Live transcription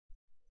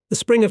The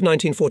spring of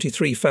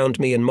 1943 found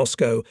me in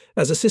Moscow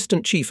as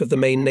assistant chief of the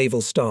main naval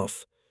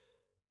staff.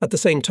 At the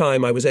same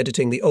time, I was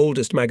editing the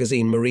oldest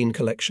magazine marine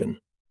collection.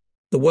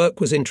 The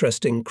work was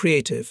interesting,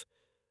 creative.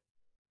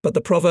 But the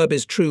proverb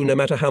is true: no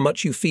matter how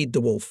much you feed the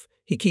wolf,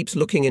 he keeps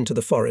looking into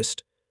the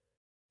forest.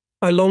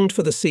 I longed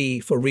for the sea,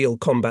 for real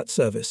combat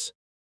service.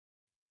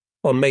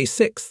 On May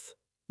 6th,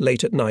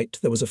 late at night,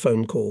 there was a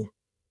phone call.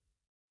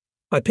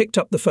 I picked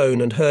up the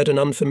phone and heard an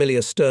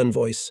unfamiliar stern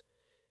voice.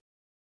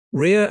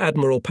 "Rear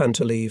Admiral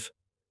Pantaleev."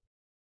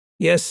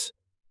 "Yes,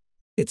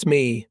 it's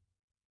me,"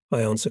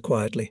 I answer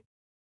quietly.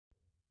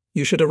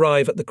 "You should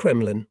arrive at the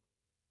Kremlin.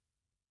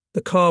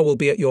 The car will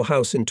be at your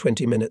house in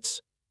 20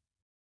 minutes.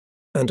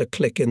 And a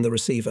click in the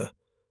receiver.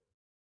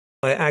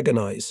 I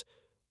agonize.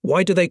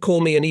 Why do they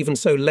call me, and even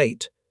so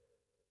late?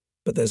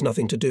 But there's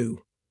nothing to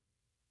do.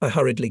 I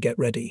hurriedly get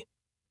ready.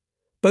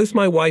 Both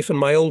my wife and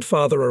my old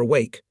father are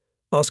awake,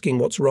 asking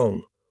what's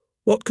wrong.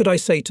 What could I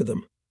say to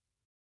them?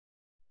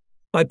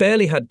 I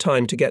barely had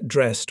time to get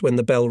dressed when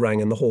the bell rang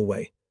in the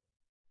hallway.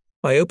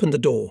 I opened the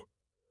door.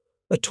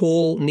 A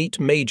tall, neat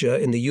major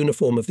in the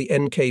uniform of the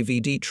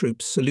NKVD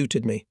troops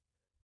saluted me.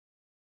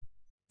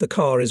 The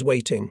car is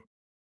waiting.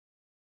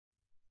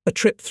 A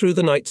trip through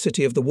the night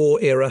city of the war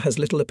era has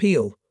little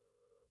appeal.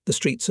 The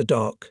streets are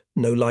dark,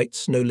 no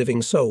lights, no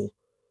living soul.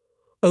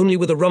 Only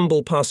with a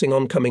rumble passing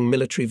oncoming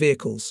military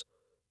vehicles.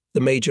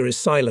 The major is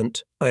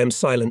silent, I am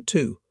silent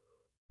too.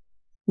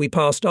 We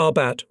passed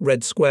Arbat,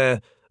 Red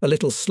Square, a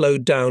little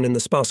slowed down in the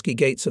Spassky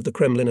gates of the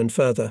Kremlin and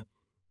further.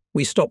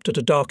 We stopped at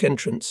a dark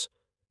entrance.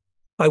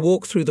 I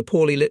walk through the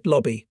poorly lit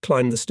lobby,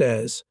 climb the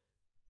stairs.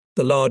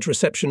 The large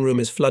reception room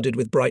is flooded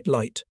with bright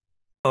light.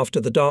 After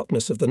the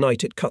darkness of the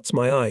night, it cuts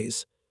my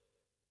eyes.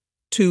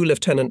 2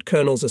 lieutenant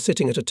colonels are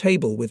sitting at a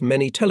table with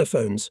many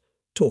telephones,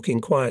 talking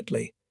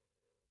quietly.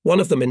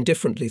 One of them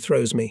indifferently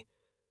throws me.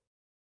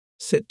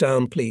 "Sit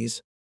down,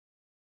 please."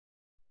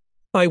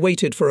 I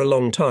waited for a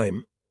long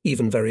time,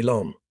 even very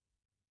long.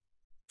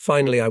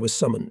 Finally, I was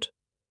summoned.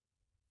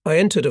 I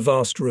entered a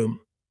vast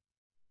room.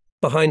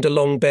 Behind a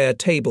long bare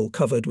table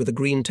covered with a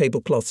green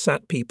tablecloth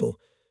sat people,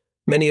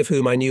 many of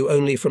whom I knew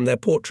only from their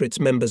portraits,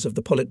 members of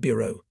the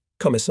Politburo,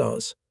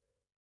 commissars.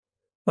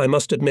 I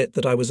must admit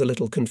that I was a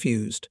little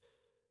confused.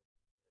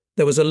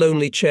 There was a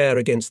lonely chair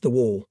against the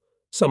wall.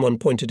 Someone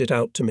pointed it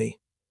out to me.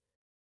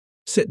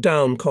 "Sit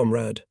down,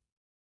 comrade."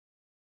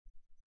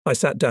 I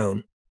sat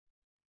down.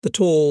 The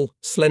tall,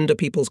 slender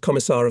People's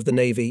Commissar of the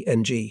Navy,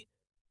 NG.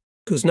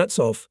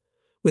 Kuznetsov,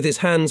 with his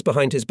hands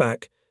behind his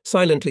back,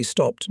 silently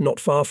stopped not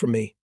far from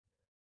me.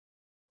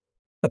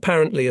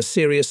 Apparently a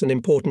serious and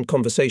important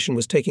conversation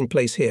was taking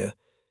place here.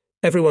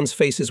 Everyone's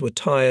faces were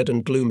tired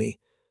and gloomy.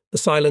 The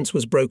silence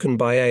was broken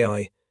by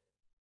AI.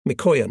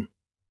 "Mikoyan."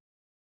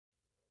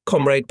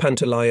 "Comrade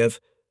Pantalayev,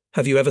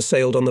 have you ever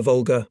sailed on the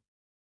Volga?"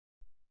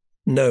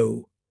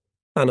 "No,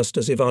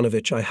 Anastas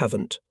Ivanovich, I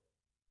haven't."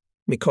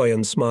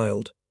 Mikoyan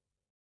smiled.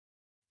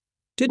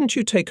 "Didn't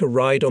you take a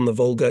ride on the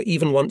Volga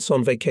even once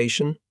on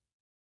vacation?"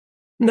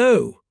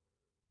 "No,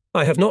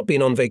 I have not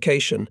been on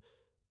vacation,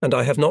 and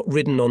I have not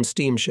ridden on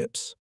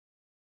steamships."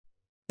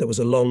 There was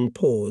a long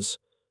pause.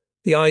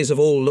 The eyes of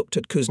all looked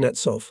at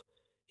Kuznetsov.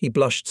 He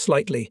blushed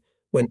slightly,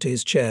 went to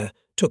his chair,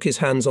 took his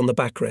hands on the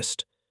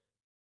backrest.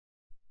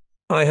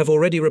 "I have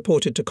already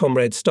reported to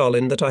Comrade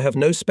Stalin that I have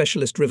no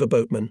specialist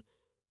riverboatman,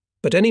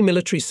 but any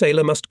military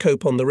sailor must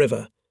cope on the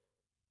river.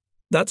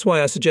 That's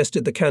why I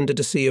suggested the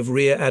candidacy of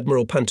Rear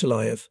Admiral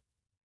Pantalayev."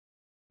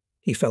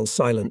 He fell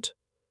silent.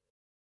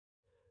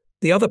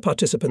 The other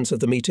participants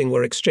of the meeting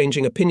were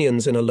exchanging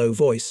opinions in a low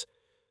voice.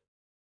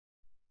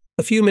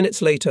 A few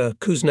minutes later,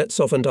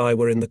 Kuznetsov and I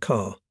were in the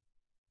car.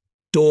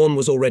 Dawn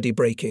was already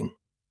breaking.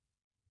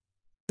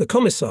 The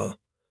commissar,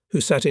 who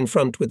sat in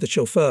front with the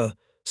chauffeur,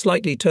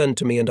 slightly turned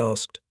to me and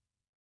asked,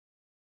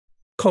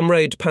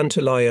 "Comrade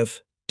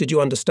Pantalayev, did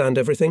you understand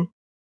everything?"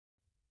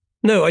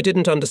 "No, I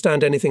didn't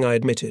understand anything," I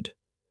admitted.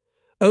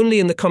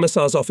 "Only in the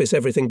commissar's office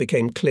everything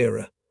became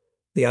clearer."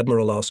 The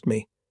admiral asked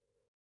me,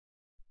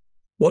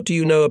 "What do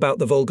you know about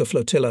the Volga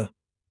flotilla?"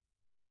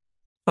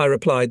 I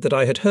replied that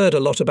I had heard a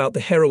lot about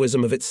the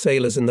heroism of its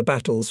sailors in the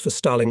battles for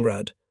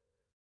Stalingrad.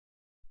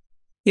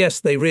 Yes,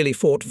 they really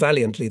fought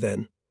valiantly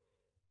then.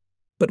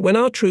 But when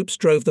our troops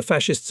drove the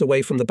fascists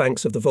away from the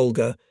banks of the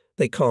Volga,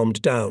 they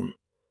calmed down.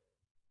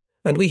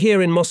 And we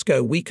here in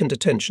Moscow weakened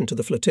attention to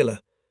the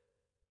flotilla.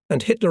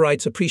 And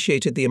Hitlerites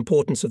appreciated the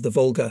importance of the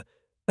Volga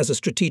as a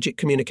strategic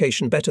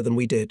communication better than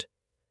we did.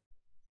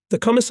 The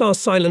commissar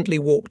silently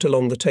walked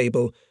along the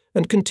table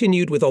and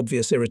continued with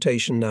obvious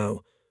irritation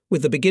now.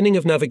 With the beginning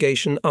of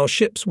navigation, our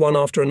ships, one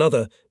after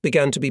another,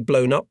 began to be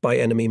blown up by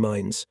enemy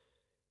mines,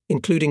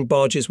 including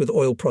barges with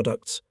oil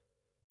products.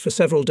 For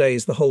several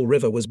days, the whole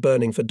river was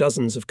burning for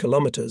dozens of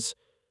kilometers.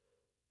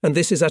 And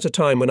this is at a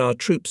time when our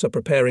troops are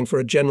preparing for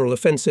a general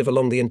offensive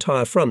along the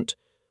entire front,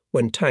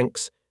 when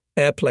tanks,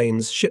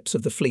 airplanes, ships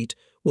of the fleet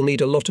will need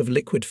a lot of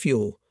liquid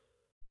fuel.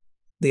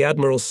 The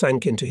admiral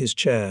sank into his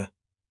chair.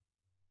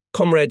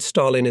 Comrade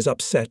Stalin is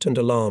upset and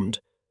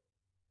alarmed.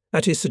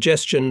 At his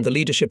suggestion, the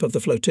leadership of the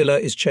flotilla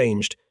is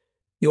changed.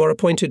 You are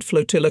appointed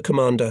flotilla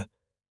commander.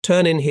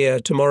 Turn in here,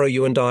 tomorrow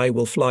you and I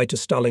will fly to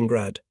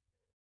Stalingrad.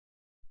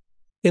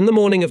 In the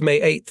morning of May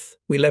 8th,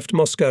 we left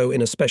Moscow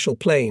in a special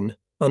plane,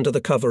 under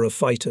the cover of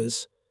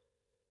fighters.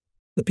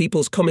 The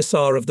People's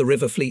Commissar of the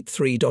River Fleet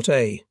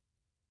 3.A.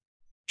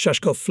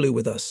 Shashkov flew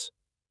with us.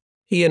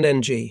 He and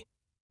NG.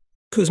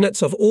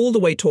 Kuznetsov all the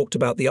way talked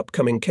about the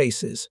upcoming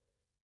cases.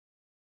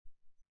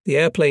 The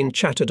airplane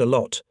chattered a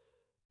lot,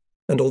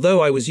 and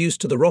although I was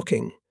used to the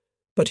rocking,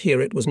 but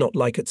here it was not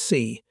like at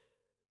sea,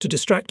 to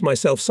distract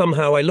myself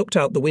somehow I looked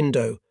out the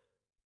window.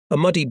 A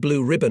muddy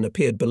blue ribbon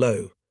appeared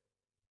below.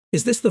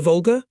 Is this the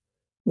Volga?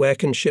 Where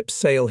can ships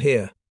sail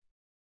here?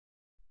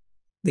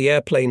 The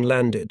airplane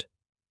landed.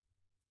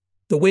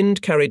 The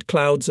wind carried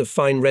clouds of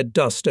fine red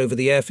dust over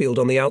the airfield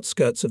on the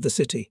outskirts of the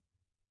city.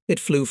 It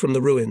flew from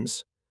the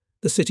ruins.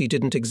 The city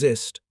didn't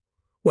exist.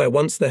 Where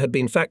once there had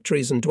been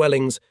factories and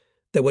dwellings,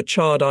 there were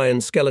charred iron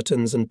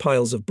skeletons and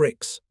piles of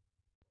bricks.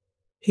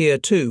 Here,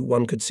 too,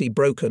 one could see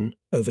broken,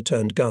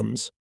 overturned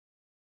guns.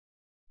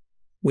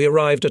 We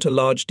arrived at a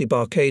large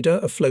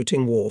debarcadero, a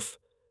floating wharf.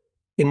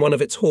 In one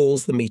of its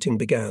halls, the meeting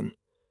began.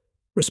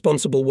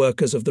 Responsible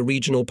workers of the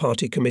Regional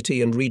Party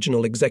Committee and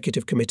Regional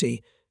Executive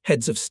Committee,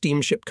 heads of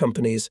steamship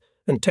companies,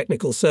 and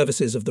technical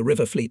services of the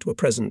river fleet were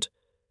present.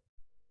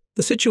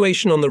 The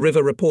situation on the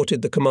river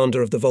reported the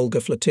commander of the Volga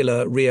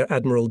flotilla, Rear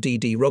Admiral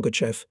D.D.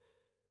 Rogachev.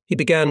 He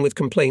began with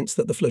complaints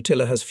that the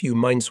flotilla has few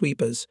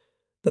minesweepers,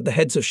 that the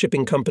heads of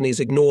shipping companies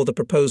ignore the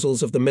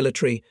proposals of the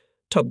military,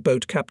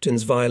 tugboat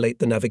captains violate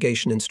the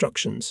navigation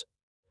instructions.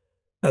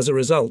 As a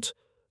result,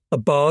 a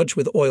barge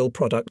with oil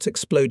products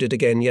exploded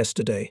again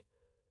yesterday.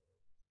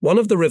 One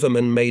of the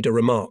rivermen made a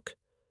remark.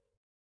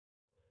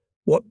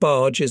 What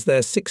barge is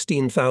there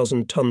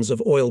 16,000 tons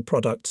of oil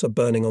products are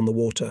burning on the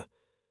water?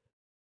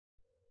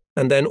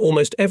 And then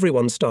almost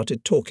everyone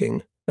started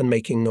talking and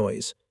making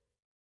noise.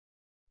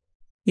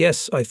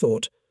 Yes, I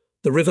thought,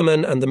 the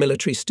rivermen and the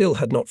military still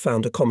had not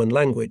found a common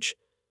language.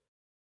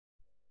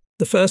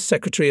 The first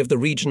secretary of the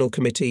regional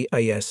committee,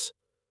 A.S.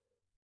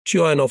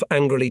 Chuyanov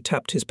angrily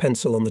tapped his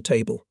pencil on the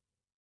table.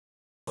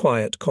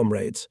 Quiet,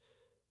 comrades.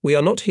 We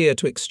are not here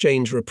to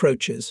exchange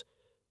reproaches.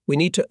 We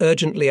need to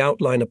urgently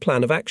outline a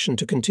plan of action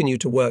to continue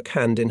to work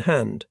hand in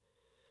hand.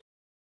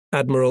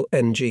 Admiral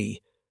N.G.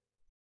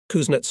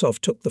 Kuznetsov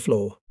took the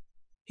floor.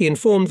 He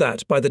informed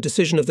that, by the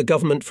decision of the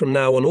government from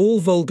now on, all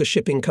Volga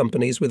shipping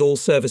companies with all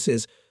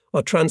services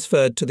are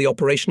transferred to the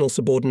operational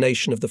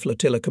subordination of the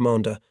flotilla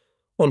commander,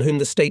 on whom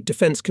the State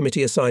Defense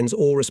Committee assigns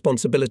all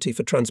responsibility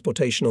for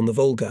transportation on the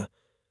Volga.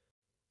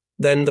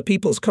 Then the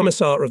People's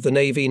Commissar of the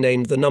Navy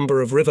named the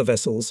number of river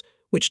vessels,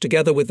 which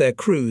together with their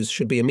crews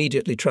should be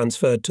immediately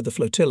transferred to the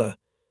flotilla.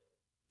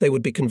 They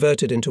would be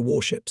converted into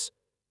warships.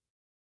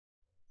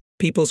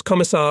 People's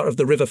Commissar of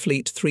the River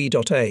Fleet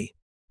 3.A.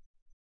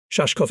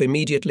 Shashkov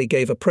immediately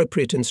gave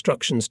appropriate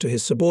instructions to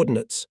his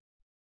subordinates.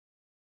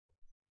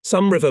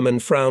 Some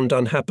rivermen frowned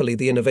unhappily.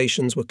 The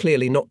innovations were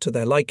clearly not to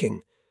their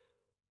liking.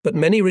 But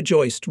many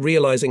rejoiced,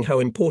 realizing how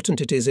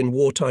important it is in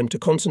wartime to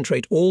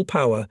concentrate all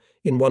power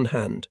in one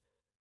hand.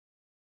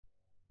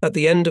 At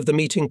the end of the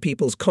meeting,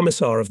 People's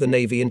Commissar of the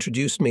Navy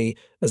introduced me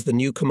as the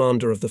new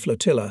commander of the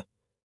flotilla.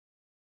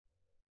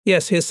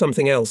 Yes, here's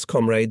something else,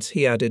 comrades,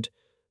 he added.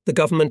 The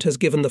government has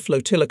given the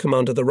flotilla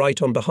commander the right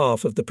on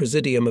behalf of the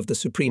Presidium of the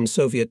Supreme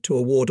Soviet to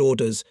award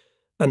orders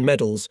and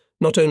medals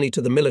not only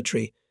to the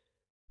military,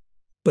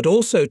 but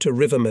also to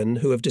rivermen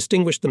who have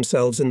distinguished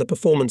themselves in the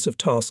performance of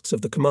tasks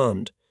of the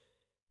command.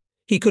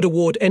 He could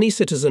award any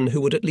citizen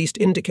who would at least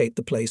indicate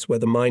the place where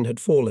the mine had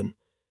fallen.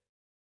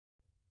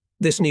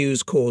 This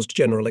news caused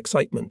general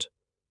excitement.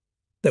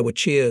 There were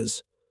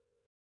cheers.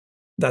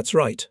 That's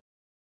right.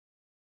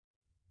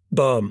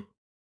 Balm.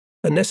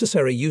 A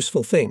necessary,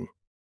 useful thing.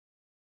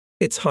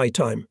 It's high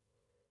time.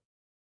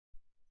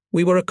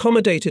 We were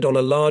accommodated on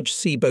a large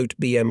seaboat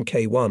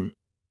BMK-1.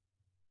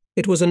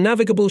 It was a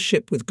navigable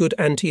ship with good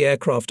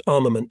anti-aircraft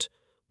armament,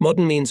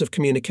 modern means of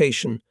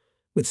communication,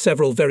 with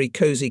several very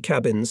cosy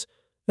cabins,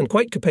 and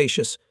quite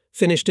capacious,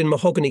 finished in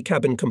mahogany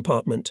cabin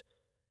compartment,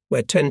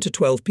 where 10 to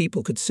 12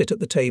 people could sit at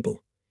the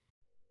table.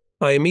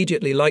 I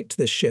immediately liked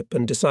this ship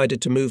and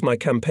decided to move my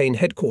campaign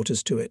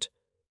headquarters to it.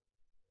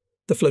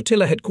 The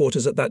flotilla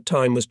headquarters at that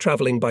time was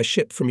travelling by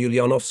ship from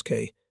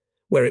Ulyanovsk,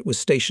 where it was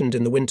stationed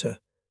in the winter.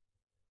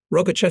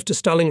 Rogachev to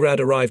Stalingrad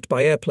arrived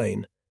by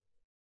airplane.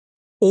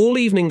 All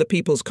evening the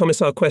People's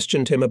Commissar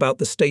questioned him about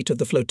the state of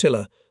the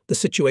flotilla, the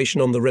situation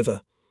on the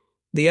river.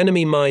 The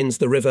enemy mines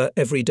the river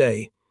every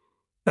day.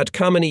 At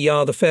Kameny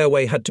Yar the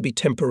fairway had to be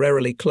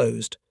temporarily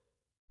closed.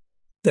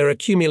 There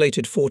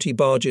accumulated 40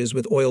 barges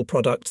with oil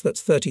products,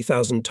 that's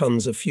 30,000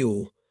 tons of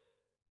fuel.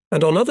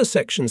 And on other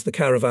sections the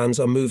caravans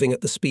are moving at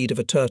the speed of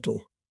a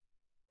turtle.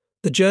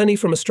 The journey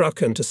from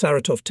Astrakhan to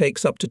Saratov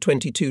takes up to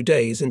 22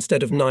 days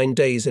instead of 9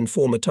 days in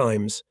former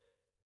times.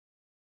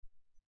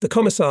 The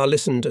Commissar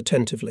listened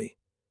attentively.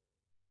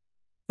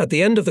 At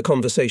the end of the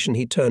conversation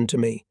he turned to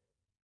me.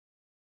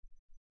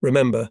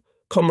 Remember,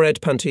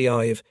 Comrade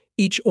Pantayev,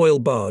 each oil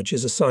barge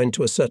is assigned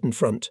to a certain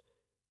front.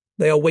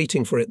 They are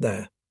waiting for it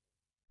there.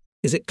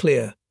 Is it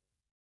clear?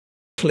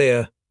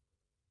 Clear,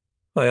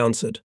 I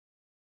answered.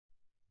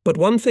 But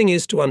one thing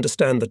is to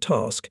understand the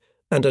task,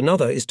 and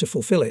another is to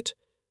fulfill it.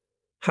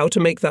 How to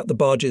make that the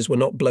barges were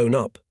not blown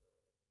up?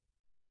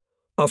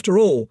 After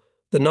all,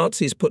 the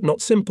Nazis put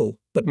not simple,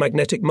 but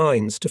magnetic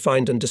mines to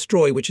find and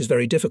destroy, which is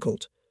very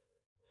difficult.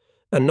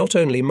 And not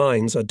only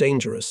mines are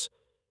dangerous.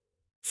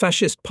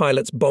 Fascist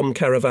pilots bomb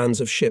caravans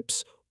of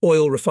ships,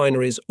 oil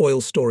refineries,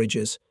 oil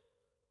storages.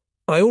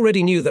 I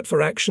already knew that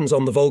for actions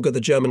on the Volga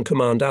the German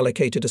command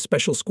allocated a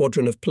special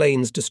squadron of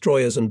planes,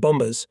 destroyers and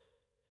bombers.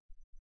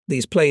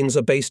 These planes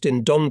are based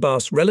in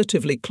Donbass,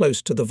 relatively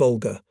close to the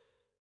Volga.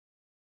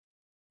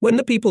 When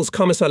the People's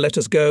Commissar let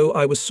us go,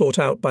 I was sought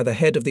out by the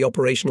head of the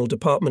operational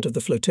department of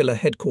the flotilla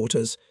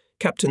headquarters,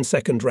 Captain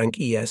 2nd Rank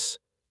ES,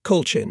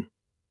 Kolchin.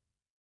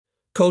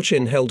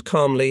 Kolchin held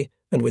calmly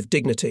and with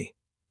dignity.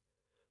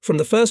 From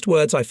the first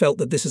words I felt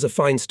that this is a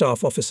fine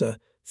staff officer,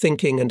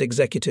 thinking and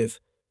executive.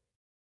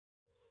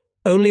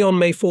 Only on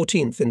May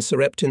 14th in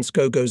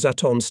Sereptinskogo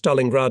Zaton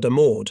Stalingrada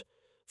moored,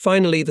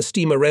 finally the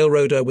steamer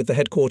railroader with the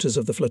headquarters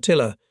of the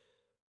flotilla.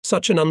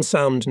 Such an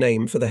unsound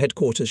name for the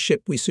headquarters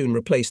ship we soon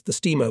replaced the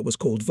steamer was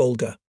called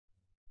Volga.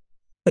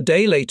 A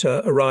day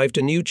later arrived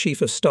a new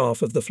chief of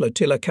staff of the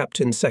flotilla,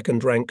 Captain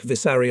 2nd Rank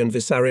Vissarion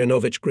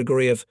Vissarionovich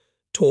Grigoriev,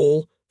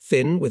 tall,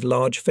 thin, with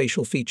large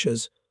facial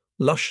features,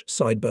 lush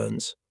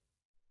sideburns.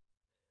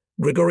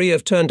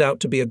 Grigoriev turned out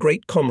to be a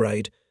great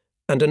comrade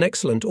and an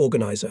excellent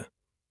organizer.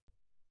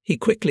 He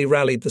quickly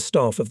rallied the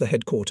staff of the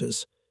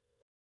headquarters.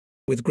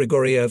 With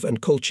Grigoriev and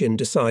Kolchin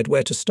decide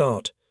where to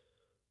start.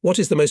 What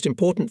is the most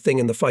important thing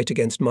in the fight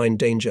against mine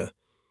danger?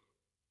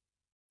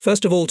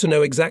 First of all, to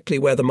know exactly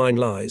where the mine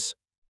lies.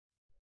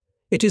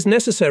 It is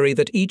necessary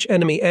that each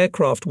enemy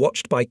aircraft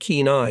watched by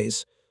keen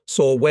eyes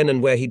saw when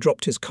and where he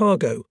dropped his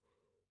cargo,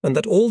 and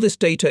that all this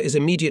data is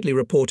immediately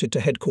reported to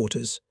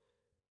headquarters.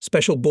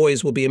 Special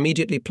buoys will be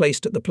immediately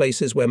placed at the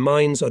places where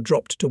mines are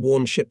dropped to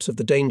warn ships of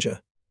the danger.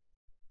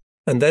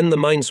 And then the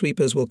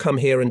minesweepers will come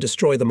here and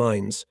destroy the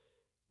mines.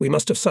 We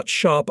must have such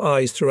sharp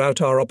eyes throughout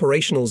our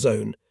operational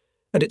zone,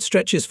 and it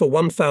stretches for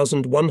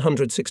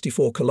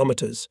 1,164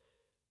 kilometers.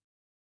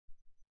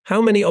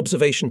 How many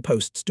observation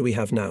posts do we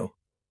have now?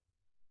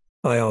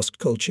 I asked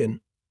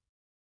Kolchin.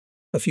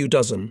 A few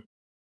dozen.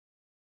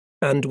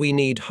 And we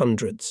need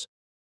hundreds.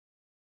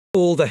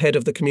 All the head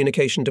of the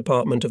communication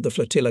department of the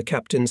flotilla,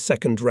 Captain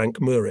 2nd Rank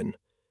Murin.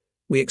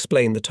 We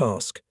explained the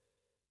task.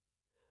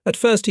 At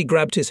first he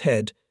grabbed his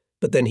head,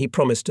 but then he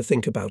promised to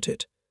think about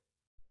it.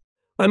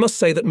 I must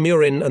say that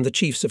Murin and the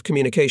chiefs of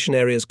communication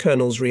areas,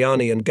 Colonels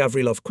Riani and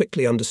Gavrilov,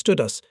 quickly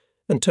understood us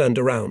and turned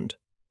around.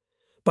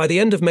 By the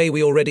end of May,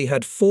 we already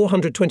had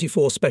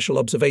 424 special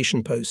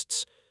observation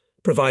posts,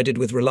 provided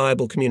with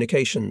reliable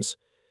communications.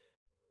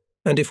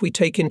 And if we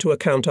take into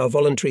account our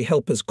voluntary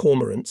helpers,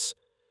 cormorants,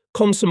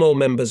 Komsomol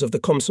members of the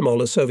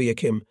Komsomol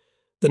Osovyakim,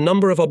 the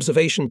number of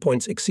observation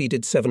points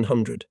exceeded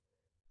 700.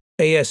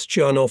 A.S.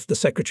 Chyanov, the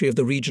secretary of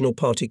the Regional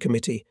Party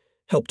Committee,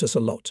 helped us a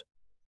lot.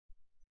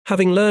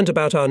 Having learned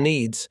about our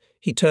needs,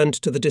 he turned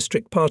to the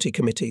district party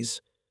committees.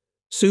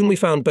 Soon we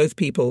found both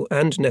people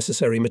and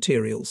necessary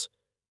materials.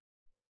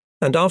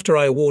 And after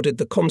I awarded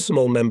the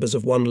Komsomol members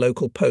of one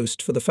local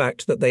post for the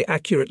fact that they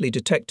accurately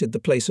detected the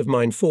place of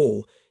mine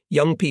fall,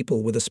 young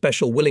people with a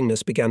special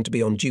willingness began to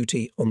be on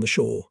duty on the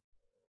shore.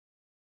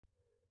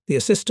 The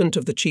assistant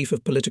of the chief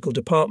of political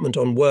department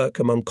on work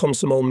among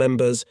Komsomol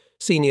members,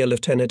 Senior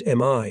Lieutenant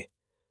M.I.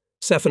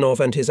 Stefanov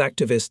and his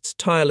activists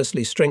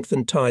tirelessly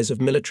strengthened ties of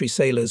military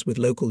sailors with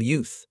local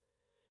youth.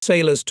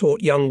 Sailors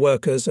taught young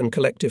workers and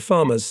collective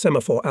farmers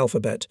semaphore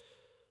alphabet,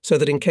 so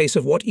that in case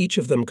of what each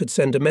of them could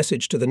send a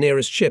message to the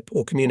nearest ship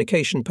or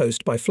communication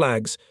post by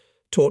flags,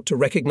 taught to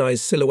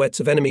recognize silhouettes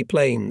of enemy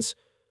planes,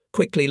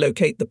 quickly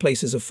locate the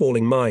places of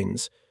falling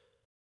mines.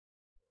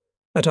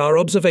 At our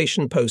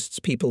observation posts,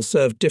 people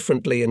served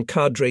differently in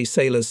cadre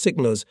sailors,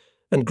 signalers,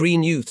 and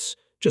green youths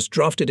just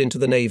drafted into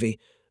the Navy,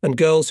 and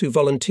girls who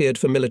volunteered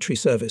for military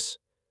service.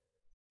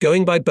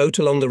 Going by boat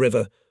along the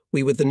river,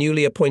 we with the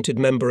newly appointed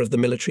member of the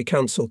military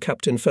council,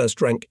 Captain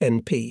 1st Rank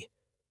NP.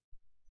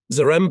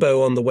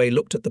 Zarembo on the way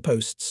looked at the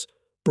posts,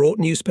 brought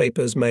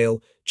newspapers,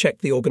 mail,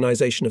 checked the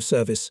organization of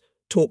service,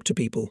 talked to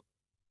people.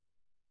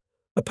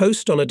 A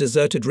post on a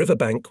deserted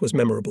riverbank was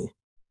memorable.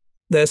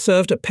 There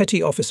served a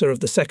petty officer of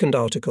the second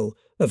article,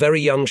 a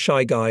very young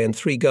shy guy, and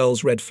 3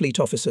 girls Red Fleet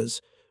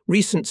officers,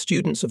 recent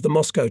students of the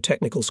Moscow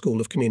Technical School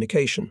of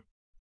Communication.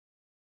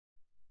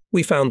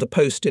 We found the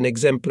post in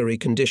exemplary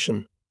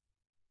condition.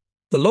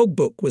 The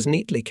logbook was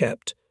neatly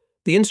kept.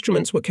 The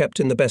instruments were kept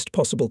in the best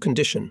possible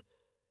condition.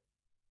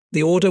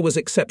 The order was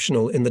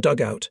exceptional in the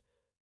dugout.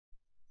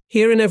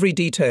 Here in every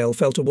detail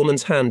felt a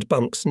woman's hand,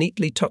 bunks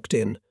neatly tucked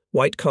in,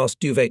 white cast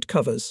duvet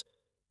covers,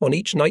 on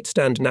each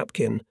nightstand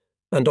napkin,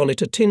 and on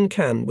it a tin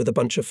can with a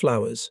bunch of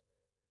flowers.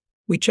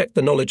 We checked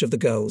the knowledge of the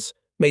girls,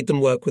 made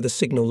them work with a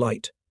signal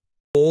light.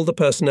 All the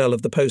personnel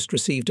of the post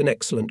received an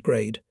excellent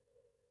grade.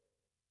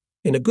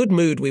 In a good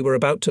mood we were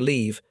about to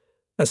leave,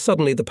 as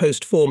suddenly the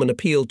post foreman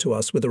appealed to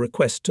us with a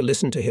request to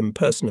listen to him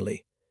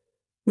personally.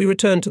 We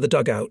returned to the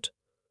dugout.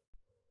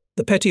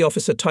 The petty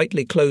officer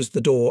tightly closed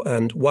the door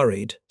and,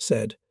 worried,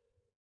 said,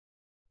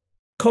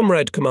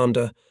 "Comrade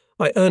Commander,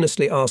 I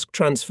earnestly ask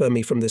transfer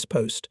me from this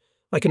post.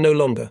 I can no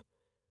longer."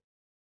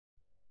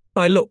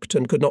 I looked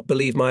and could not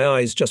believe my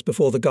eyes. Just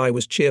before the guy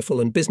was cheerful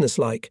and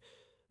businesslike,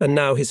 and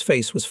now his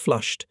face was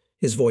flushed,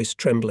 his voice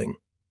trembling.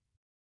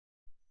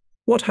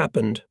 "What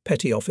happened,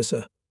 petty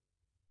officer?"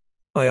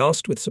 I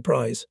asked with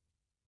surprise.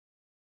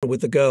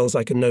 "With the girls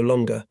I can no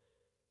longer.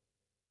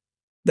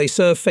 They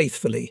serve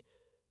faithfully,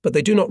 but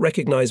they do not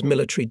recognize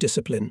military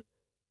discipline,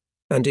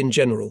 and in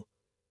general.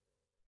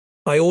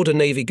 I order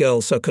Navy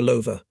girl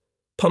Sokolova,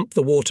 pump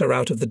the water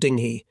out of the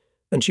dinghy,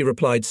 and she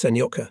replied,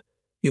 'Senyorka,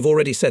 you've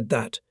already said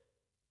that.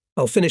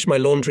 I'll finish my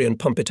laundry and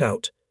pump it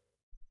out.'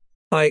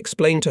 I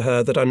explained to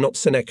her that I'm not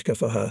Seneca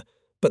for her,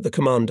 but the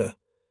commander.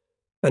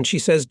 And she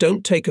says,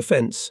 'Don't take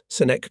offense,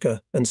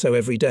 Seneca,' and so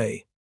every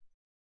day."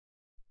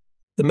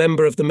 The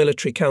member of the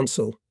military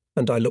council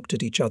and I looked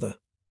at each other.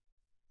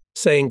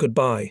 "Saying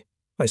goodbye,"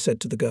 I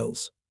said to the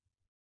girls.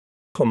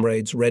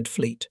 "Comrades Red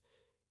Fleet,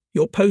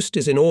 your post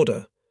is in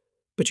order,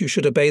 but you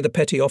should obey the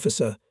petty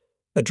officer,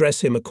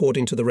 address him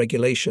according to the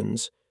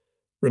regulations.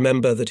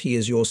 Remember that he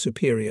is your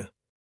superior."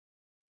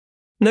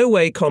 "No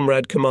way,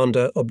 Comrade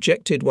Commander,"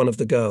 objected one of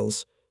the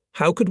girls.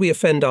 "How could we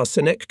offend our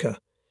Seneca?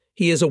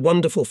 He is a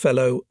wonderful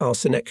fellow, our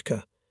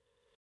Seneca."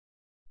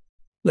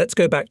 "Let's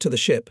go back to the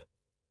ship.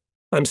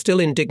 I'm still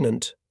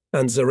indignant,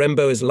 and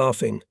Zarembo is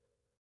laughing.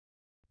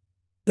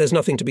 There's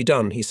nothing to be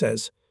done, he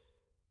says.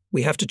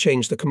 We have to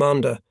change the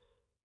commander.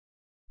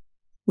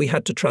 We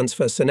had to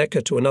transfer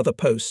Seneca to another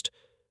post,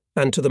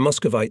 and to the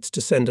Muscovites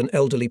to send an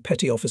elderly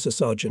petty officer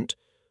sergeant,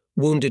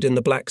 wounded in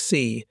the Black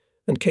Sea,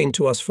 and came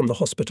to us from the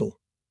hospital.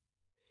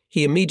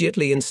 He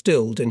immediately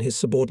instilled in his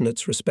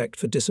subordinates respect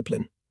for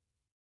discipline.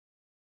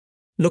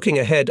 Looking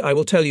ahead, I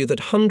will tell you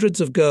that hundreds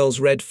of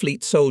girls' Red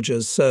Fleet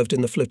soldiers served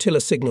in the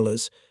flotilla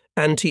signallers,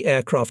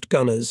 anti-aircraft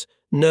gunners,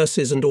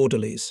 nurses and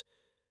orderlies.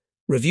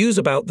 Reviews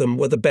about them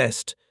were the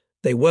best.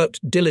 They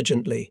worked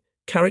diligently,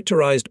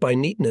 characterized by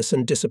neatness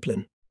and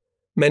discipline.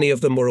 Many of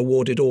them were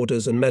awarded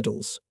orders and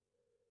medals.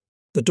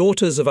 The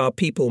daughters of our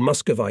people,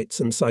 Muscovites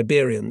and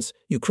Siberians,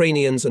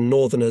 Ukrainians and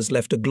Northerners,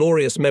 left a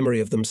glorious memory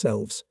of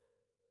themselves.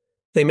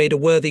 They made a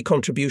worthy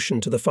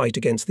contribution to the fight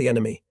against the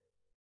enemy.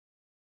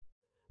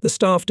 The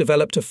staff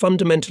developed a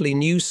fundamentally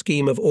new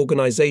scheme of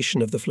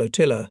organization of the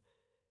flotilla.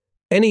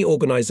 Any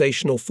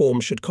organizational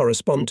form should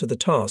correspond to the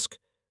task,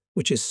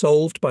 which is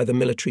solved by the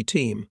military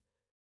team.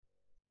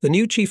 The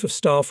new Chief of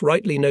Staff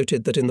rightly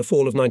noted that in the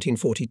fall of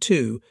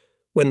 1942,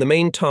 when the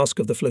main task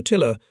of the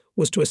flotilla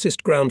was to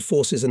assist ground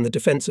forces in the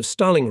defense of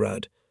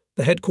Stalingrad,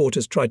 the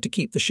headquarters tried to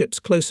keep the ships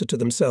closer to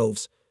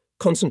themselves,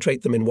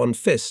 concentrate them in one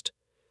fist.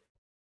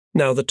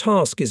 Now the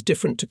task is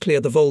different: to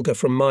clear the Volga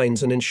from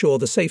mines and ensure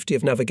the safety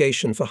of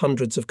navigation for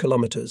hundreds of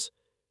kilometers.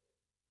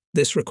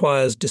 This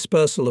requires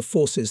dispersal of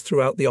forces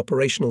throughout the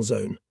operational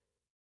zone.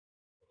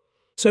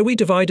 So we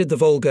divided the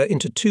Volga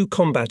into 2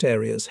 combat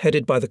areas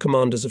headed by the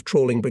commanders of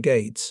trawling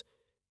brigades.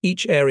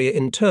 Each area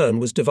in turn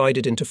was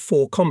divided into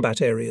 4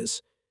 combat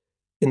areas.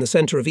 In the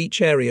center of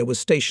each area was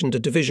stationed a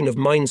division of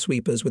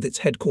minesweepers with its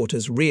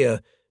headquarters,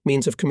 rear,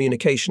 means of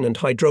communication and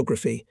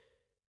hydrography.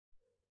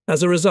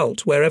 As a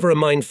result, wherever a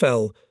mine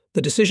fell,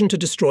 the decision to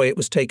destroy it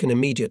was taken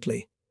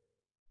immediately.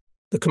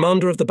 The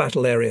commander of the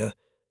battle area,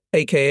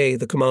 aka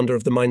the commander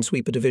of the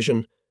minesweeper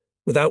division,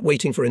 without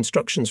waiting for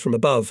instructions from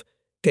above,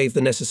 gave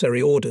the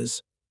necessary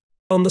orders.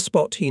 On the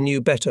spot he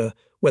knew better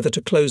whether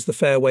to close the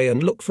fairway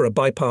and look for a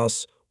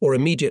bypass or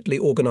immediately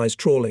organize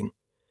trawling.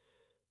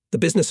 The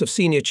business of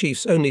senior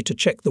chiefs only to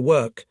check the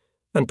work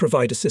and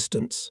provide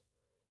assistance.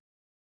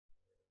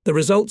 The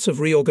results of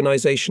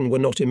reorganization were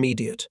not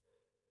immediate.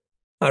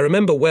 I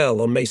remember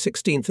well, on May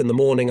 16th in the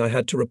morning, I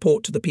had to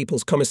report to the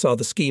People's Commissar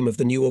the scheme of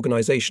the new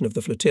organization of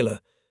the flotilla,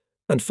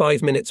 and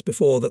 5 minutes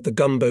before that the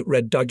gunboat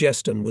Red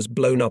Dagestan was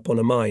blown up on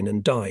a mine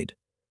and died.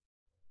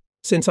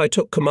 Since I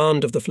took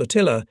command of the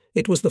flotilla,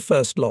 it was the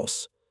first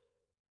loss.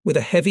 With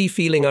a heavy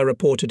feeling I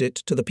reported it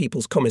to the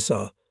People's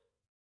Commissar.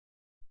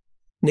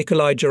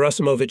 Nikolai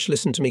Gerasimovich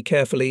listened to me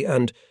carefully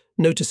and,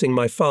 noticing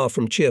my far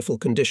from cheerful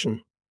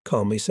condition,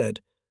 calmly said,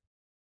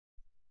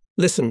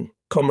 "Listen,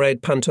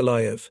 Comrade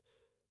Pantalayev,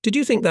 did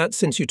you think that,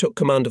 since you took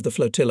command of the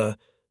flotilla,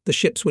 the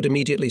ships would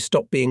immediately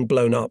stop being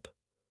blown up?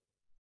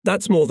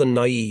 That's more than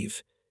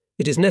naive.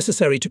 It is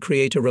necessary to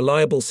create a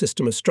reliable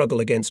system of struggle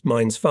against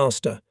mines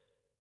faster."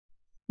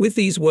 With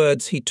these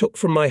words, he took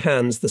from my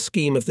hands the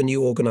scheme of the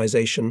new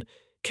organization,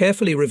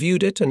 carefully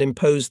reviewed it and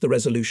imposed the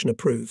resolution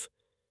approve.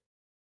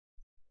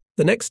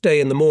 The next day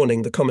in the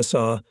morning, the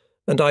Commissar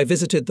and I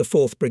visited the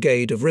 4th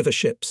Brigade of river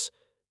ships,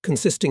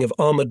 consisting of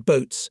armoured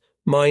boats,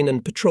 mine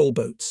and patrol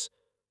boats.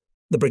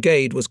 The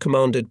brigade was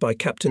commanded by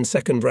Captain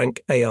 2nd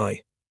Rank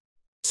A.I.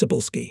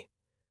 Cybulski.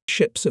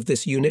 Ships of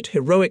this unit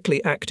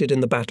heroically acted in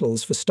the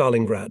battles for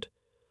Stalingrad.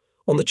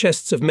 On the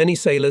chests of many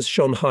sailors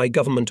shone high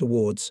government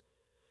awards.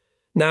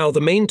 Now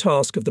the main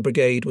task of the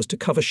brigade was to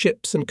cover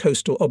ships and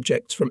coastal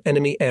objects from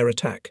enemy air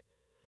attack.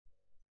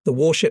 The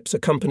warships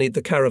accompanied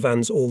the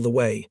caravans all the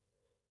way.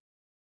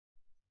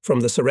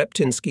 From the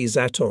Sereptinsky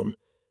Zaton,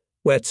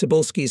 where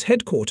Cybulski's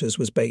headquarters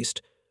was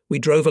based, we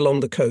drove along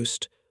the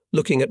coast,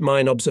 looking at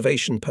mine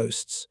observation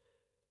posts.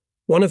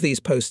 One of these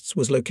posts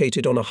was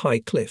located on a high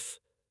cliff.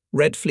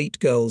 Red Fleet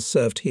girls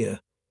served here.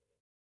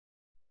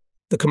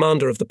 The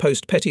commander of the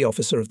post, petty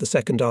officer of the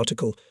second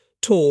article,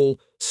 tall,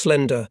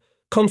 slender,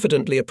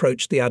 confidently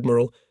approached the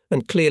admiral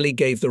and clearly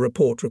gave the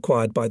report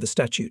required by the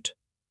statute.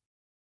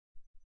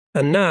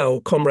 "And now,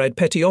 comrade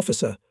petty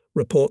officer,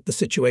 report the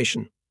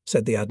situation,"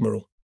 said the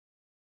admiral.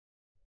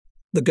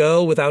 The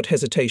girl, without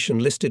hesitation,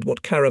 listed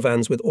what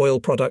caravans with oil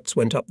products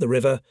went up the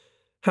river,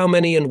 how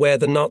many and where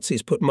the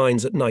Nazis put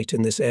mines at night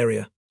in this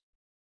area.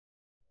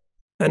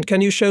 "And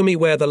can you show me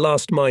where the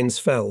last mines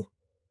fell?"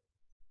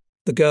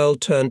 The girl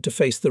turned to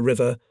face the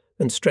river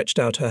and stretched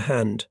out her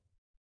hand.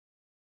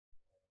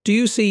 "Do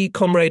you see,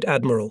 Comrade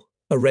Admiral,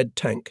 a red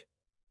tank?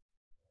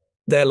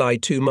 There lie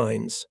 2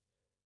 mines."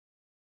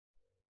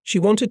 She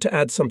wanted to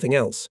add something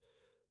else,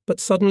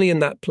 but suddenly in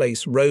that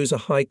place rose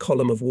a high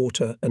column of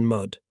water and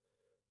mud.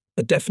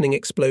 A deafening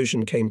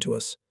explosion came to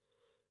us.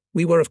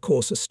 We were, of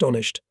course,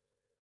 astonished.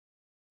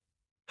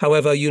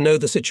 "However, you know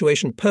the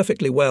situation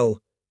perfectly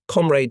well,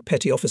 Comrade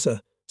Petty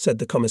Officer," said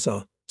the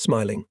Commissar,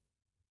 smiling.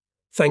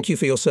 "Thank you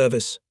for your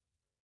service."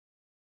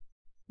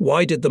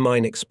 Why did the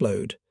mine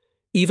explode?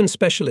 Even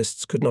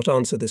specialists could not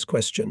answer this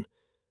question.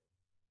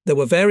 There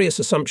were various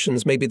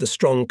assumptions. Maybe the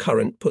strong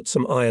current put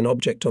some iron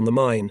object on the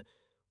mine,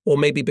 or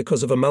maybe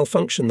because of a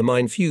malfunction the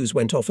mine fuse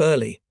went off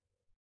early.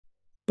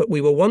 But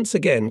we were once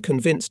again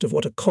convinced of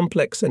what a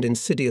complex and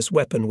insidious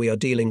weapon we are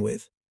dealing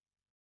with.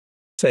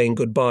 Saying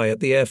goodbye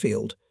at the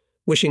airfield,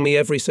 wishing me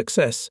every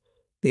success,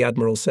 the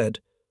Admiral said,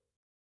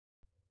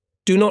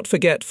 "Do not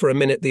forget for a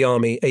minute the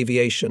Army,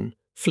 aviation,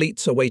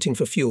 fleets are waiting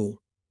for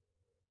fuel.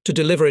 To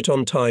deliver it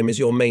on time is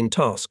your main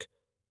task.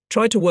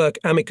 Try to work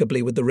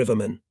amicably with the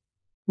rivermen.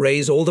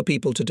 Raise all the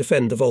people to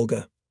defend the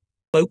Volga.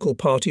 Local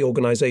party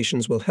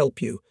organizations will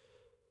help you.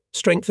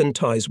 Strengthen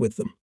ties with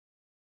them."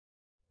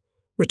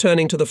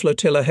 Returning to the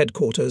flotilla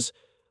headquarters,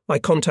 I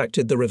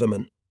contacted the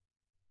rivermen.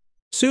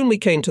 Soon we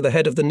came to the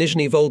head of the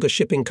Nizhny Volga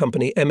shipping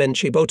company M.N.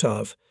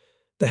 Chibotov,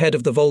 the head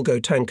of the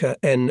Volgo tanker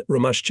N.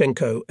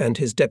 Romashchenko and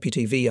his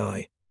deputy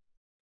V.I.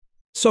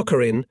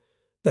 Sokharin,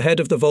 the head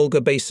of the Volga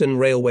Basin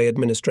Railway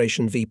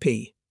Administration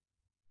VP.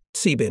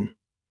 Sibin.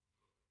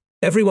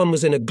 Everyone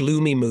was in a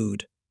gloomy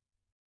mood.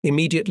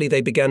 Immediately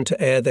they began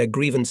to air their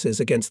grievances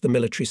against the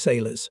military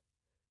sailors.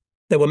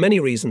 There were many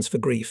reasons for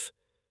grief.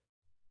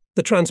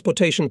 The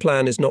transportation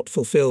plan is not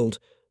fulfilled,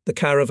 the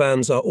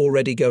caravans are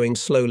already going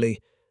slowly,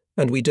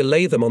 and we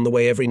delay them on the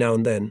way every now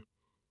and then.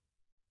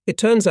 It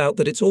turns out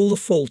that it's all the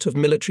fault of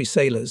military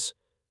sailors.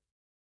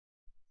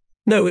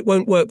 No, it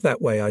won't work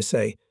that way, I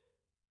say.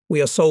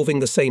 We are solving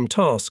the same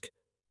task,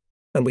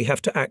 and we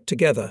have to act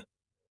together.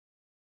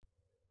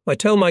 I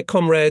tell my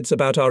comrades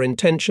about our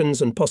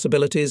intentions and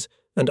possibilities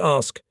and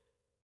ask,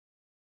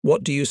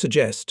 "What do you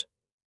suggest?"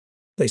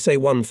 They say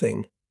one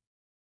thing.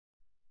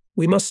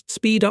 We must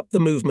speed up the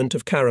movement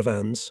of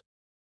caravans.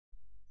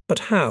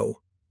 But how?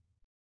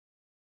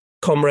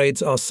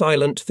 Comrades are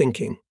silent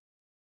thinking.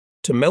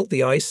 To melt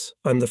the ice,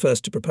 I'm the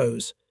first to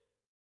propose.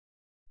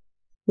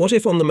 What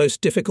if on the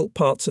most difficult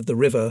parts of the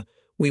river,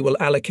 we will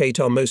allocate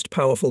our most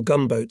powerful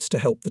gunboats to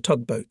help the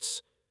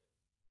tugboats?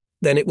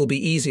 Then it will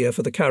be easier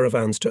for the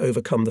caravans to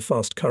overcome the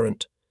fast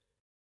current.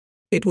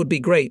 It would be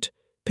great,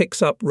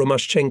 picks up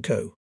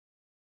Romashchenko.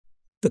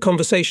 The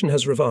conversation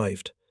has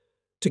revived.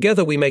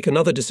 Together we make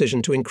another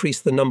decision to increase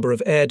the number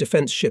of air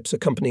defense ships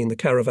accompanying the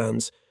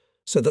caravans,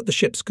 so that the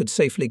ships could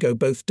safely go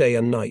both day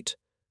and night.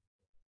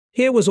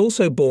 Here was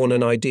also born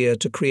an idea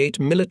to create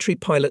military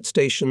pilot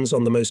stations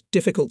on the most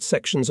difficult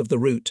sections of the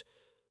route,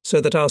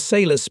 so that our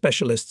sailors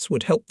specialists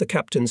would help the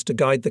captains to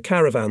guide the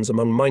caravans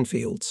among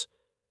minefields.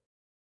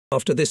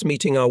 After this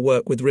meeting, our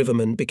work with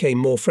rivermen became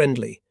more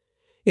friendly.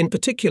 In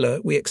particular,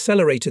 we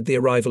accelerated the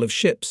arrival of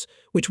ships,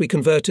 which we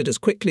converted as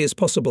quickly as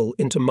possible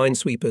into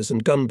minesweepers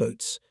and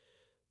gunboats.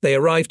 They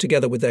arrived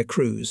together with their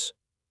crews.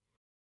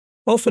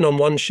 Often on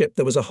one ship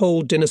there was a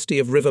whole dynasty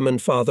of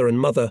rivermen, father and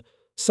mother,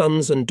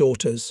 sons and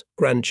daughters,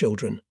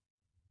 grandchildren.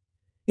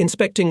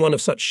 Inspecting one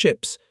of such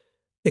ships,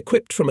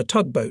 equipped from a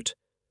tugboat,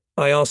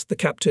 I asked the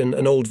captain,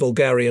 an old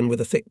Bulgarian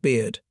with a thick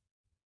beard,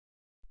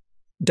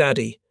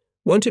 "Daddy,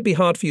 won't it be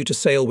hard for you to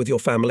sail with your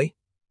family?"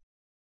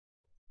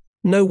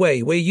 "No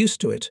way, we're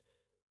used to it.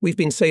 We've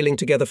been sailing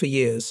together for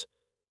years.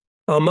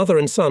 Our mother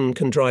and son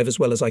can drive as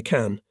well as I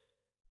can.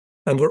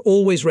 And we're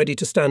always ready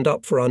to stand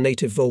up for our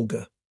native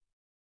Volga."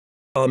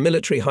 Our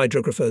military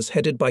hydrographers,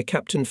 headed by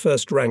Captain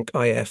First Rank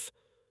IF,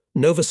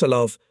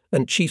 Novoselov,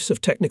 and chiefs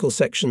of technical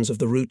sections of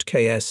the route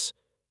KS,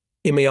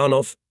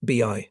 Imyanov,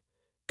 BI,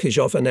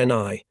 Kyzhov and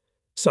NI,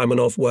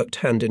 Simonov worked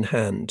hand in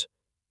hand.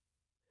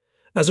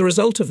 As a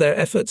result of their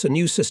efforts, a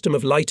new system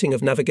of lighting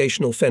of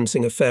navigational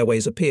fencing of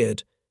fairways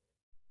appeared.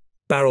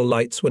 Barrel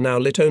lights were now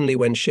lit only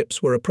when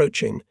ships were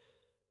approaching,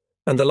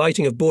 and the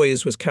lighting of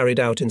buoys was carried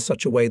out in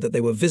such a way that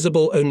they were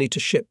visible only to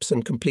ships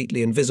and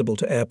completely invisible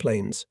to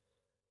airplanes.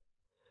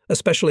 A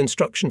special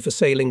instruction for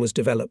sailing was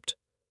developed.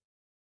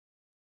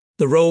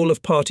 The role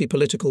of party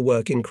political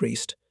work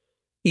increased.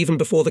 Even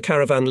before the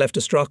caravan left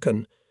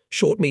Astrakhan,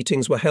 short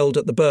meetings were held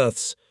at the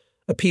berths.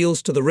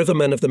 Appeals to the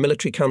rivermen of the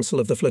military council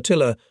of the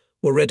flotilla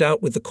were read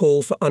out with the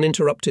call for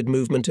uninterrupted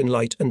movement in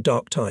light and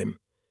dark time.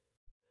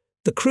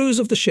 The crews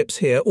of the ships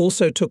here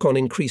also took on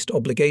increased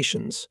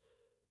obligations.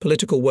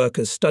 Political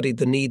workers studied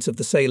the needs of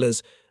the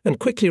sailors and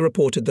quickly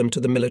reported them to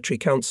the military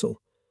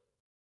council.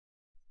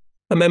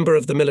 A member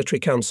of the military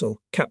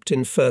council,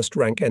 Captain First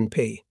Rank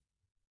NP.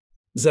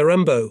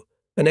 Zarembo,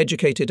 an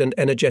educated and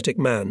energetic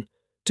man,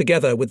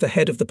 together with the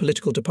head of the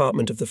political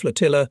department of the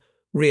flotilla,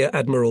 Rear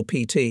Admiral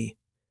P.T.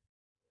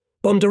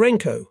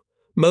 Bondarenko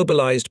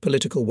mobilized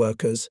political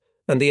workers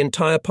and the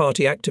entire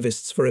party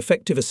activists for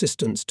effective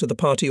assistance to the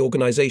party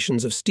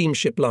organizations of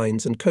steamship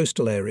lines and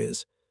coastal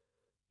areas.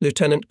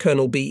 Lieutenant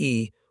Colonel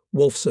B.E.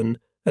 Wolfson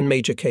and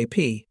Major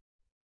K.P.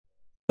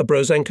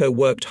 Abrozenko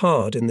worked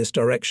hard in this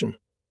direction.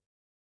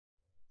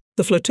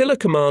 The flotilla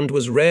command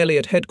was rarely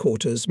at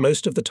headquarters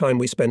most of the time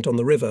we spent on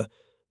the river,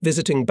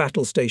 visiting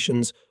battle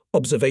stations,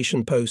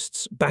 observation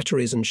posts,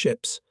 batteries and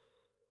ships.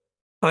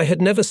 I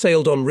had never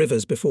sailed on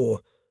rivers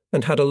before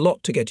and had a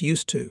lot to get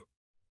used to.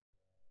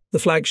 The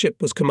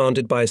flagship was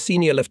commanded by a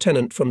senior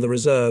lieutenant from the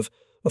reserve,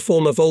 a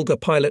former Volga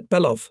pilot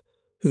Belov,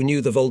 who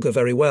knew the Volga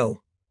very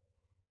well.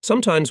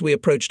 Sometimes we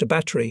approached a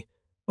battery,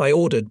 I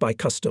ordered by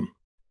custom.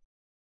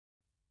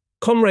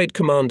 Comrade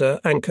Commander,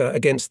 anchor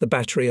against the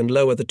battery and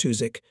lower the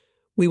Tuzik.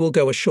 We will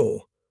go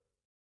ashore.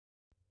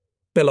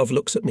 Belov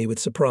looks at me with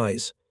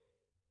surprise.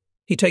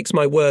 He takes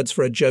my words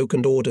for a joke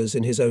and orders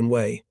in his own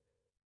way.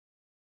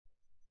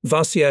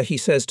 Vasya, he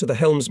says to the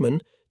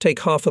helmsman,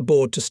 take half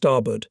aboard to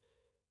starboard.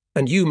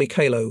 And you,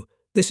 Mikhailo,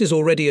 this is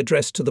already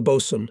addressed to the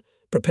bosun.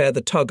 Prepare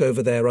the tug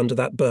over there under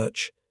that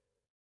birch.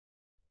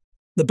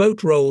 The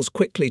boat rolls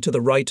quickly to the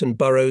right and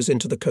burrows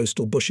into the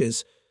coastal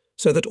bushes,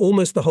 so that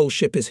almost the whole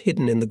ship is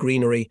hidden in the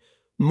greenery,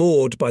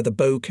 moored by the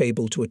bow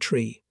cable to a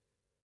tree.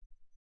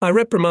 I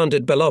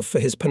reprimanded Belov for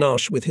his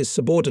panache with his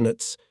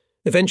subordinates,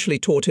 eventually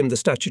taught him the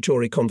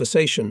statutory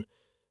conversation,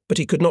 but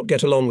he could not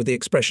get along with the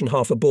expression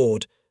half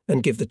aboard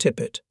and give the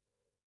tippet.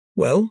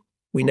 Well,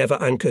 we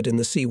never anchored in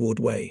the seaward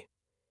way.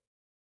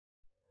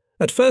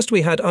 At first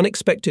we had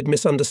unexpected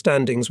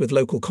misunderstandings with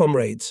local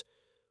comrades.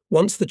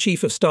 Once the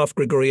Chief of Staff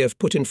Grigoriev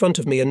put in front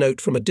of me a note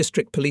from a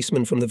district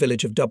policeman from the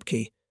village of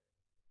Dubki.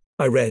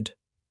 I read,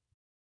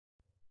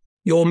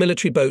 "Your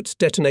military boats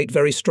detonate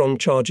very strong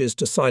charges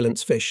to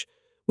silence fish,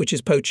 which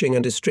is poaching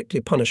and is strictly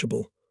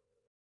punishable."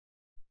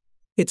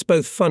 It's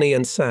both funny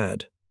and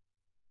sad.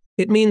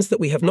 It means that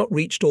we have not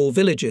reached all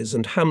villages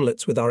and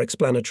hamlets with our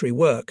explanatory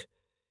work,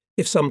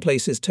 if some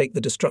places take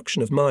the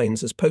destruction of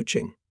mines as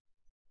poaching.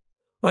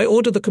 I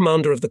order the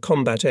commander of the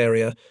combat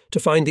area to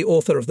find the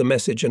author of the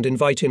message and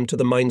invite him to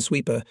the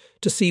minesweeper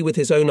to see with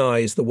his own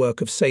eyes the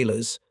work of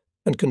sailors,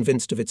 and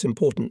convinced of its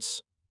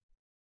importance.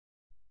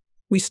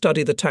 We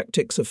study the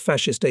tactics of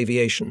fascist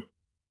aviation.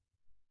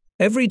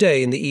 Every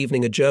day in the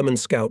evening a German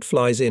scout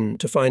flies in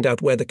to find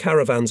out where the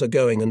caravans are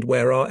going and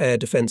where our air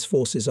defense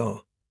forces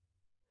are.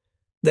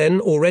 Then,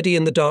 already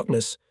in the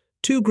darkness,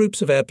 two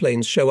groups of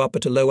airplanes show up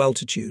at a low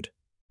altitude.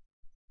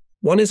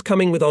 One is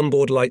coming with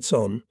onboard lights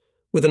on,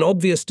 with an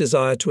obvious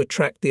desire to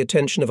attract the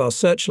attention of our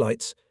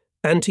searchlights,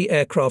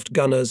 anti-aircraft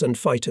gunners and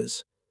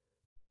fighters.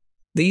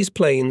 These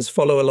planes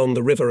follow along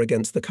the river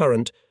against the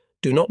current,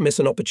 do not miss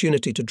an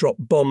opportunity to drop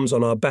bombs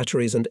on our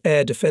batteries and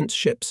air defense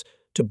ships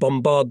to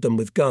bombard them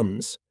with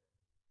guns.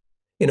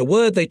 In a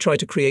word, they try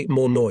to create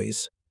more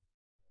noise.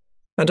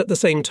 And at the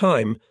same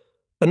time,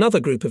 another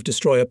group of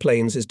destroyer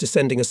planes is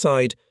descending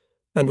aside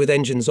and with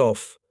engines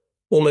off,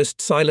 almost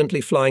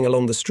silently flying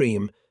along the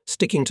stream,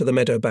 sticking to the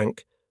meadow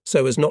bank,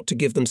 so as not to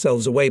give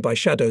themselves away by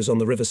shadows on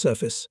the river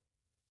surface.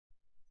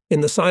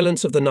 In the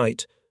silence of the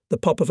night, the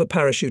pop of a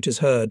parachute is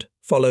heard,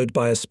 followed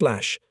by a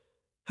splash.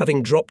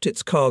 Having dropped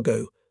its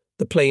cargo,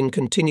 the plane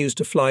continues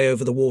to fly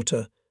over the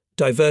water,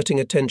 diverting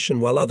attention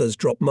while others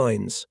drop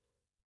mines.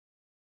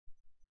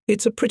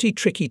 It's a pretty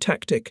tricky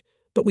tactic,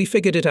 but we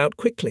figured it out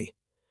quickly.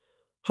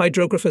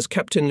 Hydrographers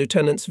Captain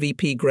Lieutenants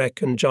V.P.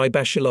 Grek and Jai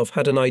Bashilov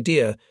had an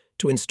idea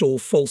to install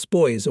false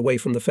buoys away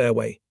from the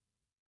fairway.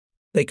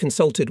 They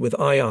consulted with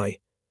II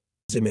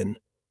Zimin,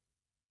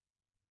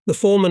 the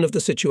foreman of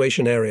the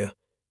situation area.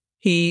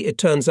 He, it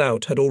turns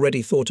out, had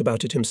already thought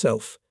about it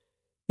himself.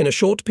 In a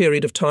short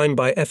period of time,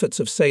 by efforts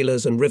of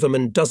sailors and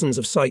rivermen, dozens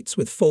of sites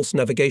with false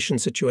navigation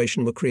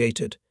situation were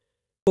created.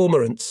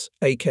 Cormorants,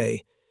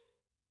 A.K.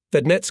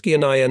 Vednetsky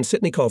and I and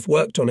Sitnikov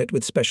worked on it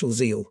with special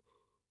zeal.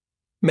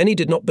 Many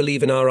did not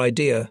believe in our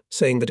idea,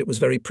 saying that it was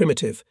very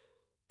primitive,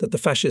 that the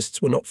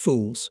fascists were not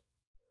fools.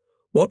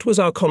 What was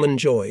our common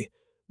joy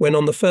when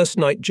on the first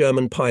night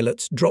German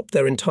pilots dropped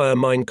their entire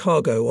mine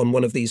cargo on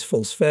one of these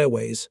false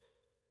fairways?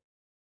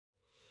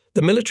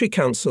 The military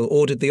council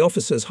ordered the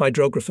officers'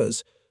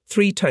 hydrographers,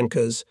 3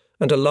 tankers,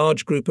 and a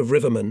large group of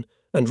rivermen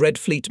and Red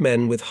Fleet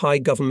men with high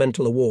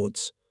governmental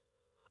awards.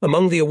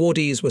 Among the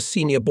awardees was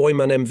Senior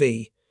Boyman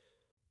MV,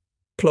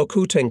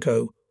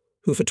 Plokutenko,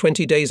 who for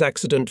 20 days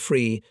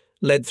accident-free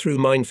led through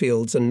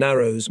minefields and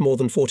narrows more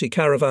than 40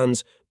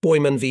 caravans,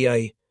 Boyman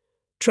VA,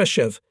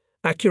 Treshev,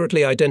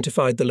 accurately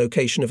identified the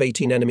location of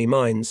 18 enemy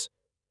mines.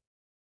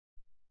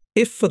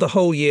 If for the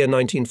whole year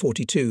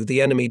 1942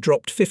 the enemy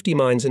dropped 50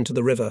 mines into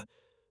the river,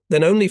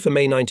 then only for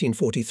May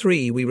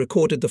 1943 we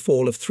recorded the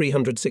fall of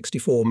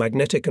 364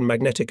 magnetic and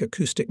magnetic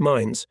acoustic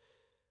mines.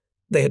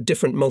 They had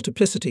different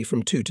multiplicity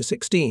from 2 to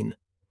 16.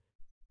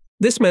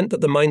 This meant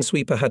that the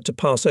minesweeper had to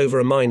pass over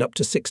a mine up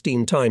to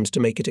 16 times to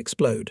make it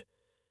explode.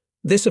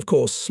 This, of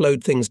course,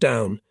 slowed things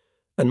down,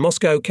 and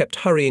Moscow kept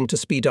hurrying to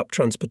speed up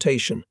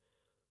transportation.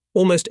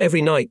 Almost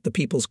every night the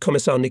People's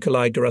Commissar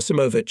Nikolai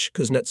Gerasimovich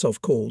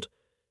Kuznetsov called.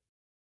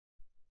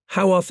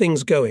 "How are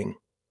things going?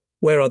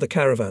 Where are the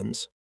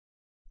caravans?"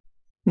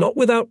 Not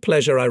without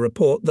pleasure I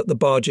report that the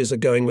barges are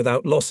going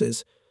without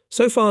losses.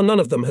 So far none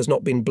of them has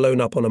not been blown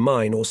up on a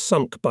mine or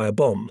sunk by a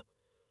bomb.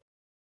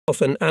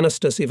 Often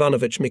Anastas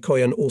Ivanovich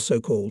Mikoyan also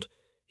called.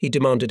 He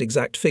demanded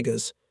exact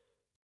figures.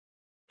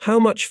 How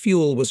much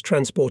fuel was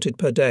transported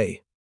per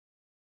day?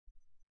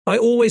 I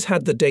always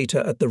had the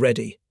data at the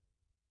ready.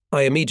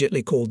 I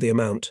immediately called the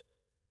amount.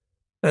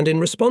 And in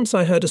response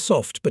I heard a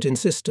soft but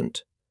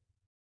insistent.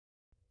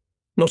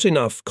 "Not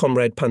enough,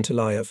 Comrade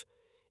Pantelyev.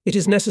 It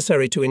is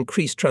necessary to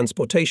increase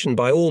transportation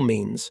by all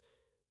means.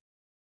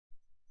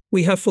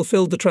 We have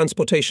fulfilled the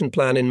transportation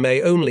plan in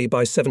May only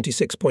by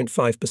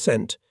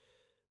 76.5%.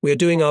 We are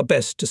doing our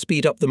best to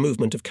speed up the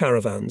movement of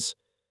caravans."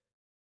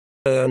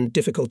 And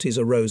difficulties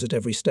arose at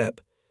every step.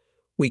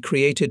 We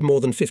created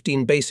more than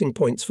 15 basing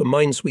points for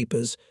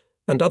minesweepers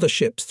and other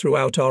ships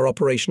throughout our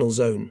operational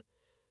zone.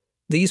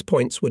 These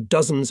points were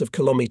dozens of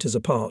kilometers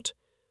apart.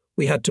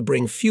 We had to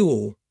bring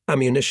fuel,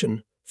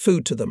 ammunition,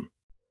 food to them.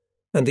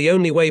 And the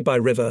only way by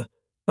river,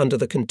 under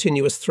the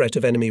continuous threat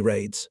of enemy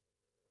raids.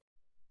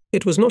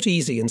 It was not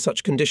easy in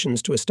such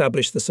conditions to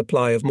establish the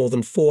supply of more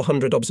than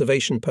 400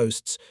 observation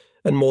posts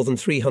and more than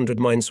 300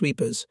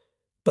 minesweepers,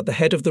 but the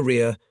head of the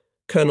rear,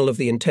 Colonel of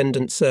the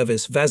Intendant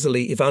Service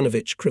Vasily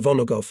Ivanovich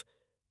Krivonogov,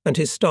 and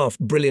his staff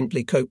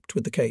brilliantly coped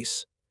with the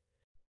case.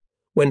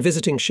 When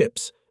visiting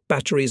ships,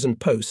 batteries and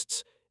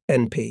posts,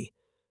 NP,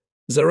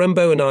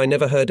 Zarembo and I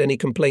never heard any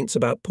complaints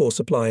about poor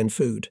supply and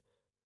food.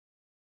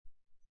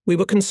 We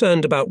were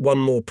concerned about one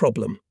more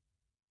problem.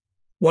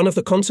 One of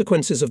the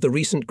consequences of the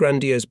recent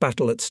grandiose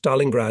battle at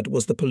Stalingrad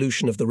was the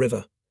pollution of the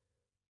river.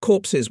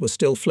 Corpses were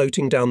still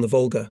floating down the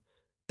Volga.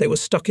 They were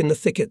stuck in the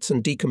thickets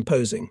and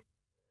decomposing.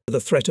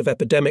 The threat of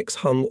epidemics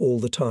hung all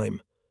the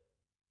time.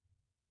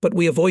 But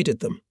we avoided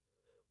them.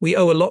 We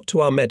owe a lot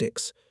to our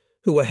medics,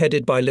 who were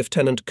headed by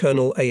Lieutenant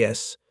Colonel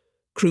A.S.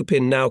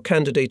 Krupin, now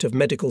candidate of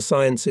medical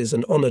sciences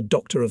and honored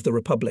Doctor of the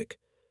Republic.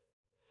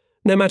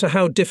 No matter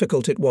how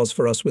difficult it was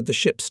for us with the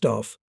ship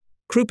staff,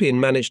 Krupin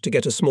managed to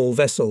get a small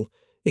vessel,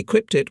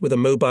 equipped it with a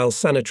mobile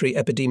sanitary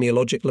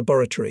epidemiologic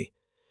laboratory.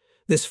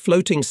 This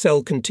floating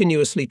cell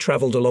continuously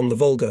travelled along the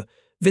Volga,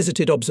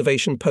 visited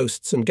observation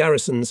posts and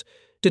garrisons,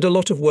 did a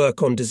lot of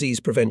work on disease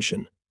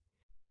prevention.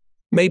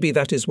 Maybe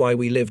that is why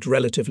we lived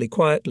relatively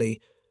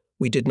quietly.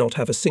 We did not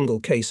have a single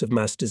case of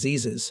mass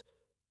diseases.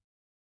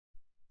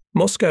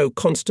 Moscow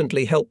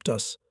constantly helped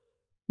us.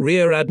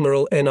 Rear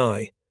Admiral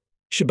N.I.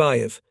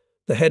 Shibayev,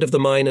 the head of the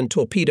Mine and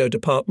Torpedo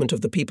Department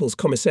of the People's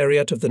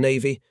Commissariat of the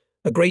Navy,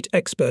 a great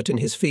expert in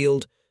his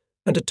field,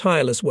 and a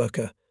tireless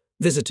worker,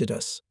 visited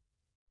us.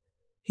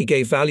 He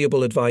gave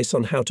valuable advice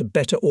on how to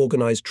better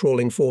organize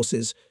trawling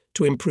forces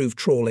to improve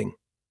trawling.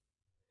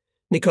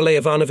 Nikolai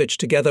Ivanovich,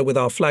 together with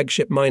our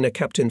flagship miner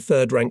captain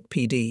 3rd rank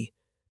PD.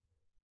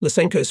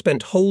 Lysenko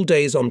spent whole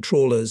days on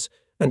trawlers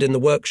and in the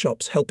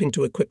workshops helping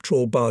to equip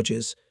trawl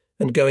barges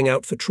and going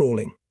out for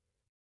trawling.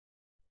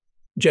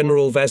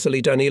 General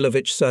Vasily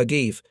Danilovich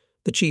Sergeyev,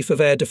 the Chief of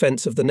Air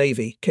Defense of the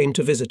Navy, came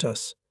to visit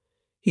us.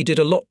 He did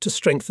a lot to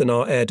strengthen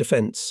our air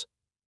defense.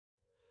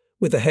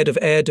 With the head of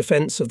air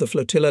defense of the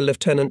flotilla,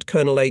 Lieutenant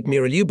Colonel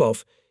Admiral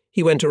Lyubov,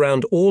 he went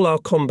around all our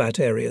combat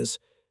areas,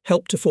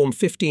 helped to form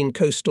 15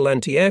 coastal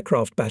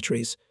anti-aircraft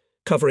batteries,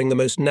 covering the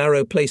most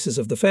narrow places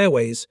of the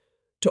fairways,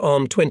 to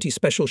arm 20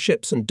 special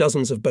ships and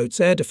dozens of boats'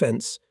 air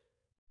defense,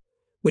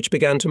 which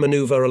began to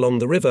maneuver along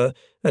the river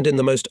and in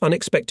the most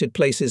unexpected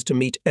places to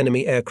meet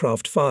enemy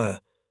aircraft fire.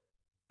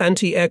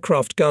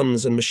 Anti-aircraft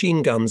guns and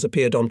machine guns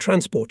appeared on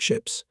transport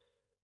ships.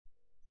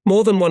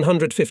 More than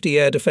 150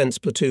 air defense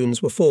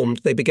platoons were formed.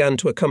 They began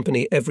to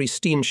accompany every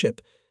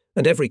steamship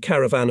and every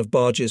caravan of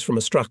barges from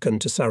Astrakhan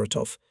to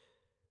Saratov.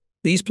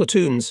 These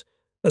platoons,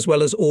 as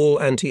well as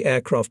all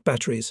anti-aircraft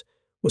batteries,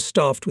 were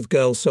staffed with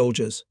girl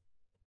soldiers.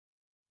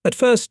 At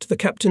first, the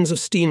captains of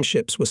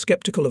steamships were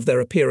skeptical of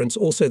their appearance,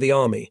 also the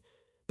army,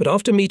 but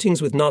after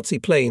meetings with Nazi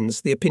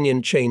planes, the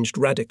opinion changed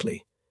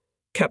radically.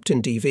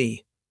 Captain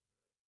D.V.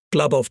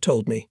 Glabov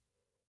told me.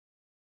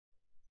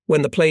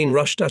 When the plane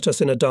rushed at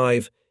us in a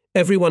dive,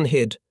 everyone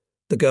hid.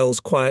 The girls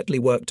quietly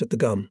worked at the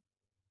gun.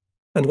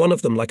 And one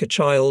of them, like a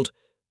child,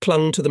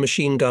 clung to the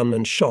machine gun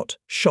and shot.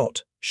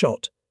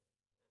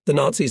 The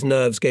Nazis'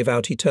 nerves gave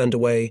out. He turned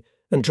away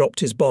and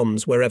dropped his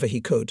bombs wherever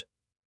he could.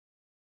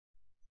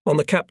 On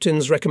the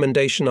captain's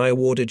recommendation, I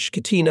awarded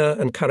Shkitina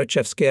and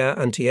Karachevskaya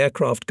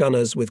anti-aircraft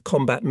gunners with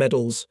combat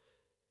medals.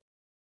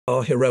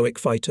 Our heroic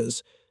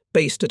fighters,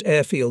 based at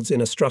airfields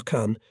in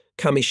Astrakhan,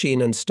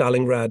 Kamishin and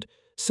Stalingrad,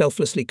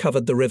 selflessly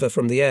covered the river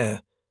from the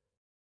air.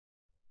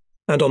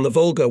 And on the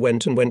Volga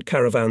went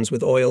caravans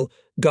with oil,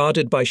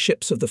 guarded by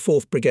ships of the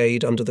 4th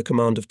Brigade under the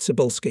command of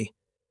Tsibulski.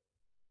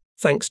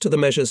 Thanks to the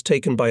measures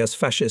taken by us,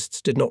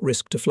 fascists did not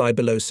risk to fly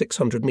below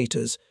 600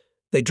 meters.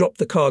 They dropped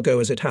the cargo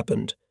as it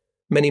happened.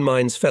 Many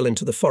mines fell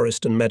into the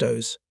forest and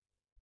meadows.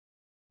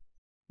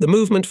 The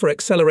movement for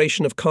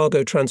acceleration of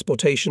cargo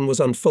transportation was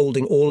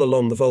unfolding all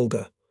along the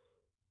Volga.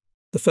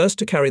 The first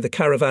to carry the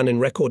caravan in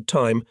record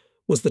time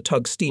was the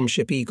tug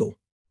steamship Eagle.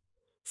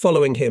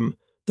 Following him,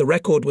 the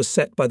record was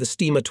set by the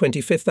steamer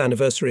 25th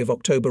anniversary of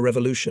October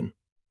Revolution.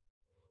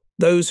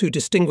 Those who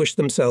distinguished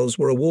themselves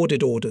were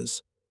awarded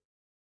orders.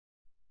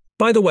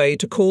 By the way,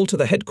 to call to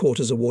the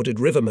headquarters awarded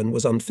rivermen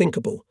was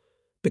unthinkable,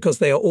 because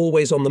they are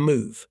always on the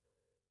move.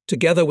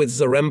 Together with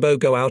Zarembo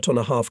go out on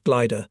a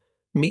half-glider,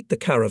 meet the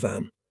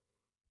caravan.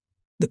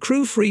 The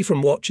crew free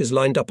from watch is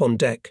lined up on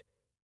deck.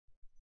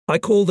 I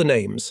call the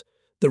names,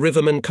 the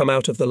rivermen come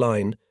out of the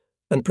line,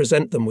 and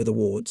present them with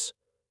awards.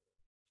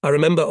 I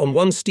remember on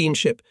one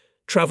steamship,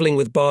 travelling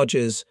with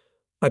barges,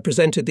 I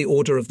presented the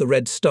Order of the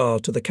Red Star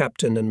to the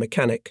captain and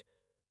mechanic,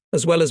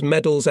 as well as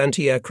medals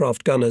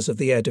anti-aircraft gunners of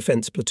the air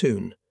defence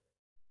platoon.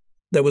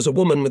 There was a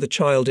woman with a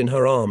child in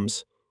her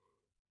arms.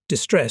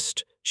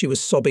 Distressed, she was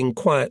sobbing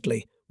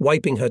quietly,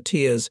 wiping her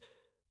tears,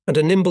 and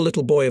a nimble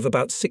little boy of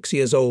about 6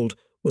 years old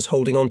was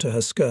holding on to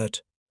her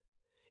skirt.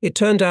 It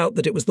turned out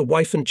that it was the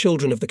wife and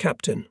children of the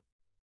captain.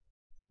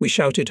 We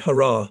shouted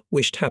hurrah,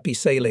 wished happy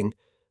sailing,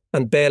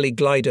 and barely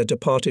glider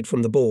departed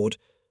from the board,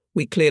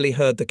 we clearly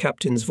heard the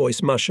captain's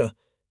voice musha,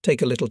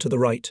 take a little to the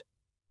right.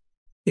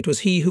 It was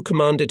he who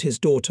commanded his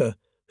daughter,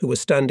 who was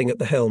standing at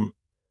the helm.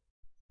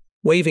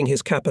 Waving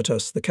his cap at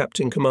us, the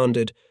captain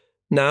commanded,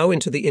 now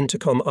into the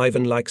intercom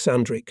Ivan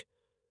Alexandrik.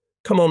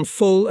 Come on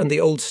full, and the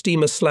old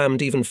steamer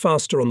slammed even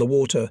faster on the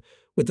water,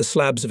 with the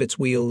slabs of its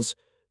wheels,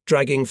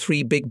 dragging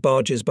 3 big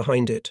barges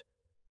behind it.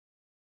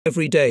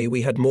 Every day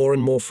we had more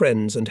and more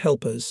friends and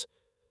helpers.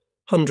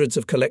 Hundreds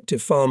of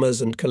collective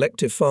farmers,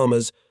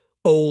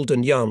 old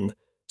and young,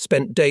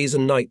 spent days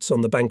and nights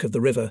on the bank of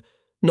the river,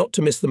 not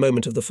to miss the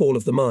moment of the fall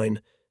of the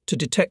mine, to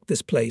detect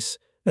this place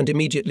and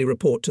immediately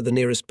report to the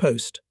nearest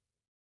post.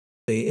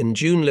 In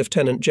June,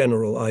 Lieutenant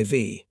General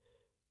IV.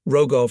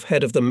 Rogov,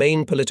 head of the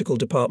main political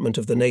department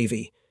of the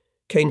Navy,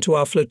 came to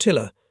our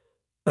flotilla,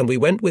 and we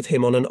went with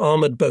him on an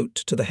armoured boat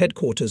to the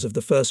headquarters of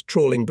the 1st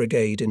Trawling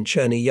Brigade in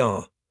Cherny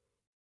Yar.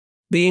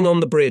 Being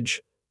on the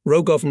bridge,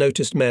 Rogov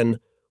noticed men,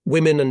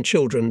 women and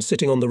children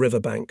sitting on the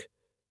riverbank.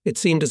 It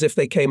seemed as if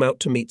they came out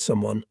to meet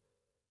someone.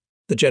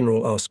 The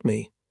general asked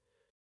me,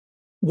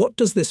 "What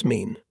does this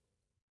mean?"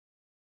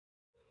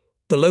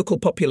 "The local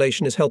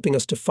population is helping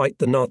us to fight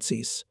the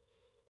Nazis."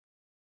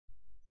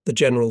 The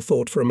general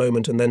thought for a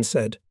moment and then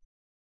said,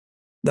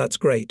 "That's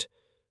great.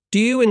 Do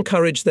you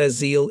encourage their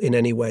zeal in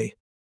any way?"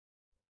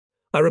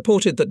 I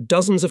reported that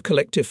dozens of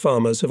collective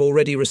farmers have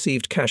already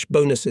received cash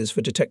bonuses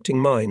for detecting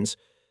mines,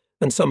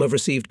 and some have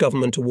received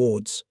government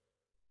awards.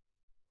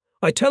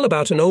 I tell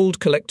about an old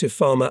collective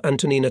farmer,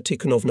 Antonina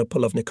Tikhonovna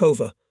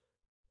Polovnikova.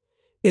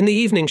 In the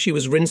evening she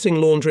was rinsing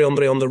laundry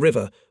on the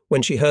river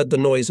when she heard the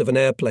noise of an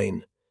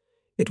airplane.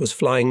 It was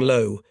flying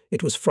low,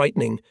 it was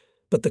frightening,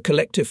 but the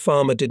collective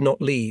farmer did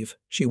not leave.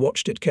 She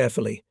watched it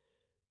carefully.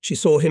 She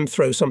saw him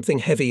throw something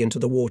heavy into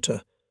the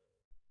water.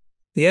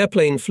 The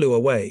airplane flew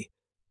away,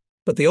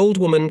 but the old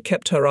woman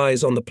kept her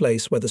eyes on the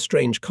place where the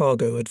strange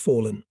cargo had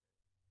fallen.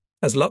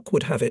 As luck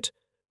would have it,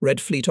 Red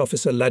Fleet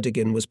officer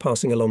Ladygin was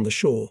passing along the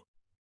shore.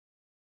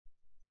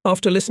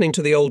 After listening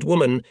to the old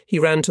woman, he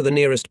ran to the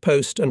nearest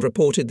post and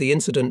reported the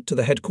incident to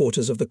the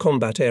headquarters of the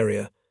combat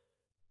area.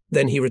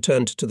 Then he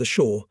returned to the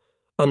shore,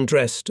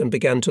 undressed, and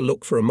began to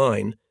look for a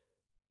mine,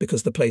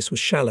 because the place was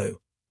shallow.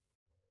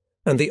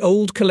 And the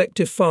old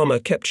collective farmer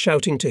kept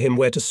shouting to him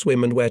where to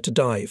swim and where to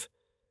dive.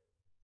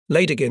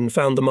 Ladygin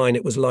found the mine.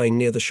 It was lying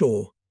near the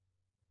shore.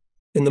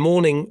 In the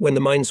morning, when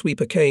the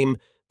minesweeper came,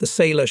 the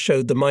sailor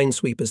showed the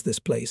minesweepers this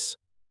place.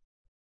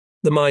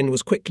 The mine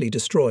was quickly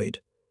destroyed.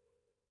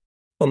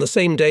 On the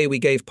same day we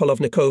gave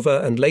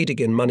Polovnikova and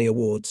Ladygin money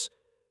awards,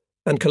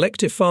 and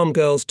collective farm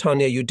girls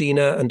Tanya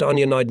Yudina and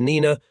Anya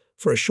Naidanina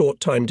for a short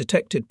time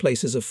detected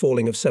places of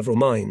falling of several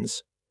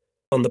mines.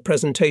 On the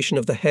presentation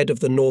of the head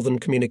of the Northern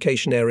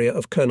Communication Area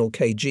of Colonel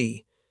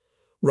K.G.,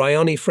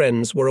 Ryani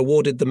friends were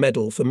awarded the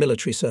Medal for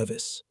Military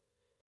Service.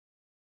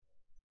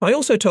 I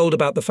also told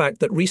about the fact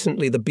that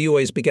recently the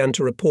buoys began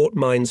to report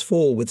mines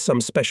fall with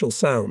some special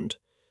sound.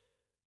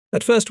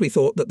 At first we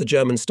thought that the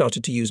Germans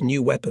started to use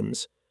new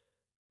weapons,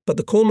 but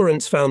the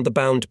cormorants found the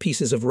bound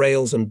pieces of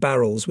rails and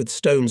barrels with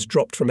stones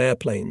dropped from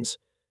airplanes.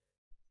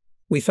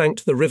 We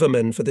thanked the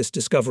rivermen for this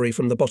discovery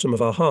from the bottom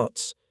of our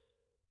hearts.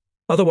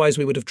 Otherwise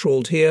we would have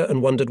trawled here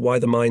and wondered why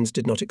the mines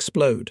did not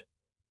explode.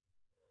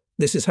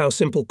 This is how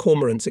simple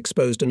cormorants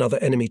exposed another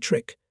enemy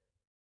trick.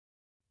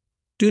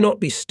 "Do not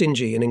be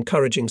stingy in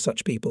encouraging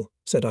such people,"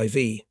 said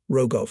IV.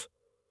 Rogov.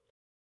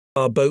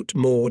 Our boat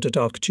moored at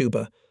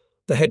Arkhtuba,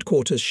 the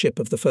headquarters ship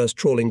of the 1st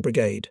Trawling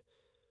Brigade.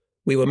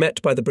 We were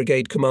met by the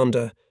brigade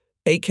commander,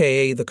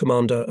 aka the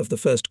commander of the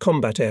 1st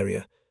Combat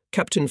Area,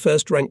 Captain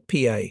 1st Rank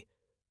PA,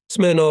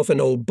 Smirnov,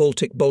 an old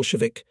Baltic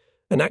Bolshevik,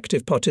 an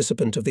active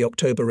participant of the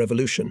October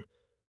Revolution.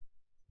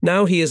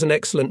 Now he is an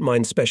excellent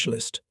mine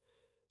specialist.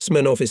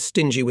 Smirnov is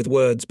stingy with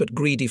words but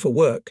greedy for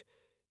work.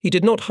 He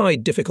did not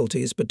hide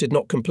difficulties but did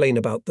not complain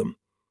about them.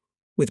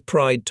 With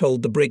pride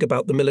told the brig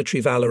about the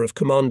military valor of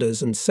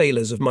commanders and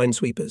sailors of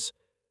minesweepers.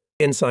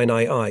 Ensign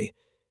II,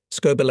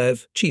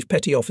 Skobelev, Chief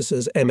Petty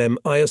Officers MM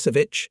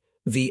Iosevich,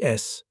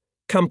 VS,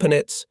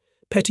 Kampanets,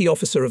 Petty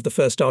Officer of the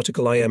 1st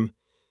Article IM,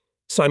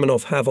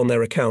 Simonov have on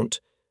their account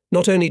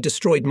not only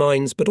destroyed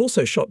mines but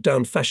also shot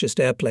down fascist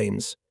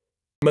airplanes.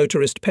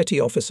 Motorist Petty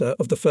Officer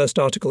of the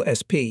 1st Article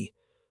SP.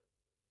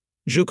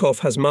 Zhukov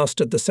has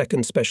mastered the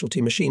 2nd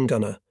Specialty Machine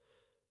Gunner.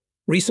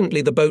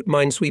 Recently the boat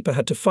minesweeper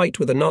had to fight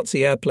with a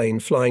Nazi airplane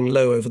flying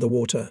low over the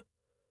water.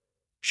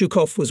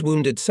 Zhukov was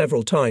wounded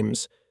several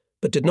times,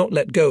 but did not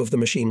let go of the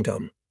machine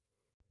gun.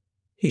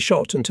 He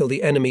shot until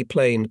the enemy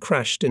plane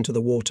crashed into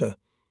the water.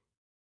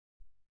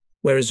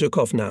 "Where is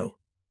Zhukov now?"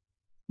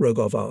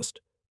 Rogov asked.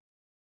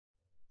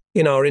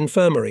 "In our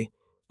infirmary,"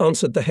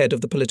 answered the head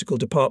of the political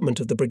department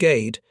of the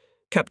brigade,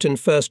 Captain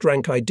 1st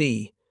Rank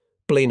ID,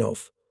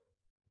 Blinov.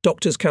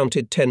 Doctors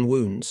counted 10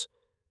 wounds.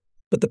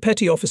 But the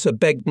petty officer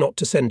begged not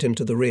to send him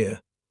to the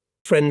rear.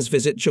 Friends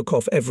visit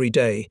Zhukov every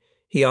day.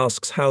 He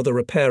asks how the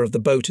repair of the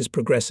boat is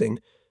progressing,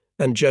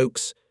 and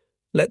jokes,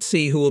 "Let's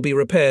see who will be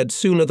repaired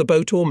sooner, the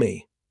boat or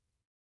me."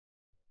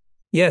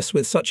 "Yes,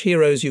 with such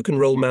heroes you can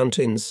roll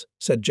mountains,"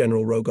 said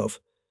General Rogov.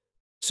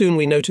 Soon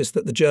we noticed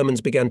that the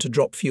Germans began to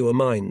drop fewer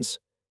mines.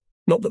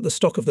 Not that the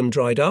stock of them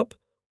dried up,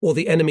 or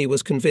the enemy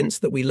was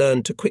convinced that we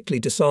learned to quickly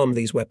disarm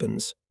these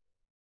weapons.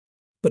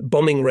 But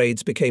bombing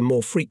raids became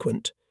more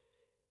frequent.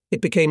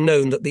 It became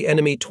known that the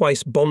enemy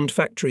twice bombed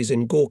factories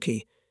in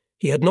Gorky.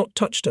 He had not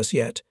touched us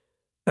yet,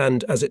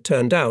 and, as it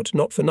turned out,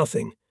 not for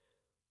nothing.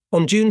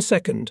 On June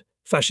 2nd,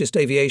 fascist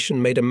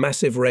aviation made a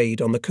massive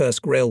raid on the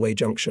Kursk railway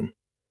junction.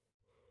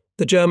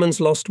 The Germans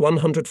lost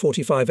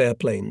 145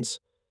 airplanes.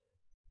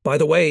 By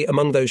the way,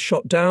 among those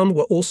shot down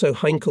were also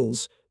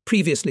Heinkels,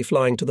 previously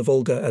flying to the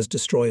Volga as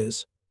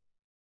destroyers.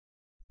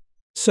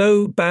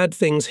 So bad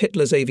things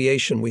Hitler's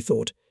aviation, we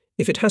thought,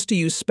 if it has to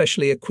use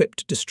specially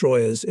equipped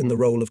destroyers in the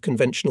role of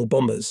conventional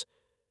bombers.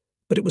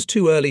 But it was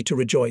too early to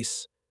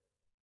rejoice.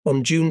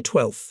 On June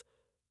 12th,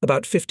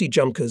 about 50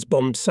 Junkers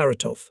bombed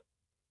Saratov.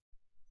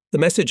 The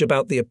message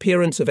about the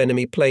appearance of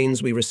enemy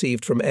planes we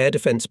received from air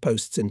defense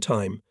posts in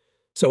time,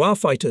 so our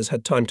fighters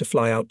had time to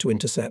fly out to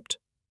intercept.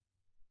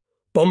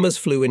 Bombers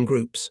flew in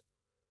groups.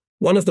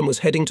 One of them was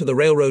heading to the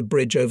railroad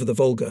bridge over the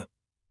Volga.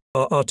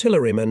 Our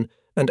artillerymen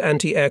and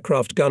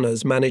anti-aircraft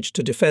gunners managed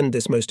to defend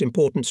this most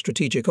important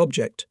strategic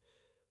object.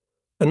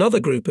 Another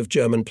group of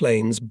German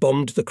planes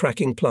bombed the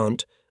cracking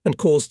plant and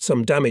caused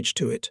some damage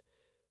to it.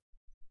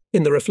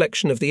 In the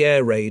reflection of the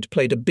air raid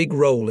played a big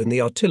role in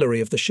the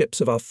artillery of the ships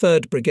of our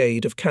 3rd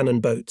Brigade of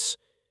cannon boats.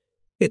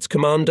 Its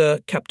commander,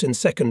 Captain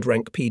 2nd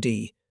Rank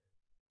PD.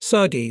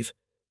 Sergeyev,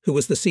 who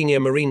was the senior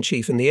Marine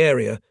chief in the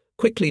area,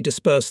 quickly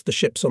dispersed the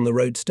ships on the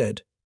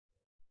roadstead.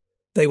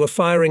 They were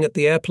firing at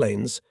the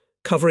airplanes,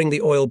 covering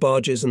the oil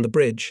barges and the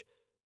bridge.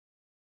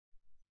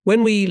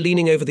 When we,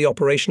 leaning over the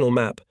operational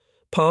map,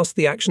 passed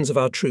the actions of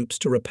our troops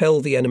to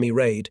repel the enemy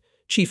raid,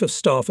 Chief of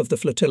Staff of the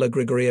flotilla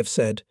Grigoriev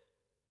said,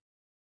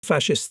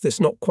 "Fascists, this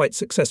not quite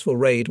successful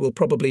raid will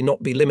probably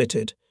not be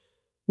limited.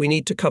 We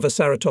need to cover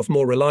Saratov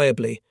more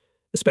reliably,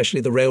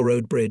 especially the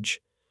railroad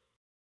bridge."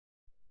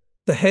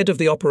 The head of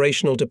the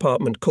operational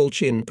department,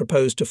 Kolchin,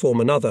 proposed to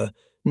form another,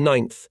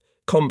 9th,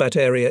 combat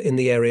area in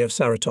the area of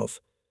Saratov.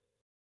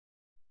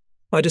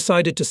 I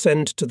decided to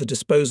send to the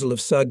disposal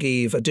of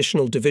Sergeyev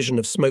additional division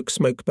of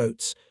smoke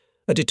boats,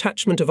 a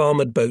detachment of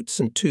armoured boats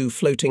and 2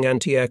 floating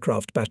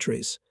anti-aircraft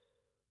batteries.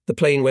 The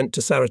plane went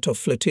to Saratov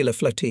Flotilla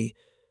Flotti.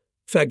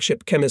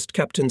 Flagship chemist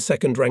Captain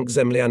 2nd Rank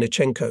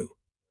Zemlyanichenko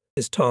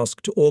is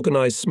tasked to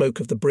organise smoke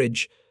of the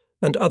bridge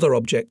and other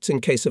objects in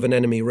case of an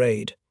enemy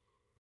raid.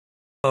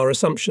 Our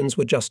assumptions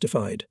were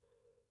justified.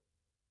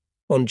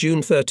 On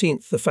June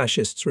 13th, the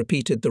fascists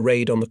repeated the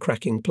raid on the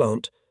cracking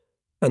plant,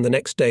 and the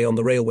next day on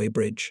the railway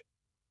bridge.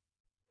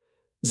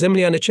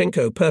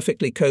 Zemlyanichenko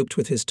perfectly coped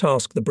with his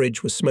task. The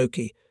bridge was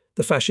smoky.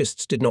 The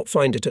fascists did not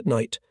find it at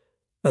night,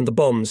 and the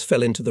bombs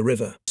fell into the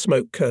river.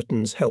 Smoke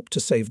curtains helped to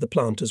save the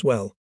plant as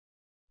well.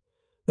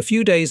 A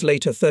few days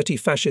later, 30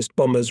 fascist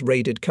bombers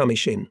raided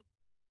Kamishin.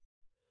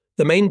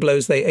 The main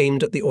blows they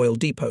aimed at the oil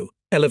depot,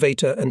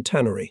 elevator and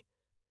tannery.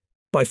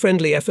 By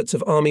friendly efforts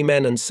of army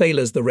men and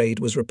sailors, the raid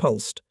was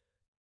repulsed.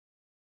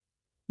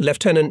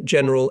 Lieutenant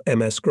General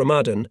M.S.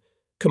 Gromadin,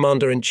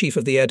 Commander-in-Chief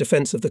of the Air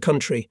Defense of the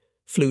country,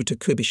 flew to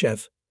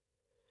Kubyshev.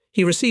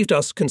 He received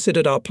us,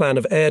 considered our plan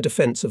of air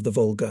defense of the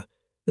Volga,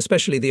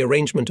 especially the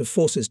arrangement of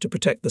forces to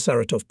protect the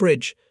Saratov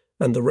bridge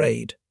and the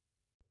raid.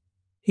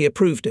 He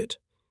approved it.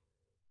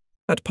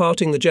 At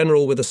parting, the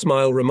general with a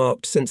smile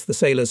remarked, "Since the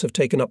sailors have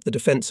taken up the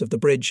defense of the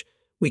bridge,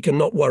 we can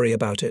not worry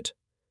about it."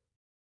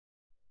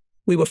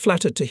 We were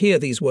flattered to hear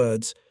these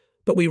words,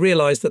 but we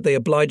realized that they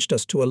obliged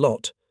us to a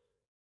lot.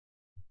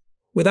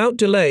 Without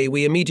delay,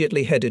 we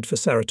immediately headed for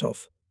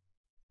Saratov.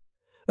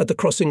 At the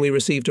crossing, we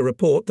received a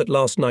report that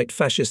last night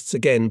fascists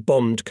again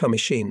bombed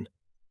Kamyshin.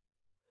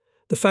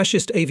 The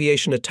fascist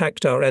aviation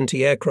attacked our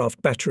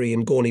anti-aircraft battery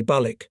in Gorny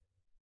Balik.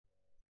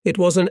 It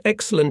was an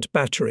excellent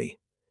battery.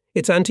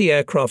 Its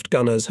anti-aircraft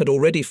gunners had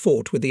already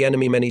fought with the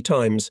enemy many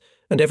times,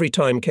 and every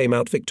time came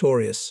out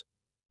victorious.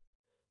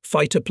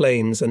 Fighter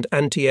planes and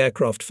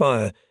anti-aircraft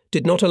fire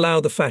did not allow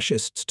the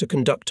fascists to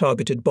conduct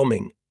targeted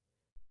bombing.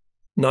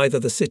 Neither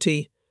the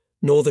city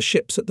nor the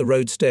ships at the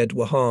roadstead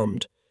were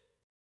harmed.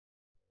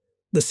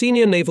 The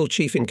senior naval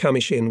chief in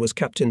Kamyshin was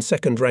Captain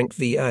 2nd Rank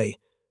V.A.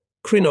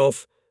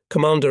 Krinov,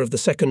 commander of the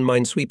 2nd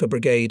Minesweeper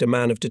Brigade, a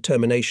man of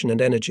determination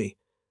and energy.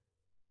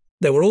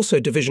 There were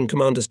also division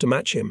commanders to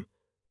match him.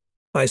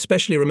 I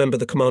especially remember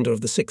the commander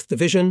of the 6th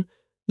Division,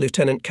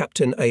 Lieutenant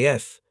Captain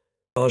A.F.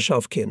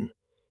 Arshavkin.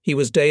 He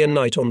was day and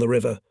night on the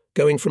river,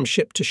 going from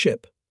ship to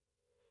ship.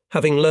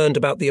 Having learned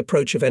about the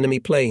approach of enemy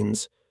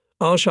planes,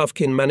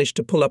 Arshavkin managed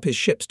to pull up his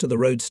ships to the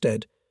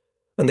roadstead,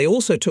 and they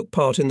also took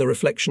part in the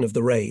reflection of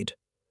the raid.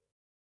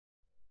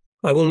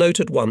 I will note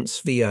at once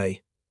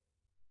V.A.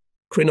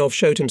 Krinov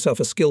showed himself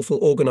a skillful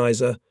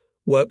organizer,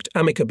 worked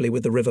amicably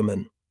with the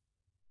rivermen.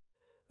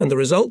 And the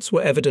results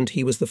were evident.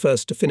 He was the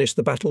first to finish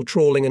the battle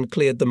trawling and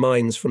cleared the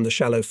mines from the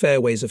shallow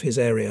fairways of his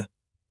area.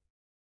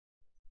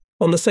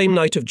 On the same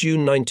night of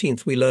June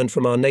 19th, we learned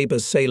from our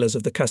neighbours sailors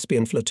of the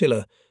Caspian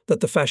flotilla that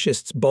the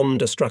fascists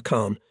bombed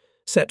Astrakhan,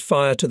 set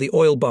fire to the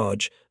oil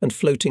barge and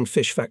floating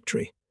fish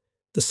factory.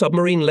 The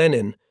submarine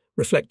Lenin,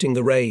 reflecting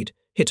the raid,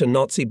 hit a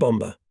Nazi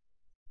bomber.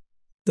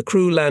 The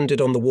crew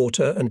landed on the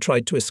water and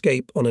tried to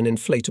escape on an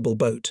inflatable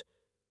boat.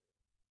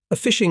 A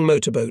fishing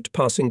motorboat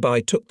passing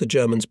by took the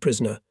Germans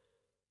prisoner.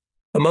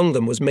 Among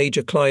them was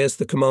Major Klias,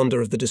 the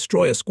commander of the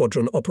destroyer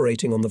squadron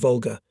operating on the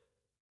Volga.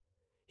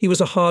 He was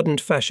a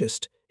hardened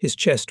fascist. His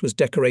chest was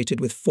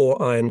decorated with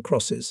 4 iron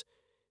crosses.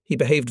 He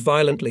behaved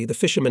violently. The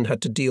fishermen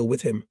had to deal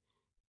with him.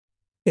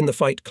 In the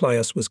fight,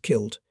 Klias was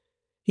killed.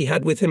 He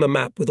had with him a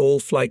map with all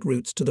flight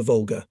routes to the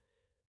Volga.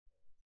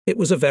 It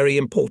was a very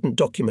important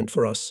document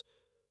for us.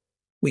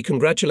 We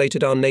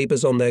congratulated our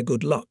neighbours on their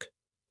good luck.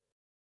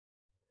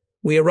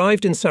 We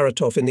arrived in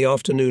Saratov in the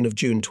afternoon of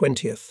June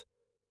 20th.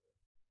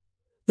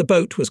 The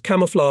boat was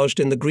camouflaged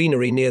in the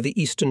greenery near the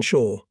eastern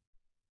shore.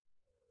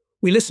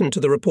 We listened to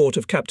the report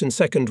of Captain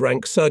 2nd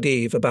Rank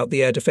Sergeyev about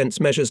the air defence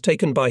measures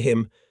taken by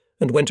him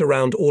and went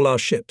around all our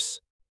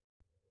ships.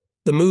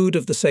 The mood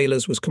of the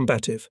sailors was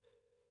combative.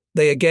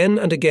 They again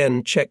and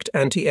again checked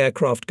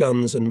anti-aircraft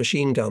guns and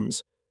machine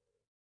guns.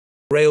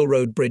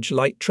 Railroad bridge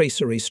light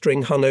tracery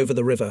string hung over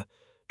the river.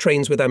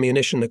 Trains with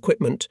ammunition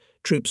equipment,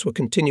 troops were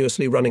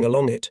continuously running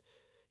along it.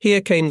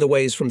 Here came the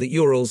ways from the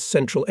Urals,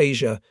 Central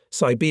Asia,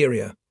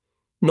 Siberia.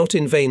 Not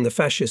in vain the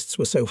fascists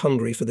were so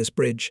hungry for this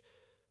bridge.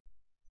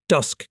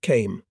 Dusk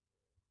came.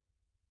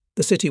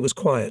 The city was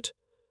quiet.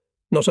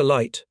 Not a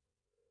light.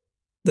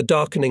 The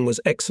darkening was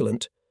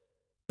excellent,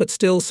 but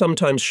still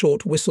sometimes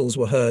short whistles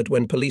were heard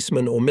when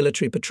policemen or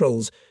military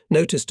patrols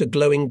noticed a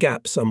glowing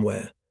gap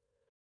somewhere.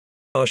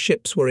 Our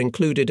ships were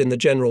included in the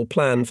general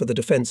plan for the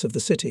defence of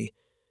the city.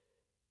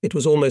 It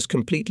was almost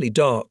completely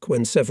dark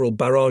when several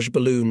barrage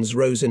balloons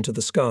rose into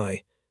the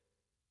sky.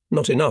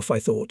 Not enough, I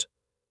thought.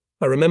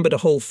 I remembered a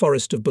whole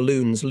forest of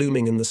balloons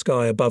looming in the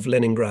sky above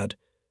Leningrad.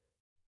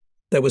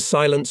 There was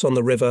silence on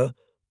the river.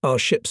 Our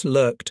ships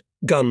lurked,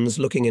 guns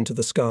looking into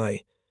the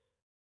sky.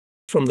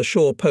 From the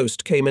shore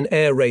post came an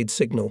air raid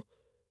signal.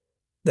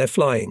 They're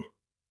flying.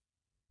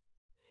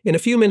 In a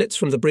few minutes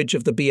from the bridge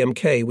of the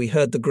BMK, we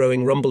heard the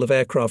growing rumble of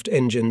aircraft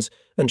engines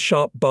and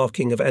sharp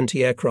barking of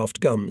anti-aircraft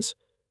guns.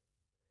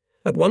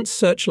 At once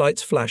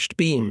searchlights flashed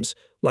beams,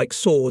 like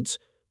swords,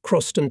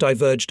 crossed and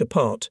diverged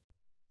apart.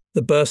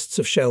 The bursts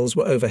of shells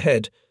were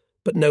overhead,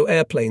 but no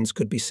airplanes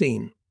could be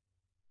seen.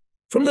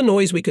 From the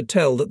noise we could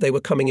tell that they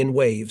were coming in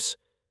waves.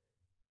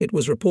 It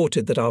was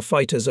reported that our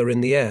fighters are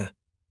in the air.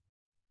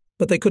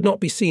 But they could not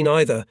be seen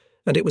either,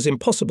 and it was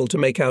impossible to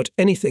make out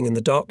anything in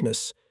the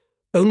darkness.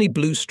 Only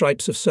blue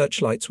stripes of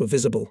searchlights were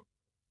visible.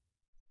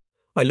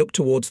 I looked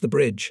towards the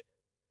bridge.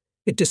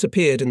 It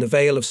disappeared in the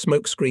veil of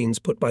smoke screens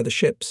put by the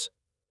ships.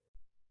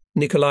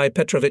 Nikolai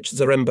Petrovich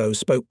Zarembo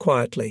spoke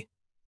quietly.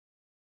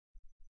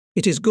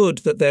 It is good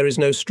that there is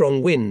no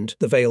strong wind,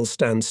 the veils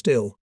stand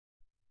still.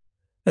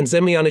 And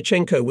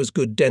Zemlyanichenko was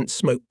good dense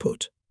smoke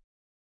put.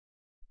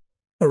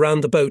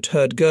 Around the boat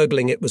heard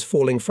gurgling, it was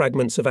falling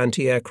fragments of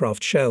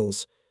anti-aircraft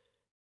shells.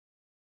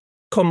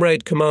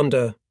 Comrade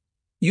Commander,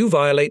 you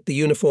violate the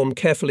uniform,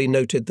 carefully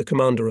noted the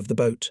commander of the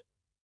boat.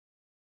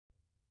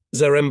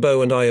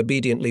 Zarembo and I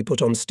obediently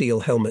put on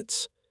steel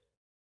helmets.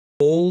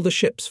 All the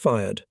ships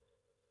fired.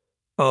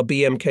 Our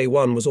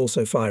BMK-1 was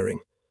also firing.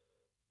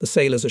 The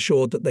sailors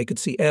assured that they could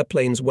see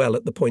airplanes well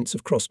at the points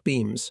of crossed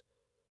beams.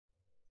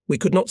 We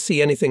could not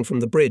see anything from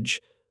the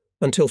bridge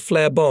until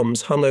flare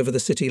bombs hung over the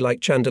city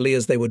like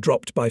chandeliers. They were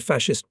dropped by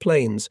fascist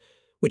planes,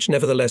 which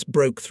nevertheless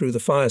broke through the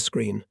fire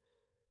screen.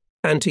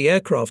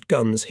 Anti-aircraft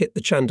guns hit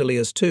the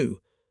chandeliers too,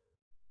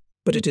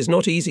 but it is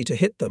not easy to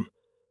hit them,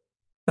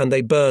 and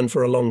they burn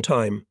for a long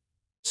time,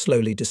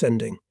 slowly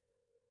descending.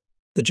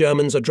 The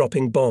Germans are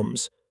dropping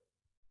bombs.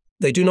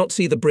 They do not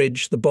see the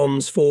bridge. The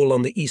bombs fall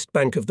on the east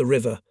bank of the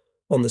river,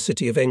 on the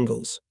city of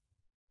Engels.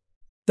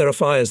 There are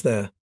fires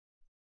there.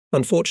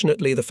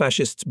 Unfortunately, the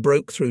fascists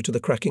broke through to the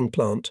cracking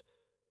plant.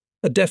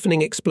 A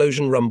deafening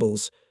explosion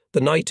rumbles.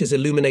 The night is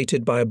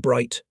illuminated by a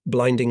bright,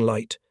 blinding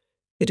light.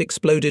 It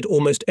exploded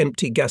almost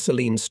empty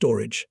gasoline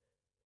storage.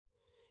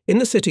 In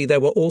the city there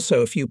were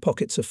also a few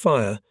pockets of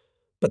fire,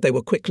 but they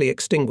were quickly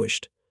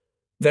extinguished.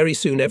 Very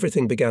soon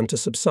everything began to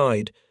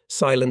subside,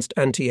 silenced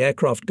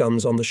anti-aircraft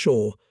guns on the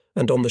shore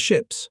and on the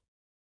ships.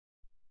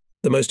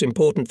 The most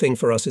important thing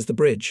for us is the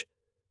bridge.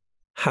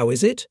 How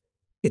is it?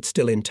 It's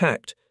still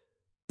intact.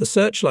 The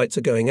searchlights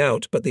are going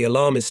out, but the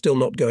alarm is still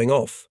not going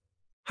off.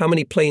 How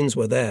many planes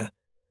were there?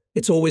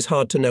 It's always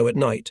hard to know at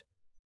night.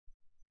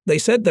 They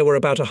said there were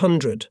about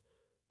 100,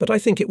 but I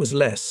think it was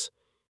less.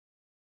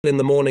 In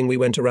the morning we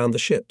went around the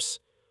ships.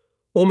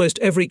 Almost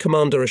every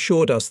commander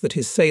assured us that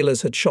his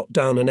sailors had shot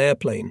down an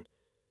airplane.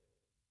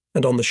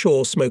 And on the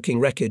shore smoking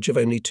wreckage of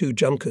only 2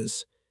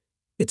 junkers.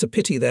 It's a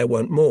pity there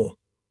weren't more.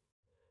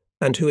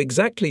 And who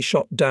exactly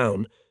shot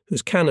down,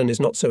 whose cannon is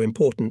not so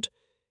important.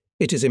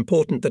 It is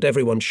important that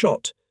everyone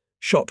shot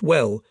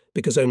well,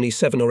 because only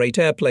 7 or 8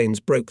 airplanes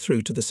broke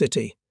through to the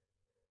city.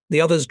 The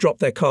others dropped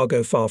their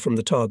cargo far from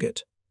the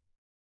target.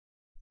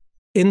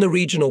 In the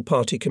regional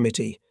party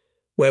committee,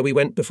 where we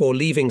went before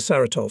leaving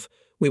Saratov,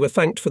 we were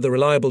thanked for the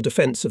reliable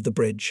defence of the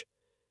bridge.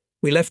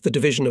 We left the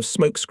division of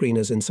smoke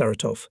screeners in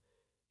Saratov.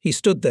 He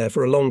stood there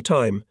for a long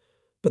time,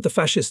 but the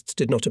fascists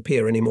did not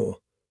appear anymore.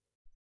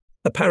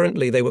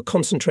 Apparently they were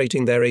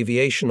concentrating their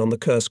aviation on the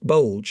Kursk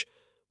Bulge,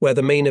 where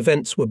the main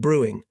events were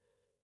brewing.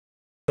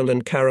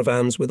 And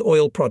caravans with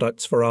oil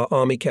products for our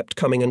army kept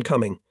coming and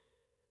coming.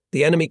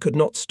 The enemy could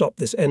not stop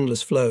this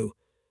endless flow.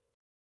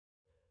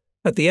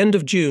 At the end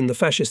of June, the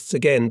fascists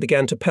again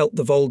began to pelt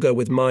the Volga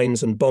with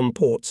mines and bomb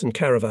ports and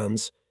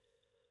caravans.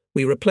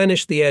 We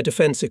replenished the air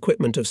defence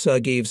equipment of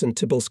Sergeyev's and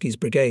Tobolsky's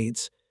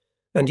brigades,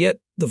 and yet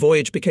the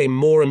voyage became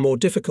more and more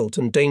difficult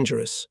and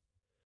dangerous.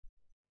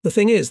 The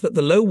thing is that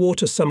the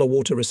low-water summer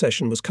water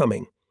recession was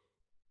coming.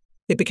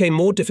 It became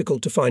more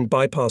difficult to find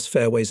bypass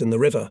fairways in the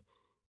river.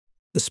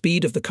 The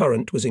speed of the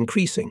current was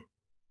increasing,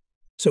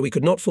 so we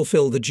could not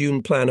fulfill the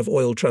June plan of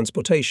oil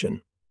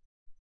transportation.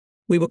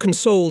 We were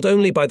consoled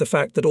only by the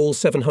fact that all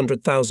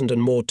 700,000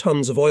 and more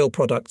tons of oil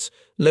products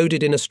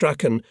loaded in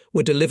Astrakhan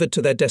were delivered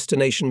to their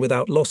destination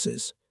without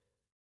losses.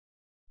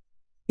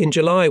 In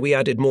July we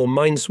added more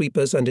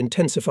minesweepers and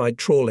intensified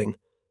trawling.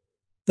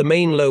 The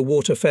main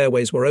low-water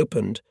fairways were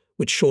opened,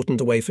 which shortened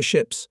the way for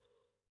ships.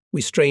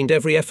 We strained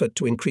every effort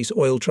to increase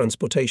oil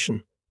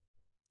transportation.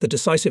 The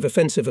decisive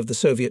offensive of the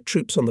Soviet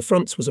troops on the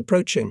fronts was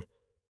approaching.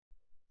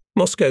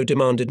 Moscow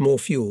demanded more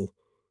fuel.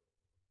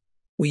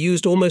 We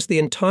used almost the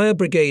entire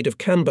brigade of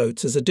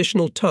canboats as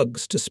additional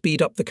tugs to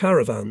speed up the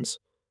caravans.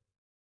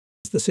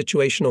 The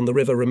situation on the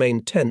river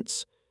remained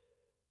tense.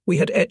 We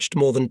had etched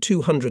more than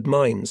 200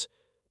 mines,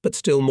 but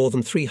still more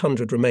than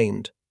 300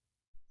 remained.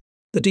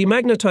 The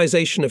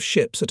demagnetization of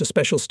ships at a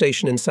special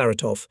station in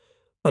Saratov,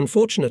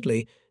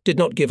 unfortunately, did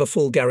not give a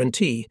full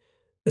guarantee,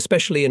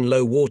 especially in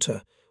low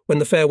water, when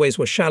the fairways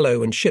were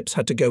shallow and ships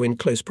had to go in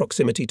close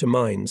proximity to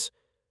mines.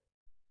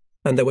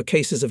 And there were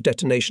cases of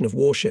detonation of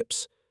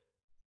warships.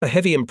 A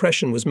heavy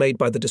impression was made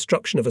by the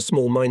destruction of a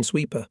small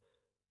minesweeper.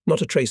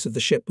 Not a trace of the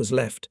ship was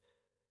left.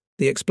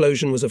 The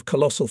explosion was of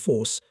colossal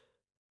force.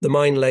 The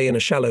mine lay in a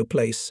shallow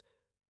place,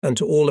 and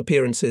to all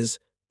appearances,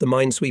 the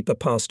minesweeper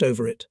passed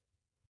over it.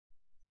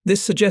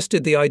 This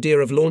suggested the idea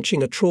of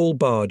launching a trawl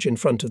barge in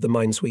front of the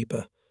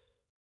minesweeper.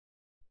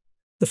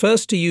 The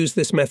first to use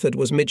this method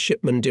was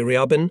Midshipman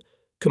Deryabin,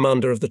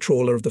 commander of the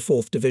trawler of the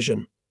 4th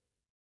Division.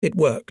 It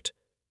worked.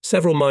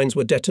 Several mines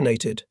were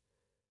detonated.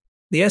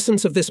 The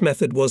essence of this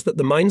method was that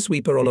the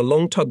minesweeper on a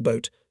long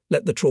tugboat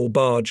let the trawl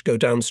barge go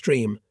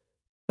downstream,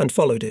 and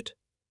followed it.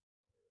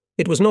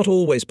 It was not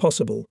always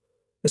possible,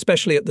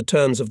 especially at the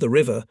turns of the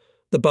river.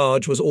 The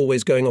barge was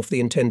always going off the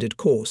intended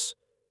course.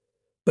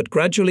 But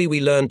gradually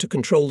we learned to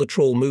control the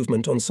trawl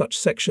movement on such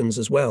sections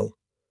as well.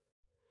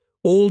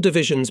 All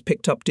divisions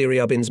picked up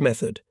Deryabin's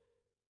method.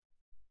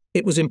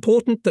 It was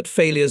important that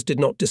failures did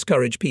not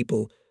discourage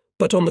people,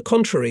 but on the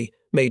contrary,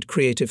 made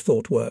creative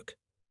thought work.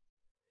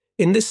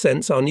 In this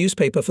sense, our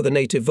newspaper for the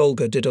native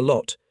Volga did a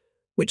lot,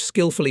 which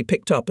skillfully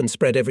picked up and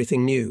spread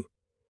everything new.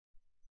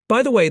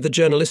 By the way, the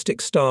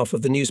journalistic staff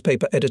of the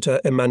newspaper editor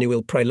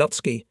Emanuel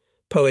Prylutsky,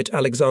 poet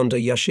Alexander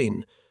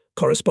Yashin,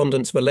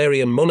 correspondents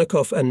Valerian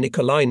Monakov and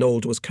Nikolai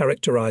Nold was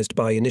characterized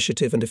by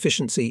initiative and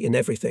efficiency in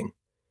everything.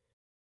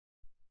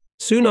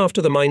 Soon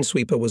after the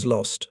minesweeper was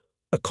lost,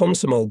 a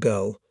Komsomol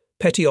girl,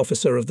 petty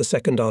officer of the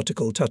 2nd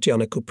article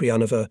Tatyana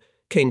Kuprianova,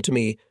 came to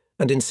me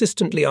and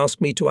insistently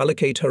asked me to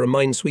allocate her a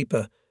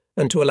minesweeper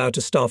and to allow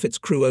to staff its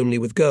crew only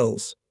with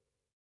girls.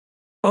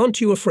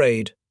 "Aren't you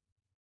afraid?"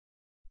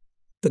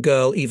 The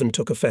girl even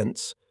took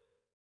offense.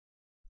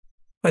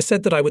 I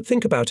said that I would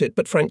think about it,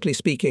 but frankly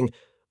speaking,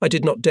 I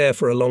did not dare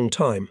for a long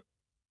time.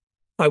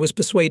 I was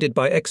persuaded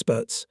by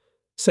experts,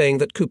 saying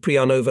that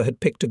Kuprianova had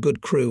picked a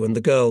good crew and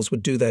the girls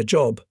would do their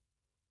job.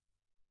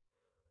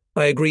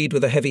 I agreed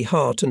with a heavy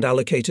heart and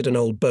allocated an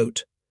old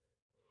boat.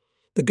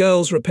 The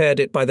girls repaired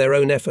it by their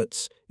own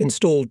efforts,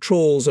 installed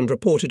trawls and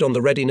reported on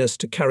the readiness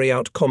to carry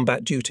out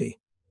combat duty.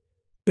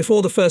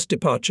 Before the first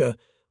departure,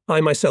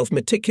 I myself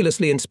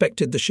meticulously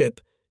inspected the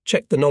ship,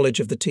 checked the knowledge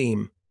of the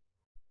team.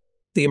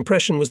 The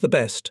impression was the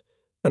best,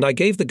 and I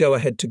gave the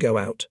go-ahead to go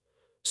out.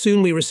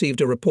 Soon we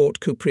received a report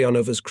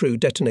Kuprianova's crew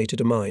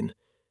detonated a mine.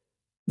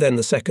 Then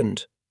the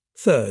second,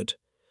 third.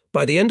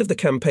 By the end of the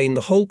campaign,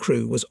 the whole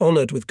crew was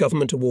honoured with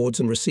government awards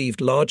and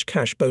received large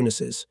cash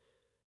bonuses.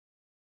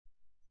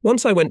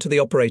 Once I went to the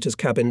operator's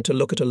cabin to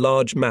look at a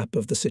large map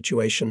of the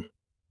situation.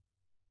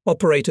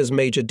 Operators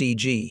Major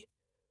DG,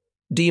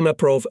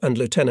 Dimaprov and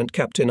Lieutenant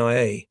Captain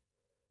IA.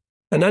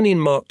 Ananin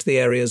marked the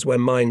areas where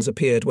mines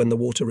appeared when the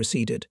water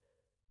receded.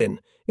 In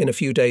a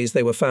few days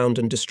they were found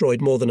and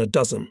destroyed more than a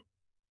dozen.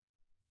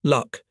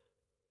 Luck.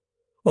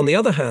 On the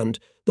other hand,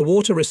 the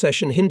water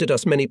recession hindered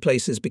us. Many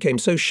places became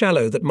so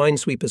shallow that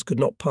minesweepers could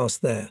not pass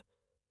there.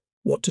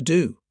 What to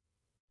do?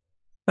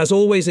 As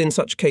always in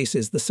such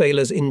cases, the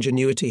sailors'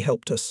 ingenuity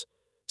helped us.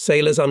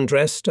 Sailors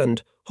undressed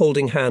and,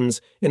 holding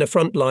hands, in a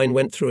front line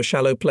went through a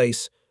shallow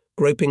place,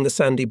 groping the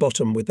sandy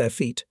bottom with their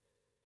feet.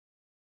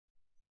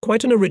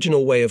 Quite an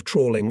original way of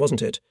trawling,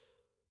 wasn't it?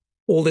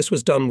 All this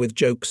was done with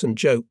jokes and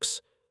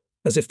jokes,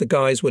 as if the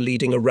guys were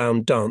leading a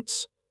round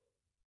dance.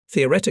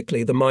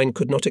 Theoretically, the mine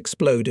could not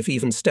explode if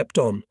even stepped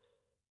on,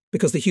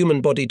 because the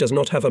human body does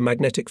not have a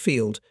magnetic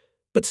field,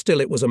 but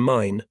still it was a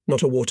mine,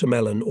 not a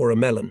watermelon or a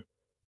melon.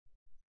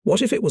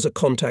 What if it was a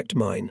contact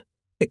mine,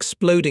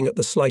 exploding at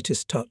the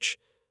slightest touch?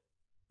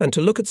 And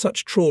to look at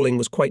such trawling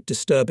was quite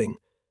disturbing.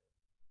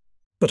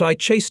 But I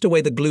chased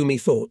away the gloomy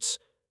thoughts,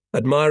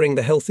 admiring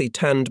the healthy,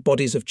 tanned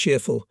bodies of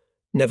cheerful,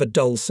 never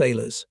dull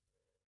sailors.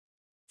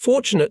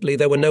 Fortunately,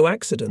 there were no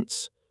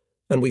accidents,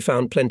 and we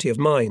found plenty of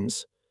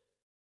mines.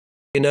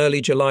 In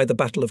early July, the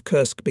Battle of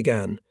Kursk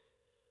began.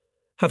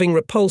 Having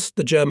repulsed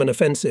the German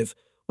offensive,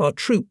 our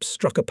troops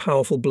struck a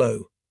powerful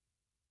blow.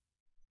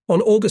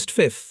 On August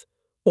 5th,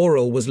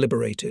 Orel was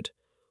liberated.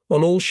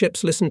 On all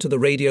ships listened to the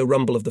radio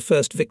rumble of the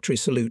first victory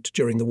salute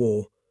during the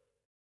war.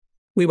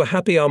 We were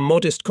happy our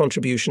modest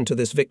contribution to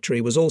this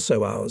victory was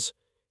also ours.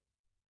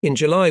 In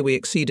July we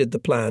exceeded the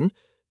plan,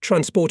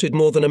 transported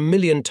more than 1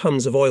 million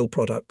tons of oil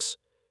products.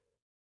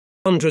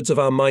 Hundreds of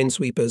our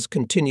minesweepers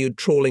continued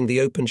trawling the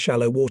open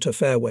shallow water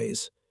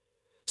fairways.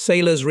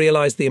 Sailors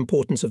realized the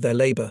importance of their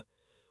labor.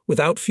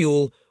 Without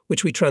fuel,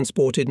 which we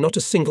transported, not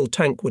a single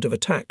tank would have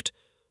attacked,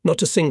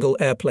 not a single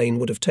airplane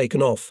would have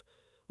taken off,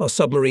 our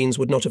submarines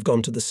would not have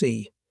gone to the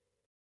sea.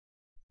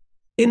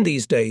 In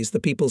these days, the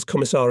People's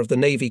Commissar of the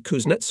Navy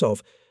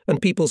Kuznetsov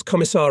and People's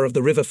Commissar of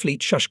the River Fleet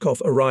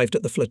Shashkov arrived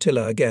at the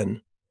flotilla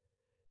again.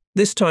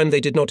 This time they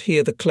did not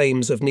hear the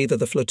claims of neither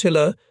the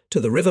flotilla to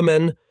the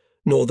rivermen,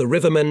 nor the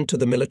rivermen to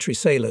the military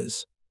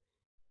sailors.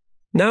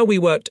 Now we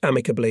worked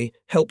amicably,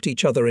 helped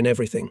each other in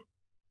everything.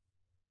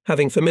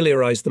 Having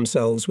familiarized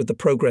themselves with the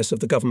progress of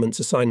the government's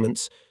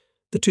assignments,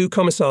 the two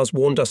commissars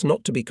warned us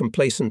not to be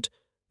complacent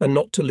and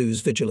not to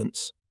lose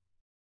vigilance.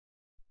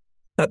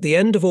 At the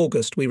end of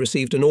August, we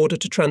received an order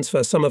to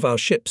transfer some of our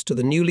ships to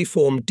the newly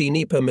formed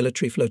Dnieper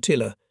military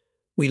flotilla.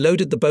 We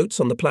loaded the boats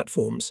on the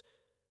platforms.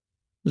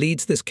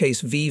 Leads this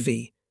case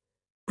VV.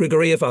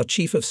 Grigoriev, our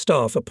chief of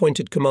staff,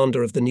 appointed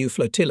commander of the new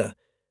flotilla,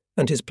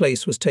 and his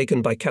place was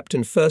taken by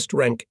Captain First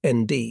Rank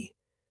ND.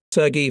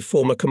 Sergei,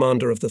 former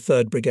commander of the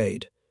 3rd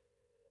Brigade.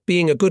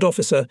 Being a good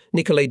officer,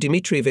 Nikolai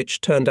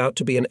Dmitrievich turned out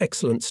to be an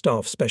excellent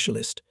staff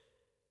specialist.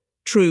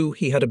 True,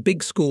 he had a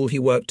big school he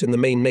worked in the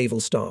main naval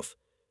staff.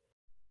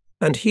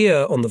 And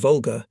here, on the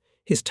Volga,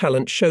 his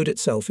talent showed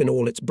itself in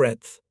all its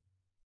breadth.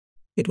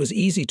 It was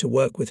easy to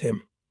work with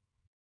him.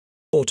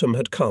 Autumn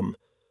had come.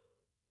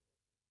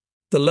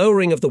 The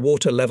lowering of the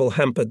water level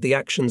hampered the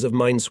actions of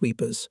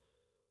minesweepers.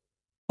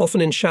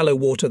 Often in shallow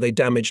water they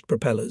damaged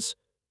propellers.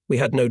 We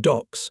had no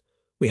docks.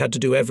 We had to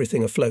do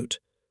everything afloat.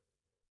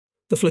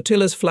 The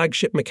flotilla's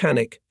flagship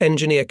mechanic,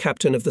 engineer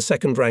captain of the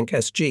 2nd rank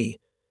SG,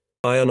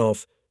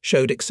 Ionov,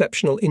 showed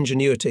exceptional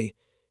ingenuity.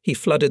 He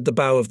flooded the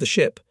bow of the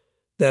ship,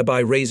 thereby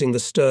raising the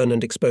stern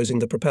and exposing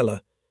the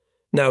propeller.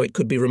 Now it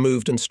could be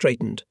removed and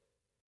straightened.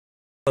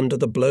 Under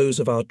the blows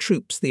of our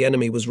troops, the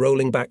enemy was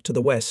rolling back to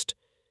the west.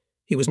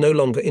 He was no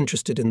longer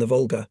interested in the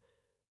Volga.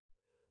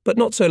 But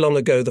not so long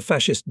ago, the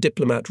fascist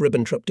diplomat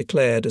Ribbentrop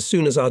declared, as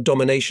soon as our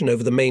domination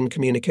over the main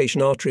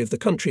communication artery of the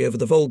country over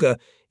the Volga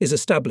is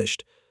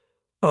established,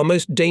 our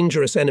most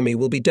dangerous enemy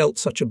will be dealt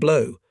such a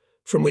blow,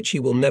 from which he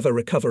will never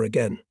recover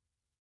again.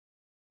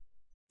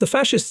 The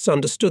fascists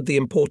understood the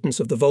importance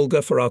of the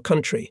Volga for our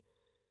country,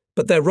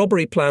 but their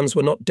robbery plans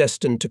were not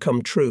destined to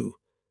come true.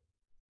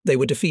 They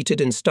were defeated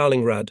in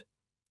Stalingrad.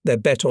 Their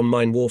bet on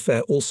mine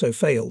warfare also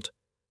failed.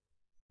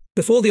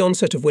 Before the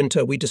onset of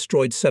winter, we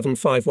destroyed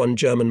 751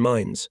 German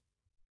mines.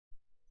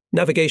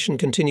 Navigation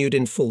continued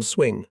in full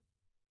swing.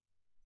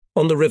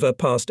 On the river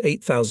passed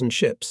 8,000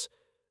 ships.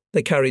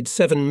 They carried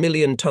 7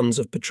 million tons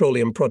of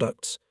petroleum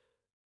products.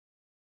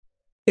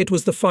 It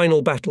was the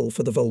final battle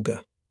for the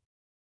Volga.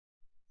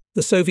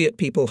 The Soviet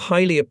people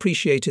highly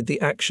appreciated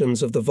the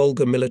actions of the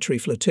Volga military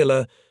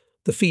flotilla,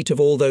 the feat of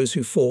all those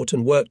who fought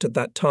and worked at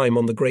that time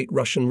on the great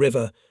Russian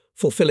river,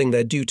 fulfilling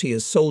their duty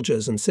as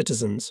soldiers and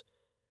citizens.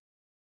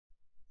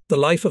 The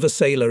life of a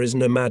sailor is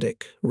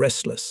nomadic,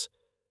 restless,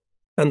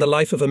 and the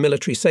life of a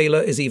military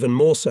sailor is even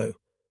more so.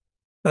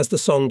 As the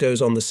song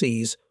goes on the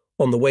seas,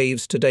 on the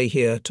waves, today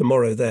here,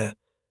 tomorrow there.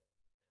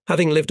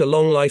 Having lived a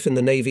long life in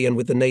the Navy and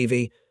with the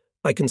Navy,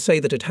 I can say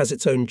that it has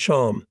its own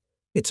charm,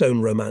 its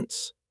own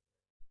romance.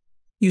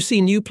 You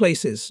see new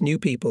places, new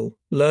people,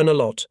 learn a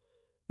lot,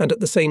 and at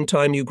the same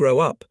time you grow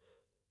up,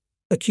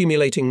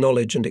 accumulating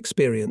knowledge and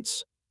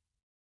experience.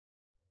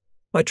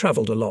 I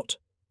travelled a lot,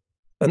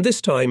 and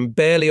this time,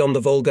 barely on the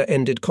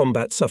Volga-ended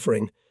combat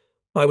suffering,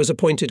 I was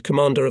appointed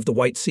commander of the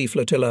White Sea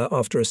Flotilla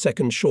after a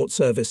second short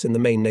service in the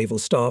main naval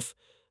staff,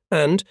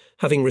 and,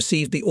 having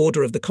received the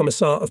order of the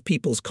Commissar of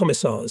People's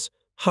Commissars,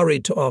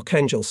 hurried to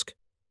Arkhangelsk.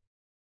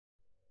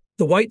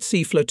 The White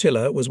Sea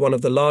Flotilla was one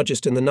of the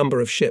largest in the number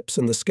of ships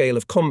and the scale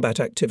of combat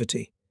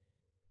activity.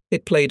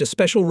 It played a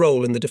special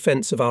role in the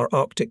defence of our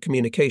Arctic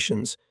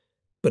communications,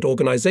 but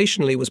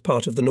organisationally was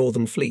part of the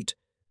Northern Fleet,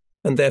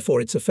 and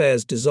therefore its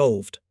affairs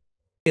dissolved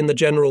in the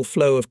general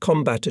flow of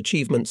combat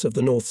achievements of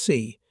the North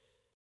Sea.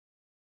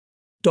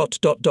 In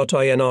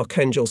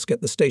Arkhangelsk,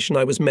 at the station,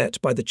 I was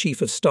met by the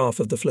Chief of Staff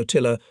of the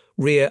flotilla,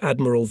 Rear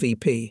Admiral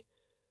V.P.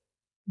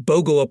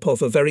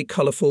 Bogolopov, a very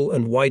colourful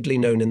and widely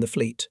known in the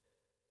fleet.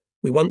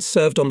 We once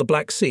served on the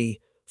Black Sea,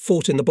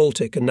 fought in the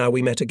Baltic, and now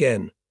we met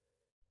again.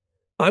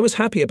 I was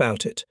happy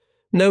about it,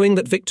 knowing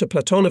that Viktor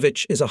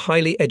Platonovich is a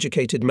highly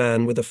educated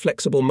man with a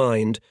flexible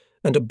mind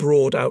and a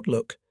broad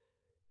outlook.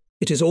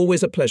 It is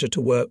always a pleasure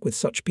to work with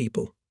such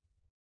people.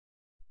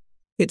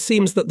 It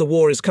seems that the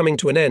war is coming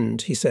to an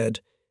end, he said.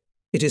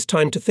 It is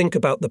time to think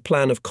about the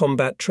plan of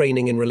combat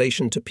training in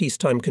relation to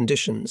peacetime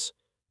conditions.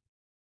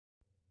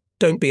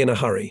 Don't be in a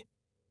hurry,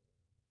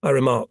 I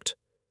remarked.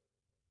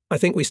 I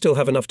think we still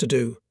have enough to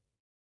do.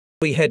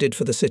 We headed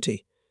for the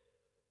city.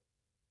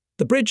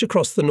 The bridge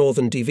across the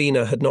northern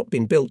Dvina had not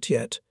been built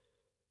yet.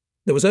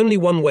 There was only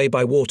one way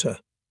by water.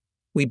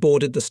 We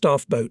boarded the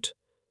staff boat.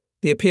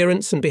 The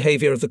appearance and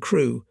behaviour of the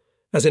crew,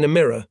 as in a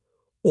mirror,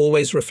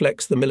 always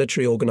reflects the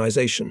military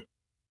organisation.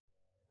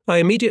 I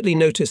immediately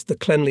noticed the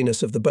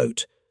cleanliness of the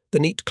boat, the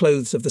neat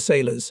clothes of the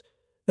sailors,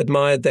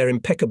 admired their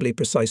impeccably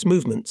precise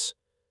movements.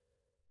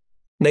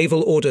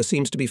 Naval order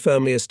seems to be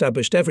firmly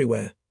established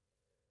everywhere.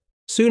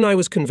 Soon I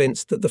was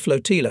convinced that the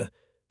flotilla,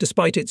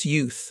 despite its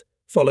youth,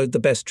 followed the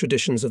best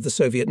traditions of the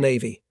Soviet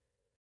Navy.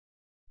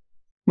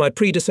 My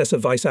predecessor,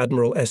 Vice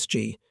Admiral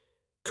S.G.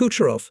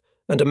 Kucherov,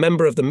 and a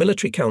member of the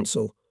Military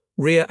Council,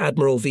 Rear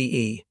Admiral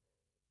V.E.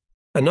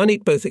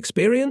 Anunik, both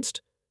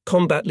experienced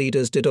combat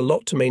leaders, did a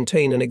lot to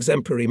maintain an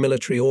exemplary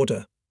military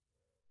order.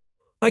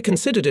 I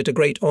considered it a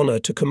great honour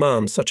to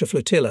command such a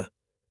flotilla.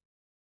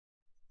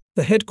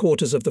 The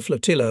headquarters of the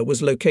flotilla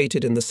was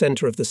located in the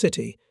centre of the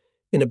city,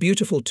 in a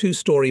beautiful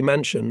two-storey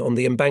mansion on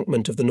the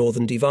embankment of the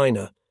northern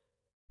Dvina.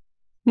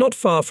 Not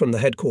far from the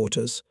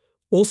headquarters,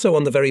 also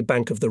on the very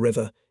bank of the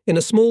river, in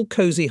a small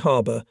cosy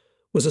harbour,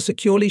 was a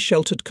securely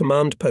sheltered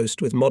command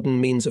post with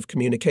modern means of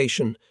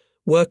communication,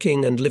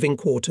 working and living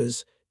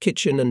quarters,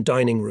 kitchen and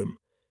dining room.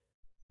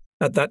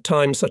 At that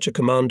time, such a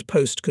command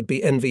post could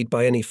be envied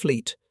by any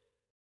fleet.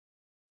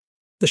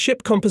 The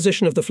ship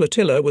composition of the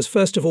flotilla was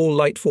first of all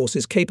light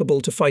forces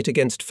capable to fight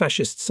against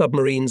fascist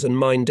submarines and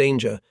mine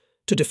danger,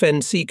 to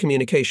defend sea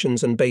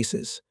communications and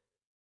bases.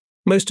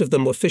 Most of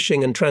them were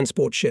fishing and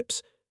transport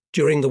ships,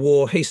 during the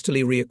war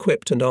hastily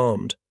re-equipped and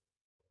armed.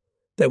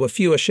 There were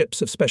fewer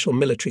ships of special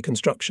military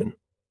construction.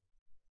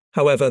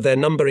 However, their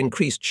number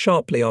increased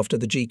sharply after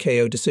the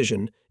GKO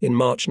decision, in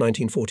March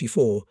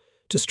 1944,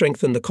 to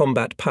strengthen the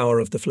combat power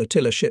of the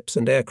flotilla ships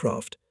and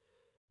aircraft.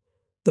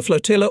 The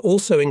flotilla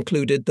also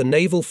included the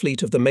naval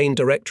fleet of the main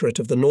directorate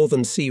of the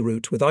Northern Sea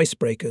Route with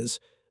icebreakers,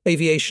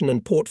 aviation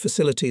and port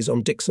facilities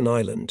on Dixon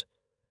Island.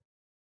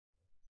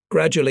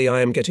 Gradually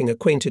I am getting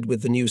acquainted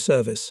with the new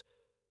service.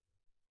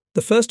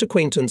 The first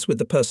acquaintance with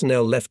the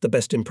personnel left the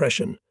best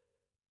impression.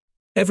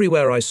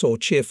 Everywhere I saw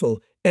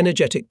cheerful,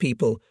 energetic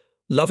people,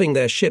 loving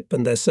their ship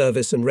and their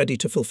service and ready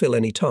to fulfill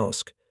any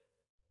task.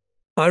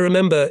 I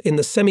remember in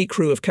the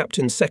semi-crew of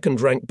Captain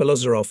Second-Rank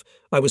Belozerov,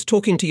 I was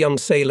talking to young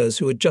sailors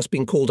who had just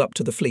been called up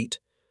to the fleet.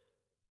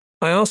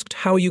 I asked,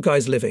 "How are you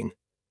guys living?"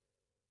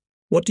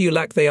 "What do you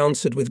lack?" they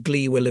answered with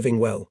glee, "We're living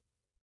well."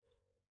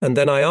 And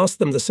then I asked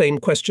them the same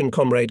question,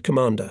 "Comrade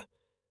Commander,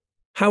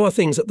 how are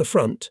things at the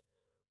front?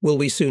 Will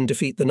we soon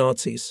defeat the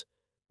Nazis?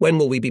 When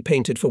will we be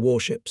painted for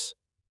warships?"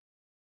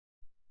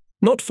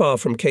 Not far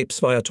from Cape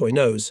Sviatoy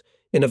Nose,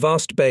 in a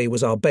vast bay,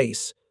 was our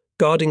base,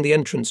 guarding the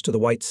entrance to the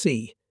White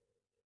Sea.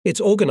 Its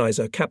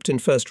organizer, Captain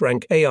First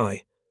Rank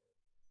A.I.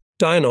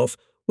 Dayanov,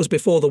 was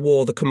before the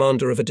war the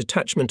commander of a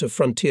detachment of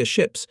frontier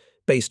ships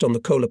based on the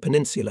Kola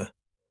Peninsula.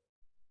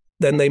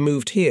 Then they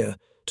moved here,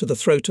 to the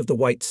throat of the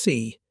White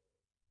Sea.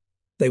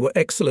 They were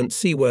excellent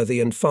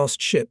seaworthy and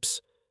fast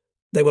ships.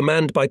 They were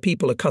manned by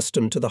people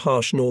accustomed to the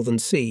harsh northern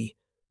sea.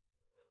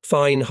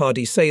 Fine,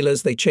 hardy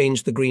sailors, they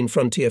changed the green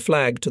frontier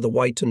flag to the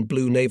white and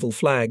blue naval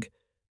flag.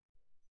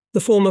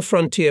 the former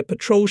frontier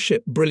patrol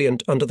ship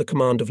Brilliant under the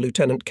command of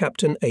Lieutenant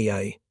Captain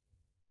A.A.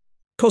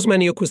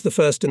 Kosmeniuk was the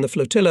first in the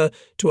flotilla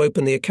to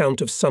open the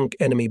account of sunk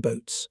enemy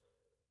boats.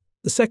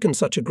 The second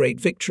such a great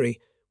victory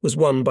was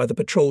won by the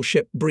patrol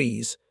ship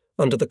Breeze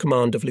under the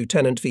command of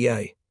Lieutenant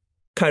V.A.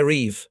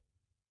 Kairev.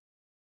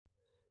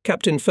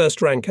 Captain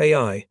First Rank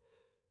A.I.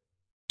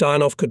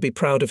 Dianov could be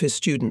proud of his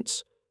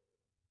students.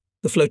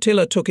 The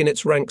flotilla took in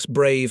its ranks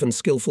brave and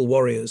skillful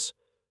warriors.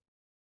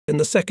 In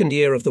the second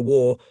year of the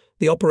war,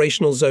 the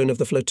operational zone of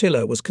the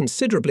flotilla was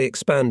considerably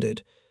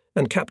expanded,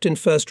 and Captain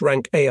First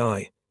Rank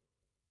A.I.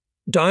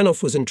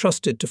 Dianov was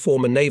entrusted to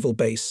form a naval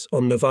base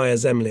on Novaya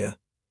Zemlya.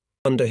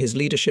 Under his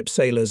leadership,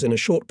 sailors in a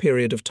short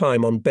period of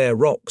time on bare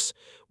rocks,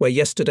 where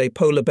yesterday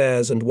polar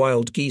bears and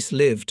wild geese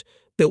lived,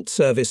 built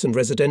service and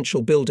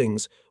residential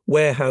buildings,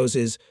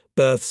 warehouses,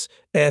 berths,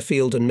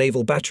 airfield and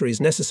naval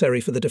batteries necessary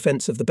for the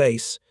defense of the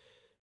base.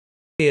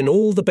 In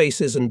all the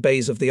bases and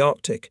bays of the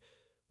Arctic,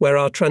 where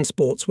our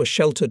transports were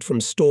sheltered from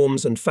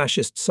storms and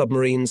fascist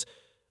submarines,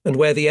 and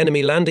where the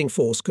enemy landing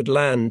force could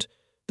land,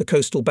 the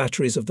coastal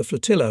batteries of the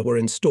flotilla were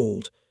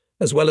installed,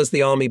 as well as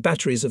the army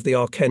batteries of the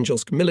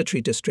Arkhangelsk military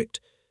district,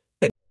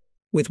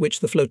 with which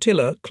the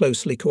flotilla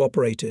closely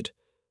cooperated.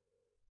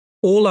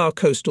 All our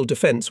coastal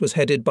defense was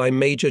headed by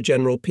Major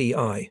General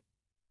P.I.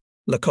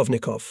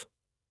 Lakovnikov.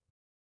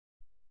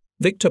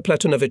 Viktor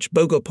Platonovich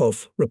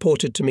Bogopov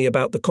reported to me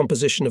about the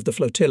composition of the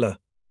flotilla.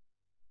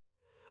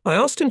 I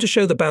asked him to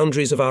show the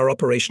boundaries of our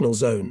operational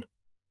zone.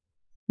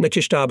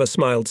 Nekhishtaba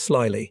smiled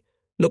slyly,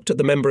 looked at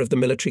the member of the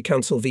military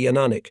council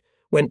Viananik,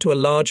 went to a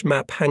large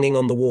map hanging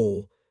on the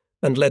wall,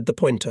 and led the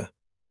pointer.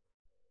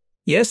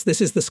 Yes,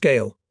 this is the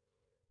scale.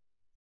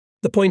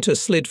 The pointer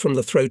slid from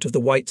the throat of the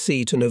White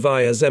Sea to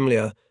Novaya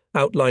Zemlya,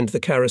 outlined the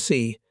Kara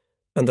Sea,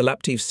 and the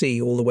Laptev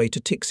Sea all the way to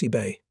Tixi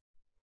Bay.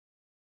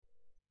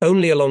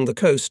 Only along the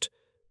coast,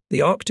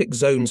 the Arctic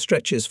zone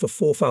stretches for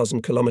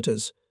 4,000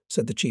 kilometers,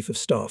 said the Chief of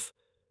Staff.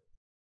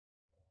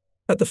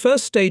 At the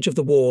first stage of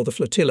the war, the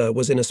flotilla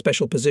was in a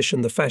special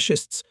position. The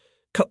fascists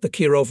cut the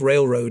Kirov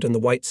Railroad and the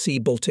White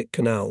Sea-Baltic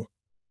Canal.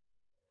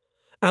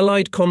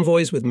 Allied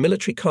convoys with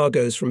military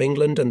cargoes from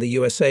England and the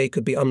USA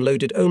could be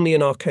unloaded only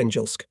in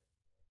Arkhangelsk.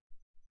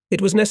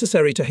 It was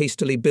necessary to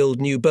hastily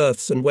build new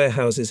berths and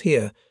warehouses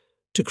here,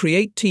 to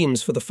create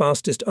teams for the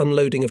fastest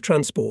unloading of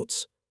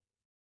transports.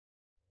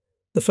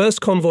 The first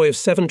convoy of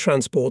 7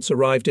 transports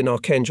arrived in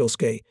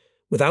Arkhangelsk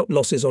without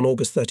losses on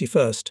August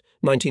 31st,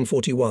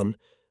 1941,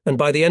 and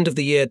by the end of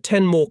the year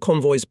 10 more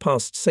convoys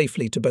passed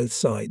safely to both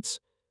sides.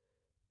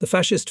 The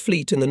fascist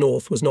fleet in the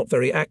north was not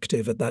very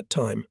active at that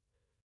time.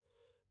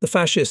 The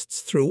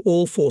fascists threw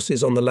all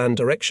forces on the land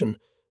direction,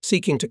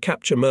 seeking to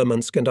capture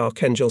Murmansk and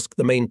Arkhangelsk,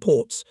 the main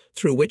ports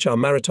through which our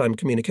maritime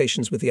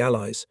communications with the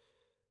Allies.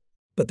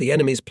 But the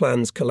enemy's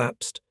plans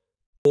collapsed.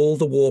 All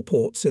the war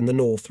ports in the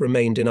north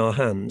remained in our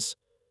hands.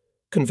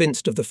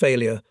 Convinced of the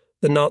failure,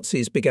 the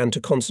Nazis began to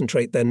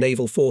concentrate their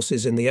naval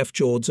forces in the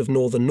fjords of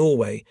northern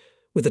Norway,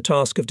 with the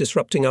task of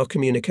disrupting our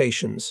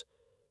communications.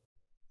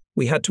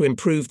 We had to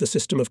improve the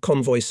system of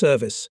convoy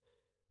service.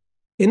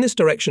 In this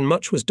direction,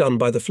 much was done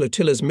by the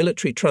flotilla's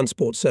military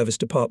transport service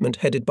department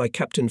headed by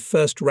Captain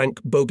First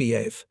Rank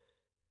Bogiev.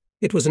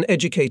 It was an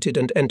educated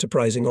and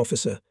enterprising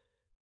officer.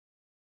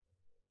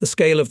 The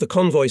scale of the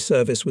convoy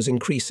service was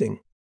increasing.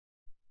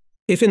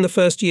 If in the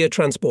first year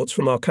transports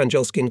from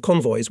Arkhangelsk in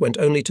convoys went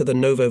only to the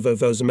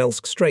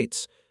Novovozomelsk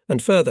Straits,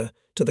 and further,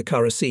 to the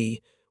Kara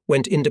Sea,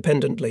 went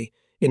independently,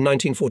 in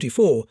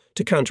 1944,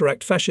 to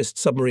counteract fascist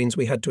submarines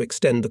we had to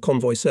extend the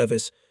convoy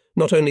service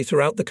not only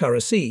throughout the Kara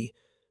Sea,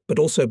 but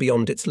also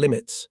beyond its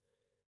limits,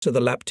 to the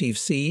Laptev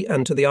Sea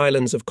and to the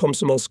islands of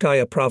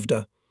Komsomolskaya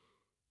Pravda.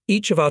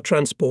 Each of our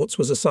transports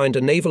was assigned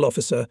a naval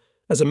officer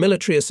as a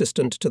military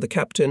assistant to the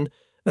captain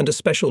and a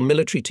special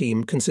military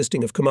team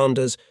consisting of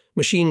commanders,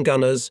 machine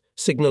gunners,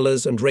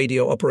 signallers and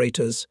radio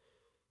operators.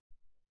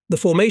 The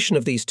formation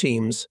of these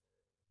teams,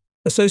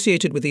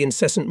 associated with the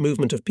incessant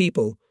movement of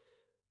people,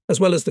 as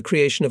well as the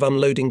creation of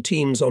unloading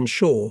teams on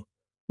shore,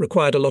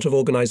 required a lot of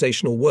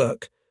organizational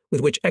work,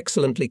 with which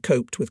excellently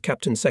coped with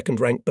Captain Second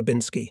Rank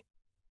Babinski.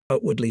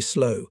 Outwardly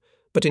slow,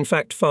 but in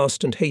fact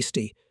fast and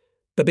hasty,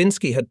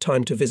 Babinski had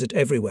time to visit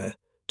everywhere,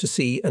 to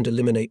see and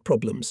eliminate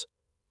problems.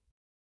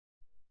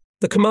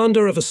 The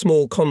commander of a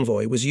small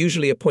convoy was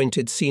usually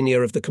appointed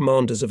senior of the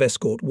commanders of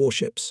escort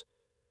warships.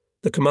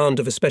 The command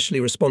of especially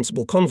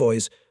responsible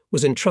convoys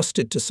was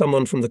entrusted to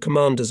someone from the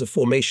commanders of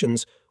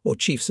formations or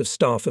chiefs of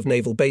staff of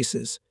naval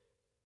bases.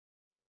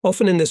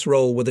 Often in this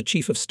role were the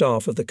Chief of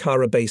Staff of the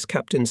Kara base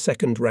Captain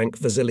Second Rank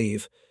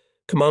Vasiliev,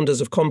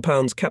 commanders of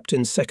compounds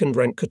Captains Second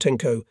Rank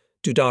Kotenko,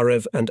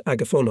 Dudarev and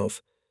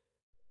Agafonov.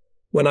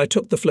 When I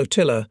took the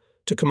flotilla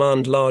to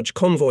command large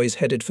convoys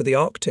headed for the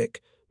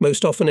Arctic,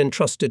 most often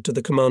entrusted to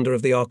the commander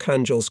of the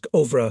Arkhangelsk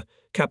Ovra,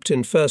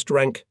 Captain First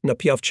Rank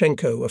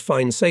Napyavchenko, a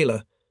fine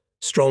sailor,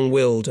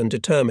 strong-willed and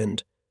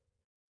determined.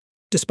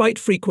 Despite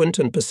frequent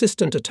and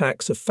persistent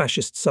attacks of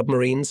fascist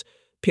submarines,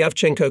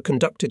 Pyavchenko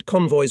conducted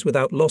convoys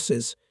without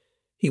losses.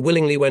 He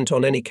willingly went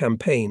on any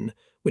campaign,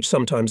 which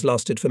sometimes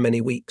lasted for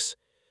many weeks.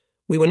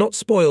 We were not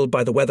spoiled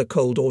by the weather.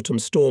 Cold autumn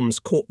storms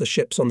caught the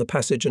ships on the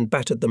passage and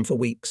battered them for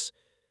weeks.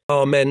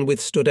 Our men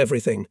withstood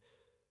everything.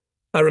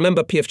 I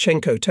remember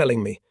Pievchenko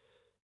telling me,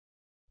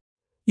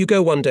 "You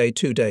go 1 day,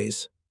 2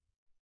 days.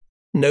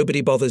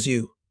 Nobody bothers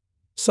you."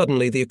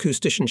 Suddenly, the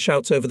acoustician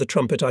shouts over the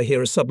trumpet. I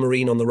hear a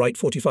submarine on the right,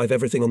 45,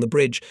 everything on the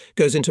bridge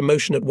goes into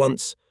motion at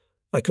once.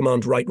 I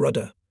command right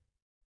rudder.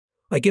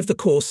 I give the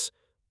course.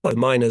 The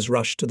miners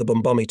rush to the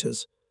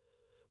bombometers.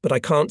 But I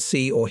can't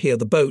see or hear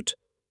the boat.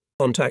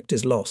 Contact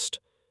is lost.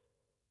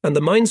 And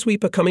the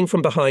minesweeper coming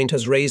from behind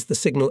has raised the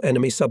signal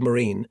enemy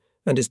submarine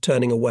and is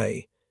turning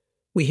away.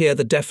 We hear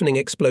the deafening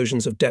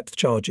explosions of depth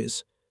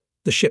charges.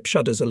 The ship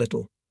shudders a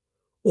little.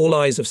 All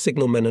eyes of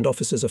signalmen and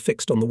officers are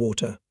fixed on the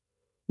water.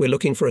 We're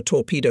looking for a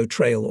torpedo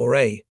trail or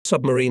a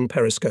submarine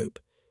periscope.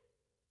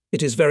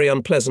 It is very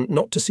unpleasant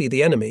not to see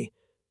the enemy,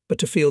 but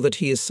to feel that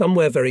he is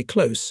somewhere very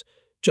close,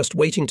 just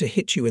waiting to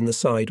hit you in the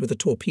side with a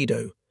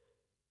torpedo.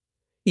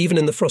 Even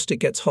in the frost it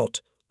gets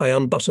hot. I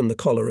unbutton the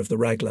collar of the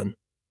raglan.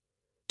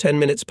 10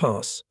 minutes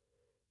pass.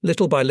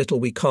 Little by little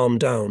we calm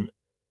down.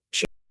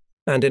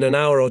 And in an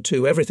hour or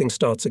two everything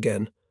starts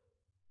again.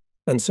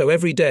 And so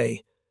every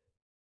day.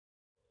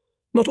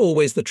 Not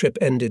always the trip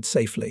ended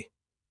safely.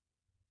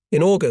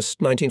 In August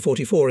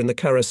 1944 in the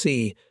Kara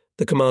Sea,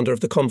 the commander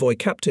of the convoy,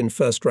 Captain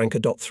First Ranker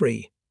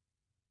 .3.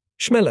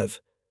 Shmelev.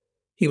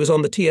 He was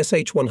on the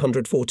TSH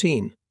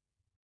 114.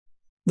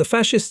 The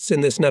fascists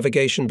in this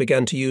navigation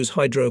began to use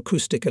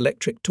hydroacoustic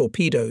electric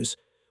torpedoes,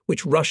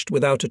 which rushed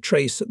without a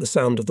trace at the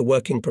sound of the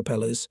working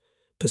propellers,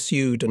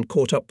 pursued and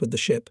caught up with the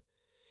ship.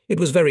 It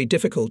was very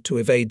difficult to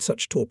evade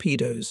such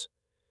torpedoes.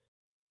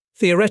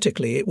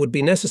 Theoretically, it would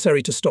be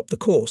necessary to stop the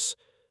course,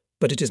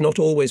 but it is not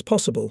always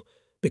possible,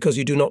 because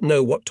you do not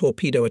know what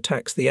torpedo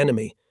attacks the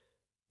enemy.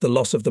 The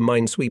loss of the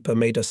minesweeper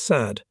made us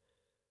sad.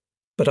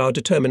 But our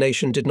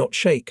determination did not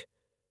shake.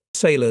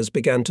 Sailors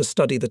began to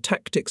study the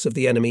tactics of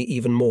the enemy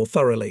even more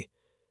thoroughly.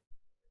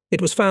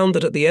 It was found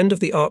that at the end of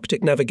the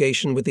Arctic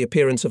navigation, with the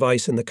appearance of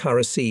ice in the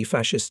Kara Sea,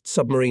 fascist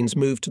submarines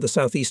moved to the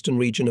southeastern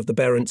region of the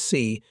Barents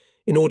Sea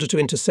in order to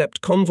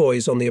intercept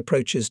convoys on the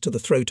approaches to the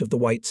throat of the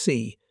White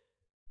Sea.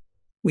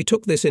 We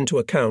took this into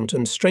account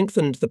and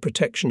strengthened the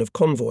protection of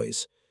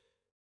convoys.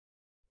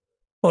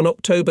 On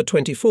October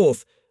 24,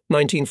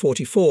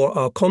 1944,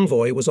 our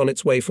convoy was on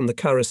its way from the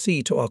Kara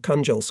Sea to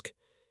Arkhangelsk.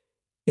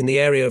 In the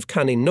area of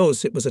Kanin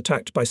Noz, it was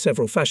attacked by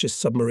several fascist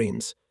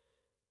submarines.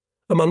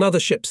 Among other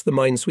ships, the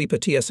minesweeper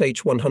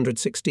TSH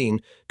 116,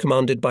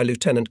 commanded by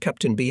Lieutenant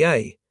Captain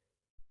B.A.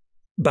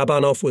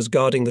 Babanov, was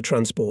guarding the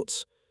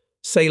transports.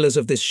 Sailors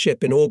of this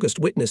ship in August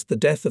witnessed the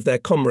death of their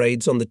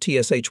comrades on the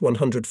TSH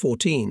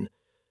 114.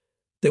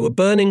 They were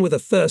burning with a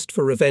thirst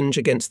for revenge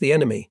against the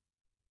enemy.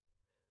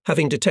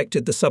 Having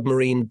detected the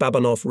submarine,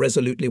 Babanov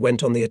resolutely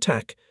went on the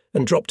attack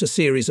and dropped a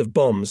series of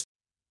bombs.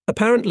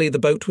 Apparently the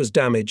boat was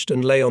damaged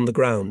and lay on the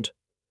ground.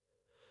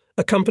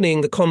 Accompanying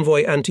the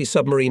convoy,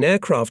 anti-submarine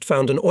aircraft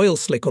found an oil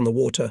slick on the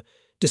water,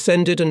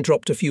 descended and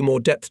dropped a few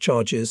more depth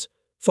charges,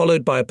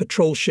 followed by a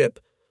patrol ship,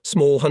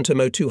 small Hunter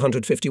Mo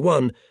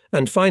 251,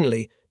 and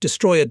finally,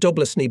 destroyer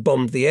Doblesny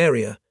bombed the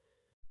area.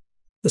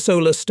 The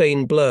solar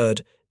stain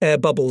blurred, air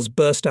bubbles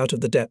burst out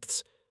of the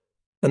depths,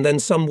 and then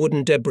some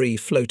wooden debris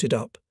floated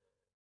up.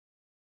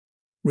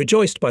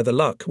 Rejoiced by the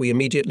luck, we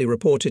immediately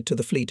reported to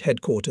the fleet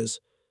headquarters,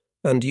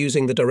 and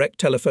using the direct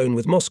telephone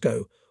with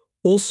Moscow,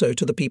 also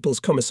to the People's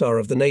Commissar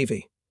of the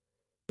Navy.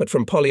 But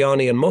from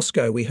Polyarny and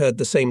Moscow we heard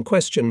the same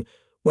question: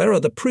 where are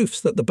the proofs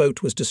that the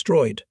boat was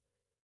destroyed?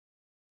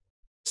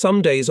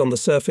 Some days on the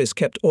surface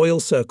kept oil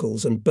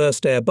circles and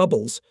burst air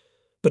bubbles,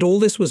 but all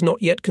this was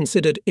not yet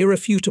considered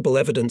irrefutable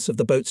evidence of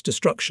the boat's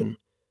destruction,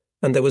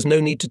 and there was no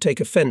need to take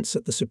offence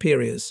at the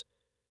superiors.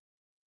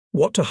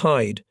 What to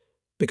hide,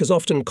 because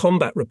often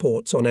combat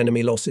reports on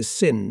enemy losses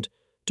sinned,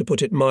 to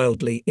put it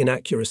mildly,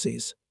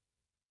 inaccuracies.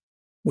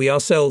 We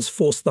ourselves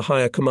forced the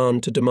higher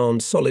command to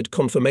demand solid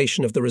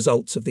confirmation of the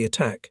results of the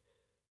attack.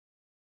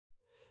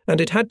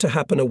 And it had to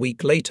happen a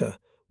week later,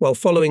 while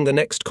following the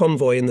next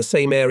convoy in the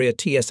same area.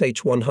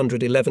 TSH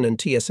 111 and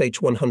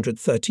TSH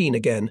 113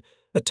 again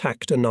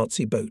attacked a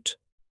Nazi boat.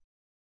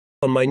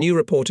 On my new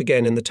report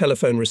again in the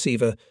telephone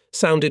receiver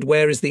sounded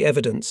 "Where is the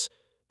evidence?"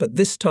 but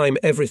this time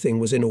everything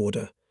was in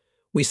order.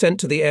 We sent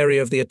to the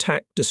area of the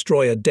attack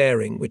destroyer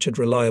Daring, which had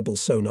reliable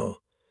sonar.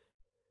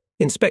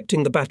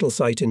 Inspecting the battle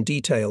site in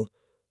detail,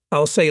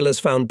 our sailors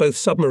found both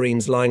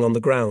submarines lying on the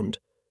ground,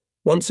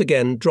 once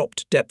again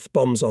dropped depth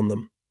bombs on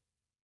them.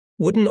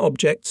 Wooden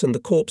objects and the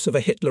corpse of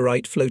a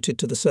Hitlerite floated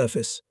to the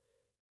surface.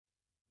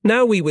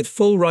 Now we with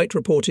full right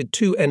reported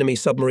 2 enemy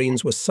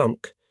submarines were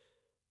sunk.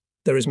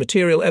 There is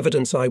material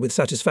evidence. I with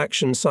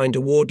satisfaction signed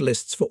award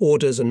lists for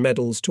orders and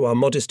medals to our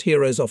modest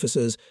heroes,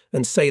 officers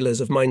and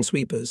sailors of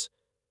minesweepers.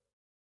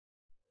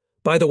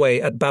 By the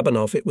way, at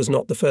Babanov it was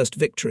not the first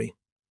victory.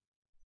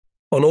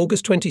 On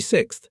August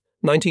 26,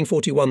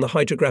 1941, the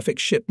hydrographic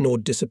ship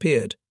Nord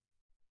disappeared.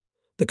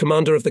 The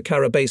commander of the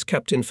Kara base,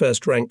 Captain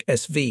First Rank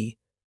SV.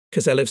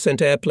 Kozelev,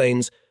 sent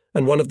airplanes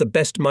and one of the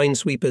best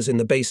minesweepers in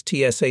the base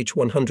TSH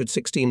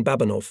 116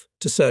 Babanov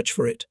to search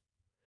for it.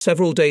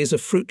 Several days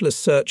of fruitless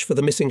search for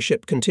the missing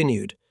ship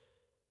continued.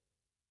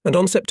 And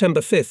on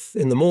September 5th,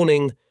 in the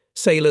morning,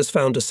 sailors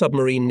found a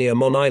submarine near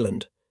Mon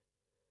Island.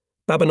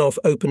 Babanov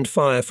opened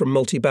fire from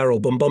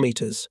multi-barrel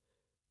bombometers.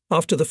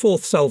 After the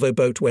fourth salvo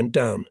boat went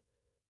down,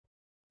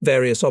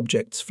 various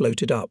objects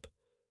floated up.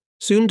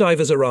 Soon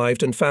divers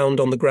arrived and found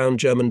on the ground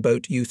German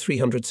boat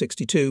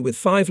U-362 with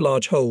 5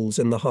 large holes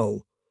in the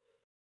hull.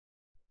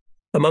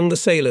 Among the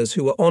sailors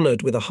who were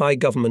honoured with a high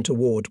government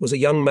award was a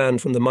young man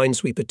from the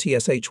minesweeper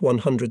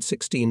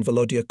TSH-116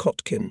 Volodya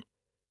Kotkin.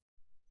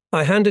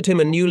 I handed him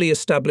a newly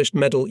established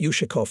medal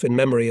Yushakov in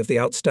memory of the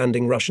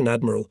outstanding Russian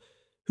admiral,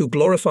 who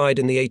glorified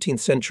in the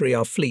 18th century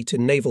our fleet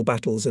in naval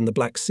battles in the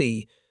Black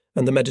Sea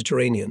and the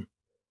Mediterranean.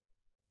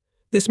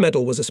 This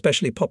medal was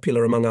especially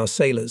popular among our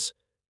sailors.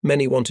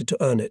 Many wanted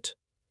to earn it.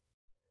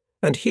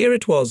 And here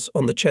it was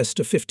on the chest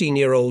of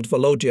 15-year-old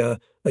Volodya,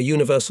 a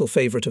universal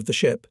favourite of the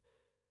ship.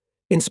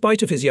 In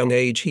spite of his young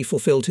age, he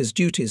fulfilled his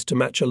duties to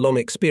match a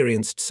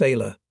long-experienced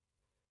sailor.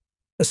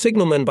 A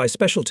signalman by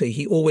specialty,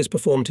 he always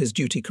performed his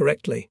duty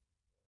correctly.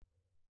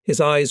 His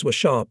eyes were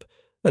sharp,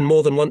 and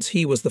more than once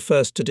he was the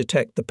first to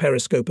detect the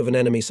periscope of an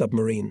enemy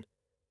submarine.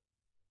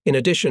 In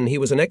addition, he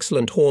was an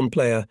excellent horn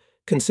player,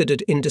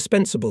 considered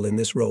indispensable in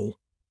this role.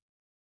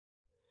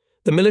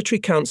 The Military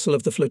Council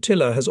of the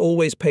flotilla has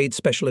always paid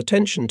special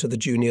attention to the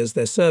juniors,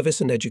 their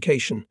service and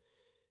education.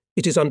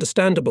 It is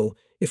understandable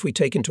if we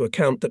take into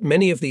account that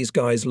many of these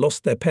guys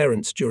lost their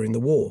parents during the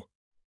war.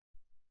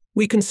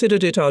 We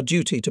considered it our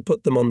duty to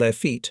put them on their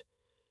feet.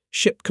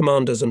 Ship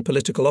commanders and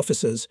political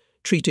officers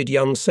treated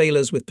young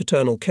sailors with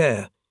paternal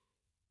care.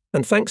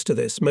 And thanks to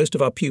this, most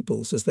of our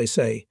pupils, as they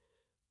say,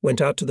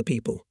 went out to the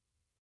people.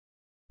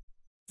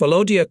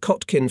 Volodya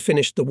Kotkin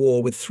finished the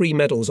war with 3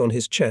 medals on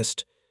his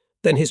chest,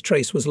 then his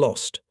trace was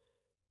lost.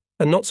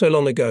 And not so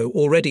long ago,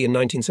 already in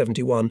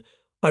 1971,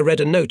 I read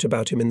a note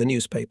about him in the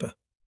newspaper.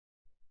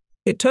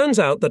 It turns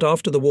out that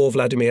after the war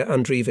Vladimir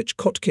Andreevich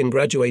Kotkin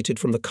graduated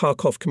from the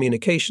Kharkov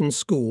Communications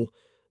School,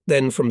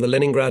 then from the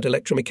Leningrad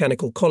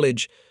Electromechanical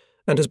College,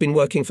 and has been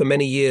working for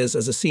many years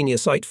as a senior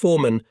site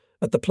foreman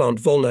at the plant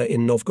Volna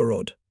in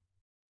Novgorod.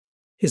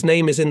 His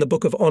name is in the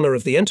Book of Honor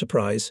of the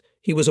Enterprise.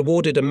 He was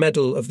awarded a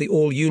medal of the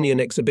All-Union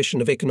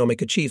Exhibition of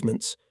Economic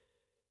Achievements.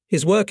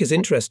 His work is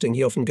interesting.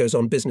 He often goes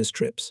on business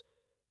trips,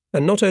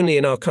 and not only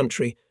in our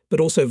country,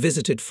 but also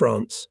visited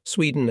France,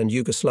 Sweden and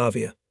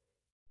Yugoslavia.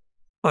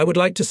 I would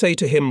like to say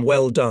to him,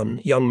 well done,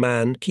 young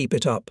man, keep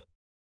it up.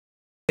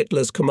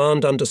 Hitler's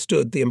command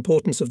understood the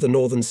importance of the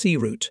Northern Sea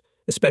route,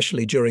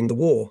 especially during the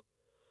war.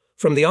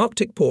 From the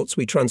Arctic ports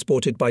we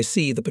transported by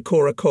sea the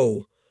Pecora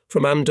coal,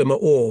 from Amdama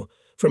ore,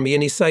 from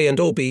Yenisei and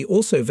Obi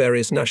also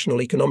various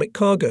national economic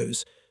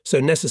cargoes, so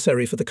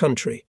necessary for the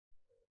country.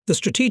 The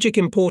strategic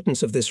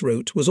importance of this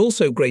route was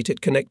also great.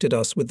 It connected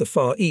us with the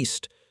Far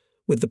East,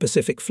 with the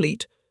Pacific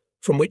Fleet,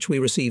 from which we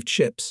received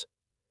ships.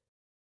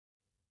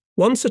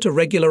 Once at a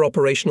regular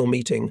operational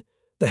meeting,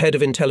 the head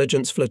of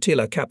intelligence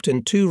flotilla,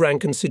 Captain 2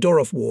 Rankin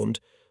Sidorov, warned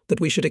that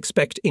we should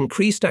expect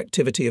increased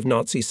activity of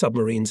Nazi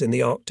submarines in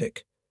the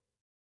Arctic.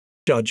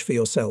 Judge for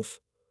yourself.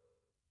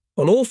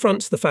 On all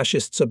fronts the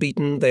fascists are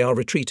beaten, they are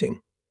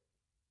retreating.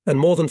 And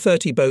more than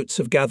 30 boats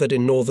have gathered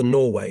in northern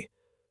Norway.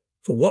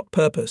 For what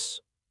purpose?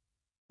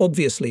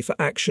 Obviously for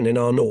action in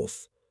our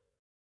north.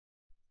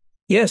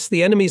 Yes,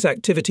 the enemy's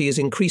activity is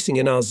increasing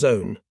in our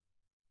zone.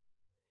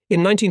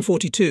 In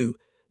 1942,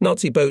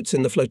 Nazi boats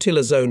in the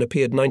flotilla zone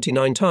appeared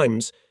 99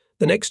 times,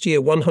 the next year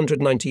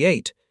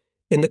 198.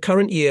 In the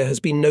current year has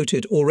been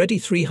noted already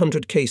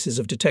 300 cases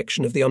of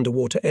detection of the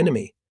underwater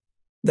enemy.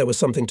 There was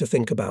something to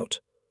think about.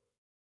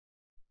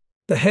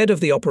 The head of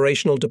the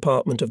operational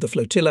department of the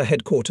flotilla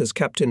headquarters,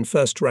 Captain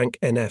 1st Rank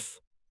NF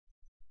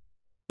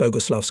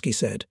Boguslavsky,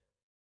 said,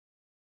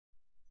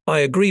 I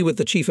agree with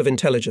the Chief of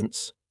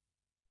Intelligence.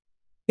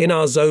 In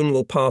our zone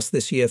will pass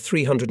this year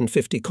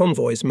 350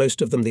 convoys,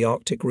 most of them the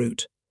Arctic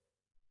route.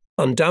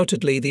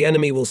 Undoubtedly, the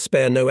enemy will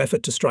spare no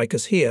effort to strike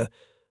us here,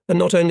 and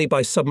not only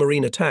by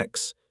submarine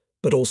attacks,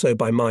 but also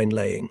by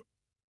mine-laying.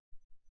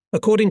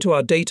 According to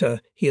our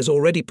data, he has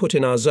already put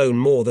in our zone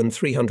more than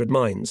 300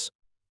 mines.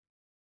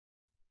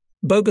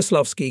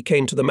 Boguslavsky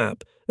came to the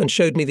map and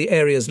showed me the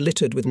areas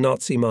littered with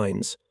Nazi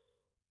mines.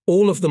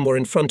 All of them were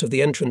in front of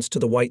the entrance to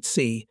the White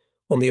Sea,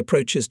 on the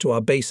approaches to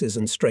our bases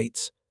and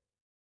straits.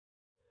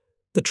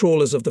 The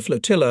trawlers of the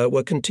flotilla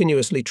were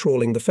continuously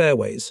trawling the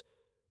fairways.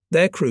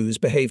 Their crews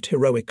behaved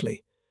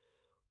heroically.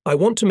 I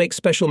want to make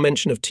special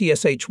mention of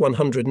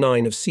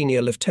TSH-109 of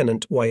Senior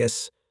Lieutenant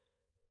Y.S.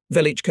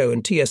 Velichko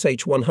and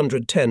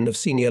TSH-110 of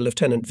Senior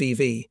Lieutenant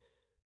V.V.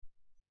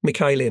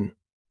 Mikhailin.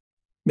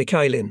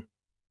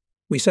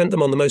 We sent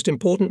them on the most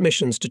important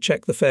missions to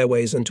check the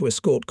fairways and to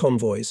escort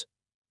convoys.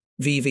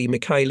 V.V.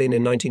 Mikhailin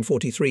in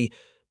 1943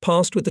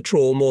 passed with the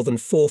trawl more than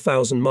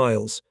 4,000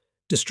 miles,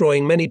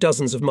 destroying many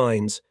dozens of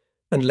mines,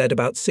 and led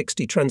about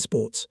 60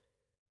 transports.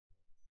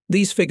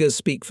 These figures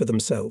speak for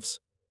themselves.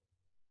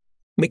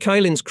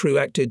 Mikhailin's crew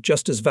acted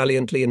just as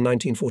valiantly in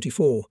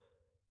 1944.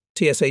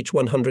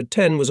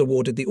 TSH-110 was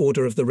awarded the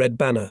Order of the Red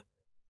Banner.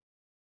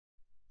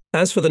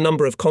 As for the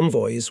number of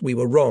convoys, we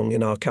were wrong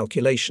in our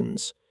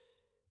calculations.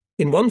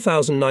 In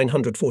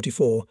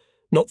 1944,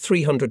 not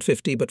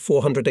 350 but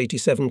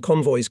 487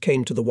 convoys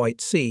came to the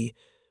White Sea,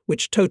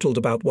 which totaled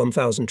about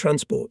 1,000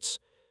 transports.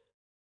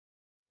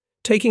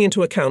 Taking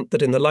into account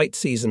that in the light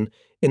season,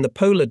 in the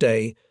polar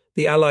day,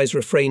 the Allies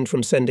refrained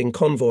from sending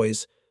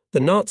convoys, the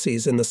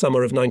Nazis in the summer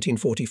of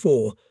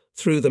 1944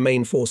 threw the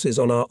main forces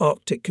on our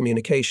Arctic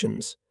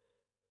communications.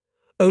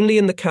 Only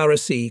in the Kara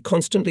Sea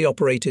constantly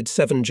operated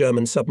 7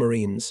 German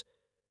submarines.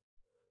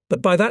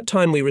 But by that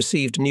time we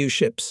received new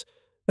ships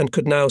and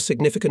could now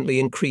significantly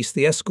increase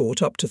the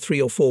escort up to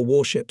 3 or 4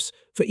 warships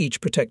for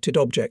each protected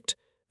object,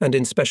 and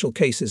in special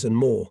cases and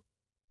more.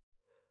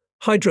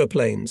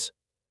 Hydroplanes,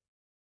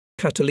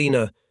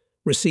 Catalina,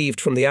 received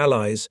from the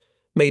Allies,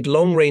 made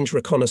long-range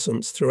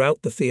reconnaissance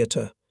throughout the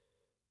theatre.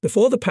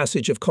 Before the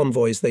passage of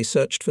convoys they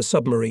searched for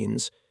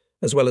submarines,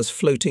 as well as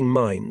floating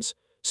mines,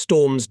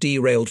 storms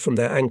derailed from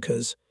their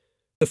anchors.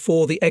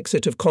 Before the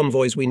exit of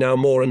convoys we now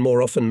more and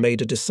more often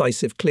made a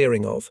decisive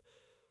clearing of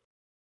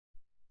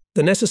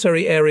the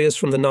necessary areas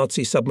from the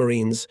Nazi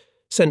submarines,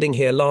 sending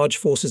here large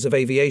forces of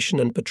aviation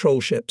and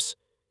patrol ships.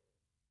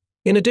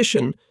 In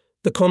addition,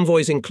 the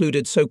convoys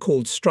included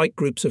so-called strike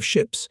groups of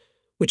ships,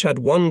 which had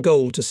one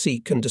goal to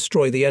seek and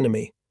destroy the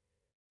enemy.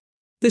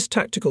 This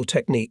tactical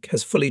technique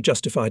has fully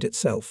justified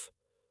itself.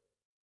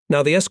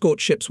 Now the escort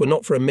ships were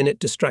not for a minute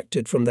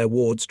distracted from their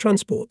wards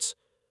transports.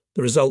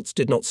 The results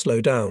did not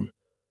slow down.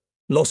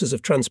 Losses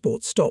of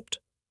transport stopped.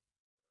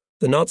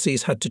 The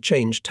Nazis had to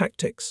change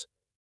tactics.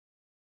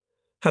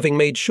 Having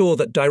made sure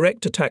that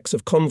direct attacks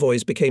of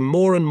convoys became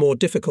more and more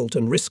difficult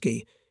and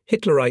risky,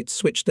 Hitlerites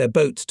switched their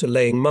boats to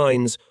laying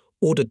mines,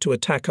 ordered to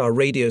attack our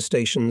radio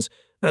stations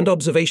and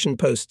observation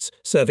posts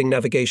serving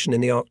navigation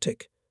in the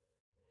Arctic.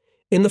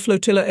 In the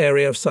flotilla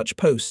area of such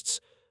posts,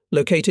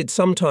 located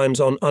sometimes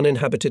on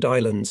uninhabited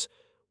islands,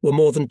 were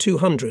more than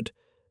 200,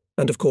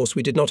 and of course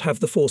we did not have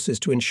the forces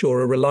to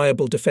ensure a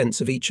reliable defence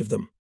of each of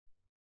them.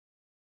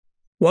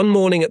 One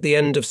morning at the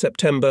end of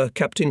September,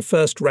 Captain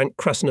First Rank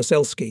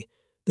Krasnoselski,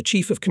 the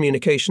chief of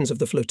communications of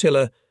the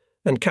flotilla,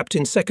 and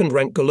Captain Second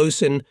Rank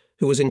Golosin,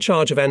 who was in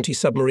charge of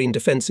anti-submarine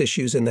defence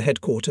issues in the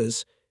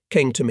headquarters,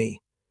 came to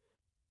me.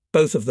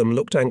 Both of them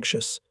looked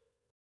anxious.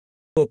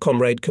 "Your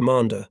comrade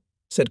commander,"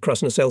 said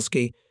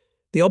Krasnoselski,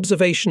 "the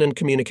observation and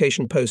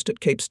communication post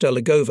at Cape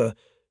Sterligova,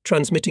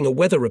 transmitting a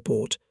weather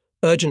report,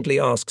 urgently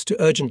asks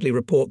to urgently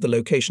report the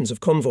locations of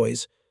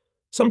convoys.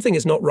 Something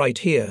is not right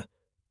here."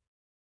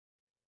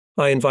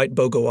 I invite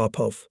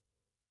Bogoarpov.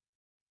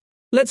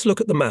 Let's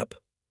look at the map.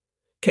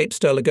 Cape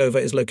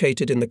Sterligova is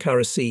located in the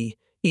Kara Sea,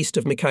 east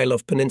of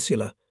Mikhailov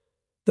Peninsula.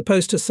 The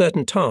post has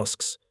certain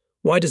tasks.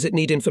 Why does it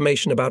need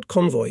information about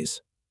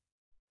convoys?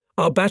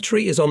 Our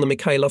battery is on the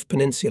Mikhailov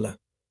Peninsula.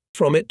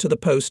 From it to the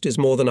post is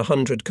more than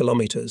 100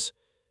 kilometers.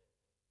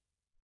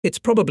 It's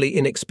probably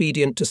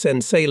inexpedient to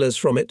send sailors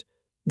from it.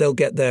 They'll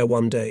get there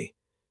one day.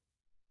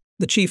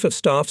 The Chief of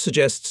Staff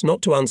suggests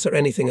not to answer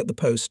anything at the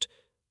post,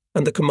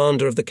 and the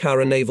commander of the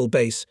Kara naval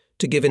base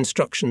to give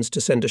instructions to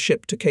send a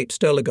ship to Cape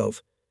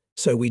Sterligov.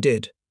 So we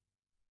did.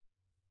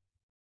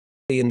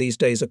 In these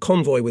days, a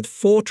convoy with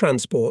 4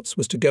 transports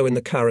was to go in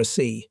the Kara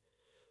Sea.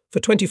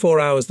 For 24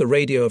 hours, the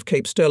radio of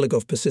Cape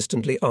Sterligov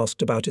persistently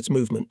asked about its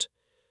movement.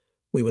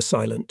 We were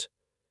silent.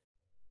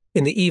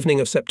 In the evening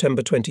of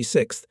September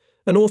 26th,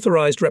 an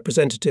authorized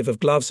representative of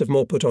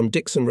Glavsevmorput on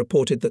Dixon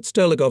reported that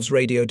Sterligov's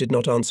radio did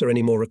not answer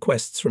any more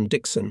requests from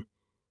Dixon.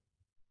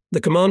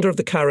 The commander of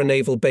the Kara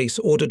naval base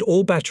ordered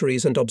all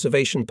batteries and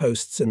observation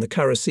posts in the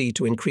Kara Sea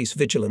to increase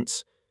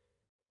vigilance.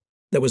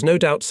 There was no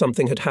doubt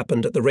something had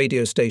happened at the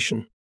radio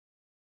station.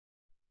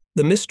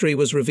 The mystery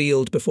was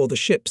revealed before the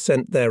ship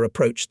sent there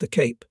approached the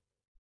Cape.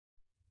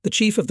 The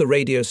chief of the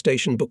radio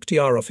station,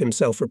 Bukhtiarov,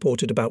 himself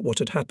reported about what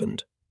had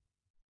happened.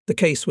 The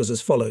case was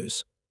as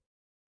follows.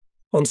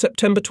 On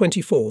September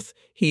 24th,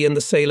 he and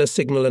the sailor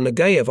Signaler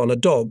Nagaev on a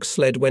dog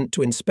sled went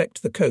to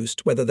inspect the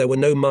coast whether there were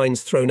no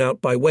mines thrown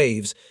out by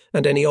waves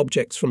and any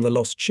objects from the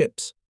lost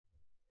ships.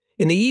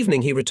 In the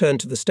evening he returned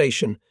to the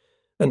station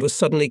and was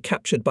suddenly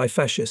captured by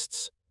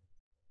fascists.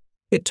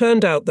 It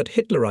turned out that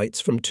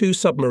Hitlerites from 2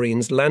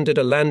 submarines landed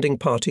a landing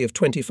party of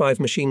 25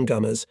 machine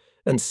gunners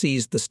and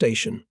seized the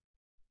station.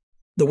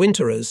 The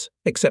winterers,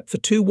 except for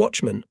 2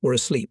 watchmen, were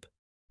asleep.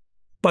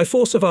 By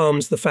force of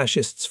arms, the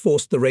fascists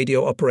forced the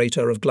radio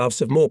operator of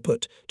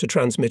Glavsevmorput to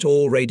transmit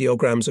all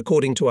radiograms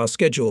according to our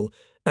schedule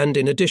and,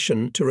 in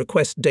addition, to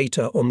request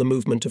data on the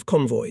movement of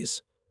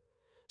convoys.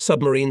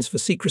 Submarines for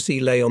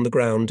secrecy lay on the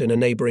ground in a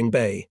neighbouring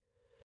bay.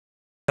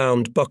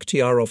 Found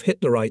Bukhtiarov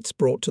Hitlerites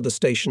brought to the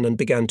station and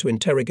began to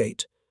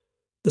interrogate.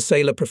 The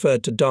sailor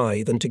preferred to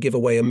die than to give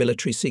away a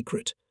military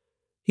secret.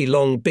 He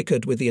long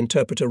bickered with the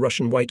interpreter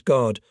Russian White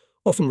Guard,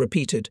 often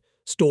repeated,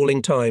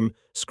 stalling time,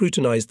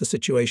 scrutinized the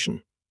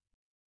situation.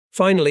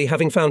 Finally,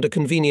 having found a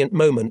convenient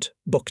moment,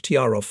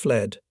 Bukhtiarov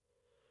fled.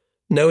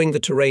 Knowing the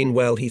terrain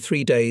well,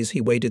 3 days he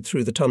waded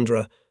through the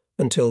tundra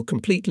until,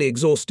 completely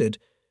exhausted,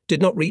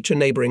 did not reach a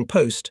neighbouring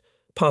post,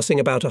 passing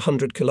about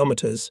 100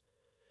 kilometers.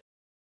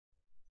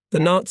 The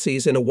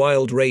Nazis, in a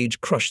wild rage,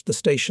 crushed the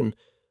station,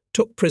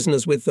 took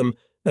prisoners with them,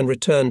 and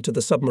returned to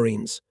the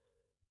submarines.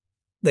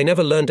 They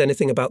never learned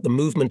anything about the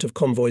movement of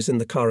convoys in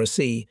the Kara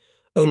Sea,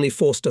 only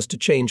forced us to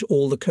change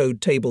all the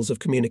code tables of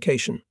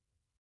communication.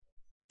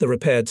 The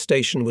repaired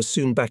station was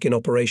soon back in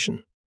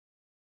operation.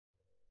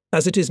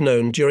 As it is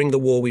known, during the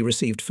war we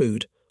received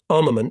food,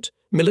 armament,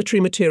 military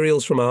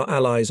materials from our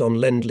allies on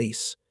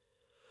Lend-Lease.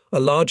 A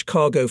large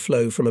cargo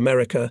flow from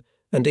America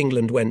and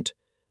England went,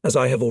 as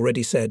I have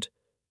already said,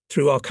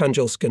 through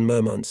Arkhangelsk and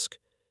Murmansk.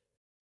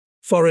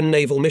 Foreign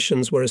naval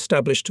missions were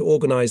established to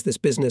organize this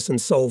business and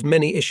solve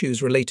many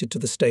issues related to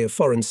the stay of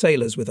foreign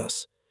sailors with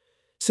us.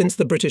 Since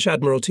the British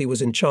Admiralty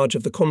was in charge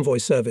of the convoy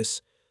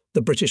service,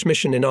 the British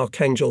mission in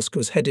Arkhangelsk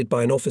was headed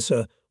by an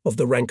officer of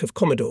the rank of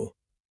Commodore.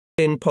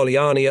 In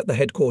Polyani, at the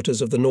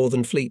headquarters of the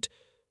Northern Fleet,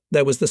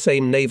 there was the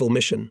same naval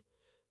mission,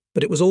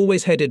 but it was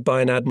always headed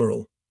by an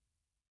admiral.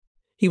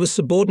 He was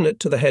subordinate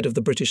to the head of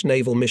the British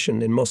naval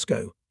mission in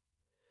Moscow.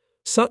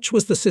 Such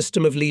was the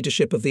system of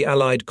leadership of the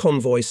Allied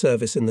convoy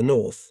service in the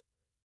north.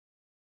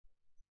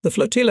 The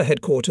flotilla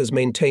headquarters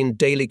maintained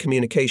daily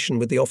communication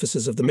with the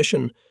officers of the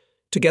mission,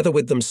 together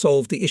with them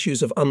solved the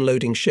issues of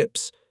unloading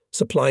ships,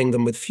 supplying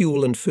them with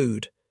fuel and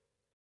food.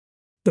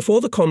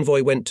 Before the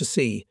convoy went to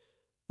sea,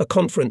 a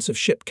conference of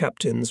ship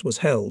captains was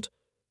held,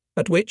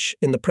 at which,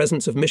 in the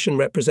presence of mission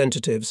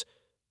representatives,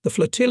 the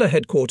flotilla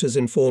headquarters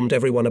informed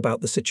everyone about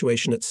the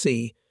situation at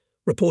sea,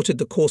 reported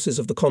the courses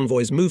of the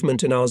convoy's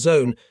movement in our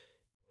zone,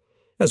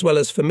 as well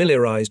as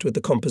familiarized with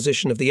the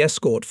composition of the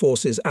escort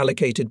forces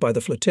allocated by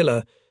the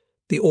flotilla,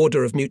 the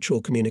order of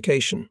mutual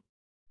communication.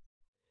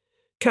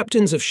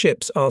 Captains of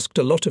ships asked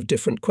a lot of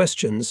different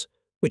questions,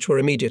 which were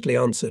immediately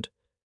answered.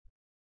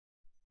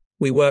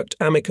 We worked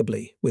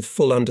amicably, with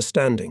full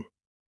understanding.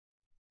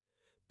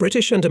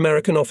 British and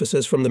American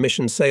officers from the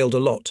mission sailed a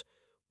lot,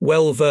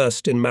 well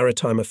versed in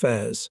maritime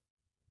affairs.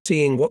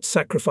 Seeing what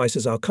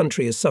sacrifices our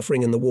country is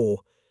suffering in the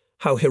war,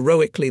 how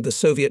heroically the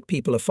Soviet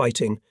people are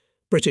fighting,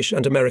 British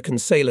and American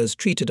sailors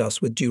treated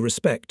us with due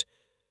respect.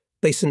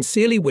 They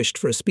sincerely wished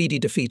for a speedy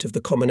defeat of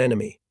the common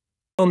enemy.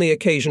 On the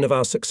occasion of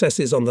our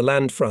successes on the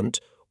land front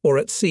or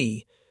at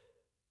sea,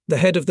 the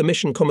head of the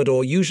mission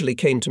commodore usually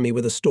came to me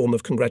with a storm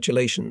of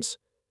congratulations.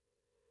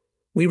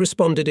 We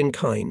responded in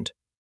kind.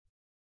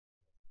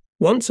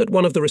 Once at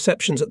one of the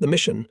receptions at the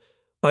mission,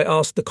 I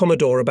asked the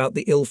commodore about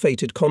the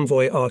ill-fated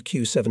convoy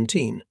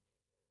RQ-17.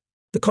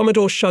 The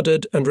commodore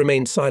shuddered and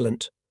remained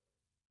silent.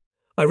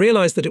 I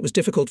realized that it was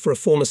difficult for a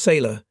former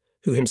sailor,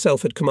 who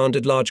himself had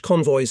commanded large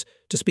convoys,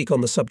 to speak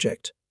on the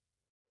subject.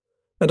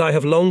 And I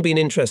have long been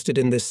interested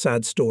in this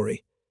sad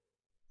story.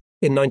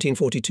 In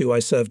 1942 I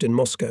served in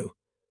Moscow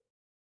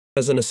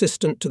as an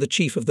assistant to the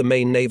chief of the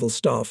main naval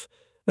staff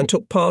and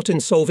took part in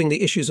solving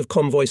the issues of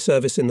convoy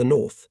service in the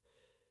north.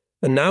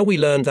 And now we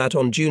learned that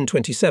on June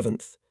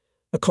 27th,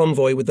 a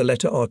convoy with the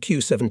letter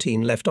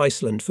RQ-17 left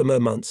Iceland for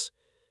Murmansk,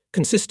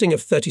 consisting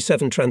of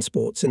 37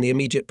 transports in the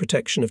immediate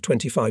protection of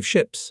 25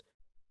 ships.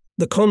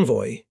 The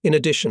convoy, in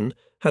addition,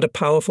 had a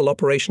powerful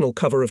operational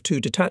cover of 2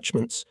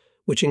 detachments,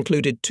 which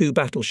included 2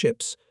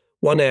 battleships,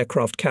 1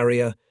 aircraft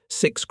carrier,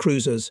 6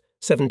 cruisers,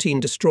 17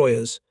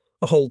 destroyers,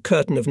 a whole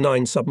curtain of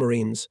 9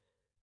 submarines.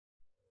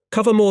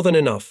 Cover more than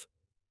enough,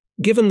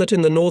 given that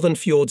in the northern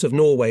fjords of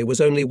Norway was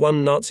only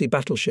 1 Nazi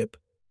battleship,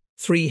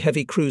 3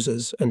 heavy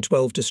cruisers and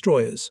 12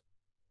 destroyers.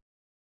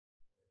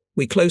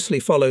 We closely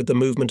followed the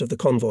movement of the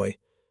convoy.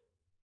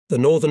 The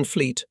Northern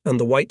Fleet and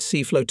the White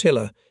Sea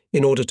Flotilla,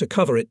 in order to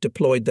cover it,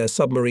 deployed their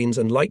submarines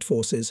and light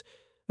forces,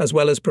 as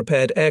well as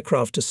prepared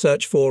aircraft to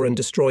search for and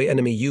destroy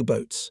enemy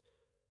U-boats.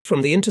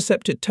 From the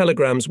intercepted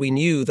telegrams we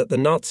knew that the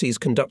Nazis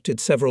conducted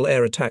several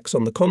air attacks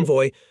on the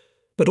convoy,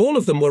 but all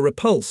of them were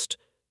repulsed.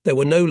 There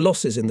were no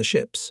losses in the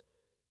ships.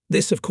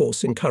 This, of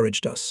course,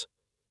 encouraged us.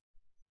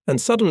 And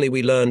suddenly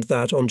we learned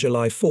that on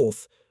July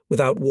 4th,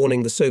 without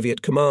warning the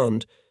Soviet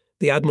command,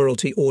 the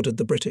Admiralty ordered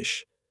the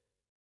British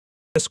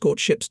escort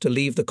ships to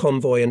leave the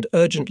convoy and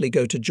urgently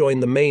go to join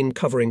the main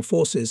covering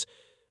forces,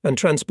 and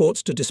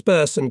transports to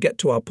disperse and get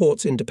to our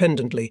ports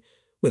independently,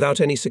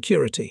 without any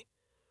security.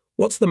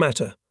 What's the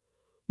matter?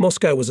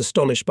 Moscow was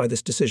astonished by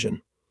this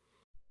decision.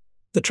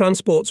 The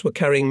transports were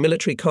carrying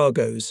military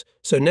cargoes,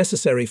 so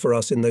necessary for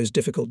us in those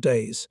difficult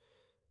days,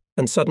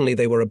 and suddenly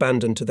they were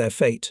abandoned to their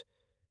fate.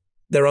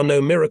 There are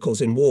no miracles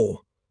in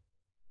war.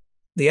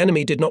 The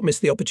enemy did not miss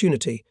the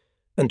opportunity,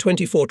 and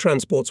 24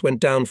 transports went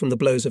down from the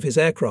blows of his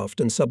aircraft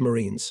and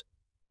submarines.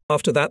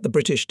 After that, the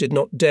British did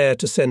not dare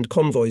to send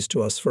convoys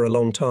to us for a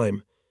long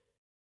time.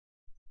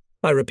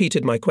 I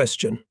repeated my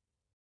question.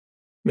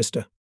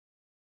 Mr.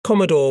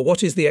 Commodore,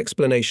 what is the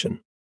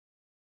explanation?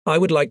 I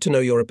would like to know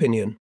your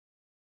opinion.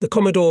 The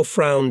Commodore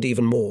frowned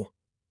even more.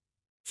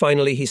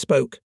 Finally he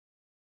spoke.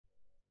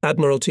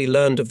 Admiralty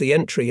learned of the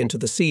entry into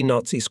the Sea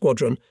Nazi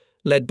squadron,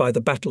 led by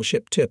the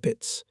battleship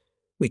Tirpitz.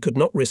 We could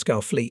not risk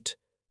our fleet.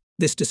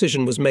 This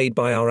decision was made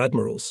by our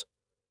admirals.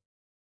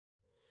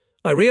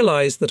 I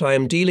realize that I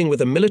am dealing with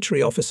a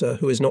military officer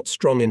who is not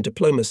strong in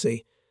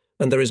diplomacy,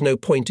 and there is no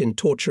point in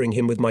torturing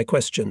him with my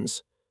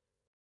questions.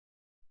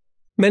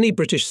 Many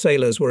British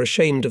sailors were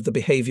ashamed of the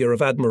behaviour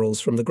of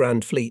admirals from the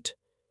Grand Fleet.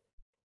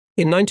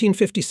 In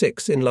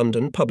 1956, in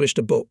London, published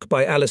a book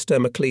by Alistair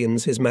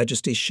MacLean's His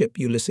Majesty's Ship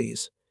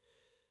Ulysses.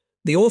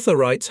 The author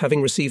writes,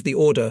 having received the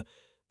order,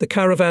 the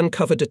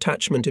caravan-covered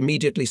detachment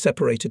immediately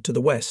separated to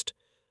the west,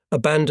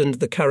 abandoned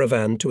the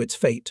caravan to its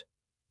fate.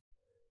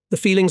 The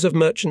feelings of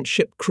merchant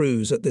ship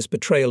crews at this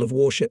betrayal of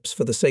warships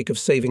for the sake of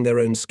saving their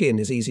own skin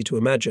is easy to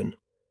imagine.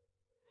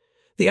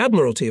 The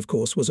Admiralty, of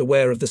course, was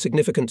aware of the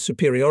significant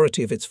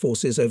superiority of its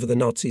forces over the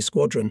Nazi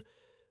squadron,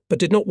 but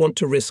did not want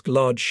to risk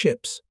large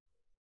ships.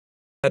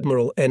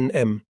 Admiral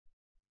N.M.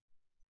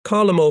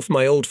 Kharlamov,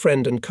 my old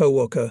friend and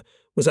co-worker,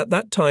 was at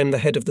that time the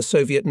head of the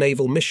Soviet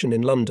naval mission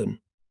in London.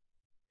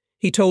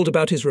 He told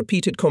about his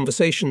repeated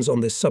conversations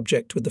on this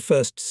subject with the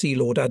first Sea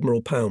Lord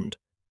Admiral Pound.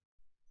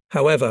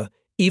 However,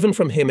 even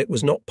from him it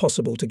was not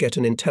possible to get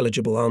an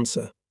intelligible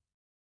answer.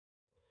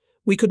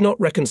 We could not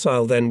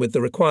reconcile then with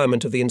the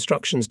requirement of the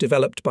instructions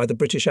developed by the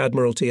British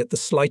Admiralty at the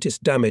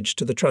slightest damage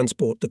to the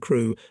transport the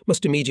crew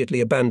must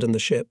immediately abandon the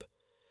ship.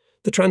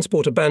 The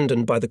transport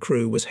abandoned by the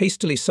crew was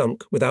hastily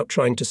sunk without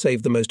trying to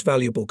save the most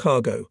valuable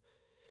cargo.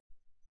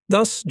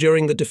 Thus,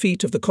 during the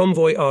defeat of the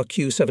convoy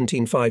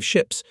RQ-17-5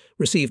 ships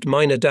received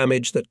minor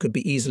damage that could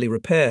be easily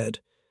repaired.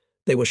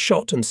 They were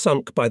shot and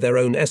sunk by their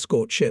own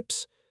escort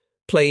ships.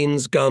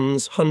 Planes,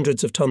 guns,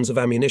 hundreds of tons of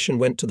ammunition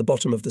went to the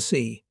bottom of the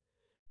sea.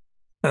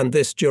 And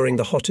this during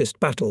the hottest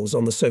battles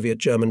on the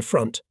Soviet-German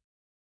front.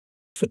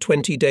 For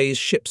 20 days,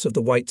 ships of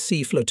the White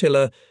Sea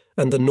Flotilla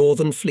and the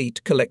Northern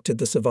Fleet collected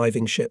the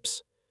surviving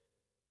ships.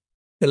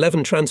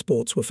 11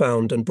 transports were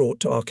found and brought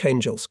to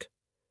Arkhangelsk.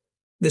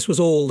 This was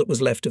all that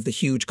was left of the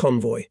huge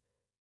convoy.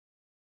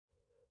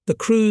 The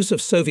crews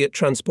of Soviet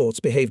transports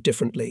behaved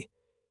differently.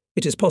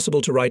 It is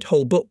possible to write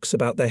whole books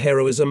about their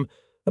heroism,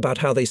 about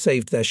how they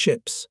saved their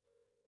ships.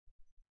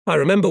 I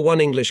remember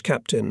one English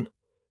captain,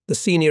 the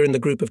senior in the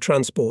group of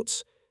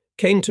transports,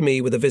 came to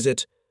me with a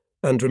visit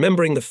and,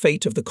 remembering the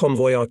fate of the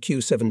convoy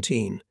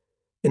RQ-17,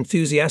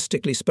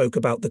 enthusiastically spoke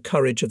about the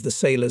courage of the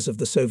sailors of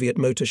the Soviet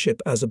motor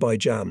ship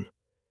Azerbaijan.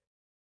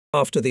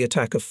 After the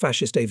attack of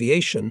fascist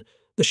aviation,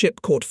 the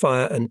ship caught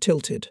fire and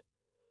tilted.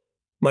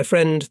 My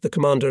friend, the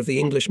commander of the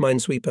English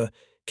minesweeper,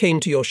 came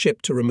to your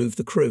ship to remove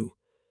the crew,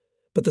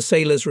 but the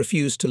sailors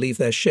refused to leave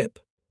their ship.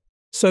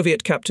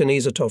 Soviet Captain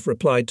Izotov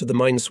replied to the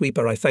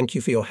minesweeper, I thank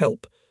you for your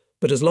help,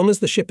 but as long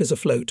as the ship is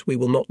afloat, we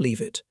will not leave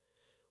it.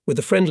 With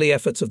the friendly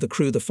efforts of the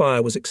crew, the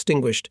fire was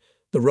extinguished,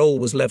 the roll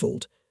was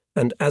levelled,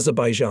 and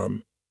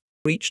Azerbaijan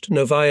reached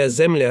Novaya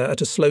Zemlya at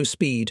a slow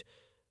speed,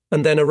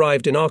 and then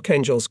arrived in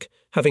Arkhangelsk,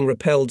 having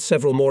repelled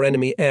several more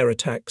enemy air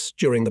attacks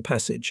during the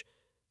passage.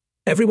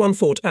 Everyone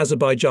thought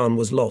Azerbaijan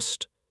was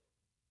lost,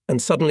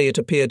 and suddenly it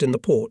appeared in the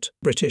port.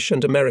 British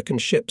and American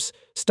ships,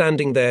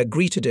 standing there,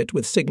 greeted it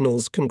with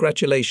signals,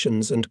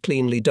 congratulations, and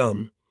cleanly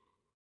done.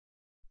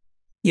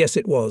 Yes,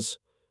 it was.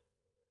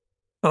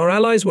 Our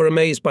allies were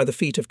amazed by the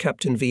feat of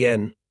Captain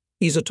V.N.,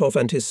 Izotov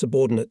and his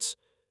subordinates,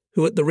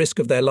 who at the risk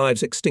of their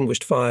lives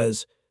extinguished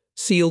fires,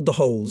 sealed the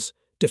holes,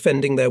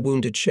 defending their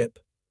wounded ship.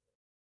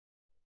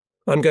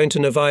 I'm going to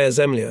Novaya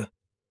Zemlya.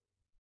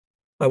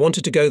 I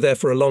wanted to go there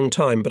for a long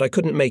time, but I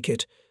couldn't make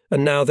it,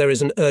 and now there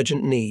is an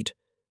urgent need.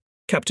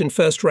 Captain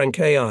First Rank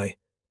AI,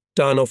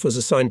 Darnov was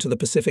assigned to the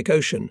Pacific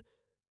Ocean,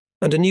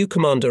 and a new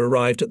commander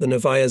arrived at the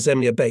Novaya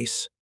Zemlya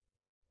base.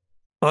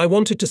 I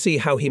wanted to see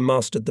how he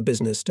mastered the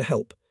business to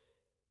help.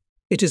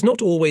 It is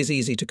not always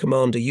easy to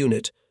command a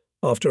unit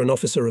after an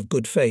officer of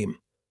good fame.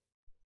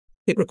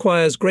 It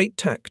requires great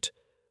tact,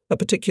 a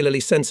particularly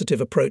sensitive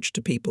approach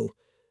to people,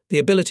 the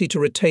ability to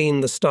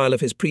retain the style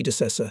of his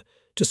predecessor,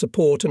 to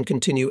support and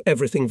continue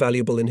everything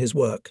valuable in his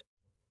work.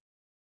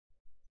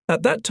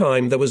 At that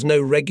time, there was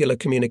no regular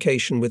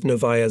communication with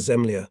Novaya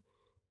Zemlya.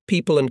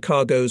 People and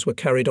cargoes were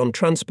carried on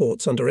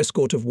transports under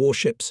escort of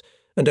warships,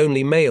 and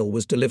only mail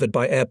was delivered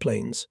by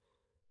airplanes.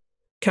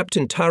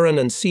 Captain Taran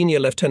and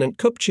Senior Lieutenant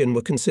Kupchin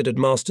were considered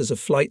masters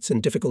of flights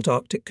in difficult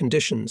Arctic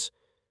conditions.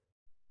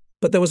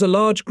 But there was a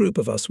large group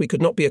of us we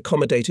could not be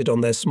accommodated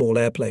on their small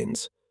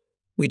airplanes.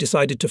 We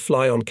decided to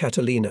fly on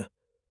Catalina.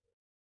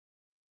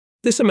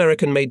 This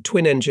American-made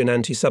twin-engine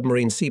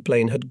anti-submarine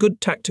seaplane had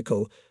good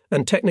tactical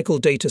and technical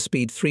data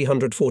speed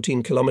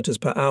 314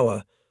 km per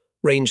hour,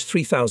 range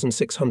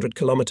 3,600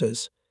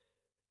 km.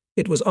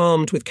 It was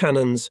armed with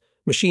cannons,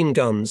 machine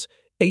guns,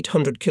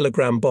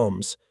 800-kilogram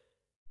bombs.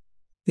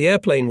 The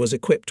airplane was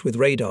equipped with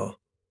radar.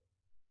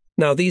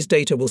 Now these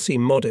data will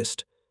seem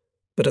modest,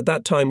 but at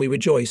that time we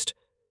rejoiced,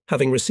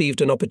 having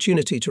received an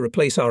opportunity to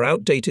replace our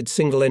outdated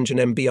single-engine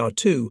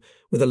MBR-2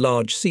 with a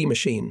large sea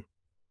machine.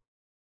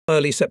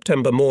 Early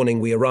September morning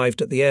we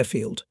arrived at the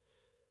airfield.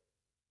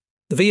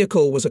 The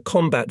vehicle was a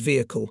combat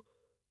vehicle,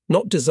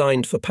 not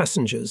designed for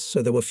passengers,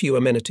 so there were few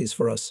amenities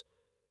for us.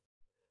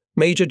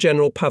 Major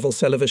General Pavel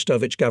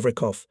Selivistovich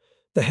Gavrikov,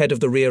 the head of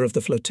the rear of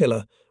the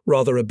flotilla,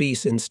 rather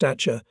obese in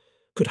stature,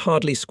 could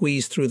hardly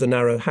squeeze through the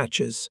narrow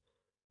hatches.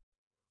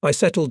 I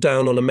settled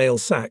down on a mail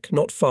sack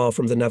not far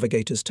from the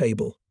navigator's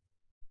table.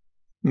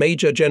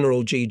 Major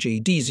General G.G.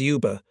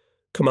 Dziuba,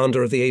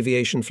 commander of the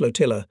aviation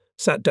flotilla,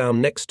 sat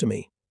down next to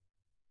me.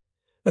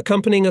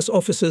 Accompanying us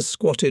officers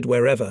squatted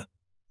wherever.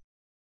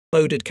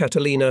 Loaded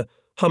Catalina,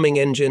 humming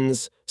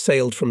engines,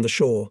 sailed from the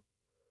shore.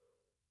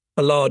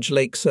 A large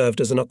lake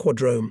served as an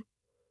aquadrome.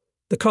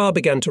 The car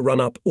began to run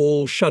up,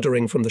 all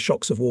shuddering from the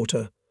shocks of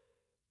water.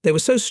 They were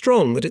so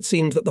strong that it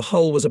seemed that the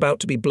hull was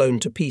about to be blown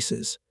to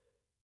pieces.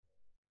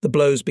 The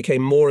blows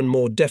became more and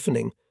more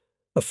deafening.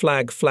 A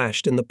flag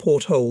flashed in the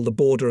porthole, the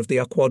border of the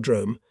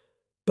aquadrome,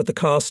 but the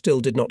car still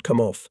did not come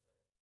off.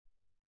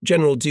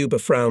 General Duba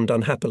frowned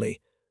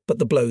unhappily, but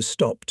the blows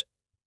stopped.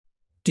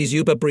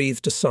 Duba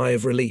breathed a sigh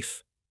of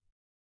relief.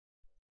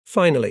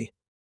 Finally,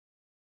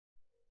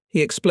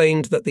 he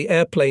explained that the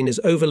airplane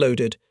is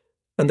overloaded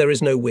and there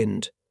is no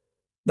wind.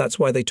 That's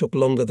why they took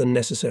longer than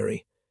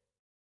necessary.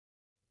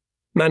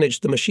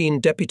 Managed the machine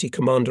deputy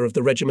commander of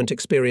the regiment,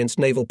 experienced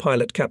naval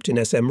pilot Captain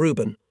S.M.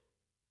 Rubin.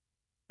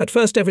 At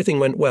first everything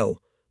went well,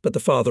 but the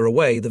farther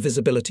away the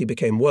visibility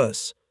became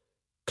worse.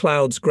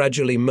 Clouds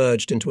gradually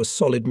merged into a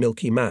solid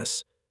milky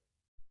mass.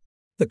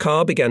 The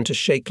car began to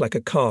shake like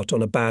a cart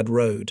on a bad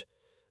road,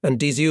 and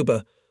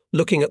Duba,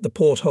 looking at the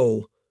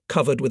porthole,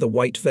 covered with a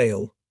white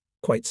veil,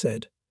 quite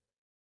said,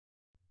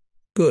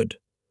 "Good.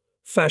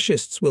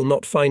 Fascists will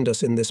not find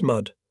us in this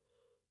mud.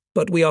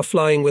 But we are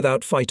flying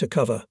without fighter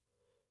cover.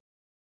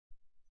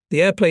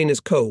 The airplane is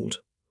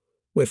cold.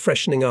 We're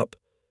freshening up.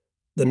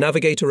 The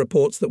navigator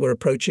reports that we're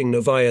approaching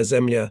Novaya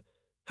Zemlya,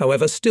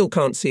 however, still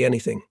can't see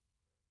anything."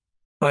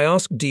 I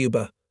asked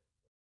Duba,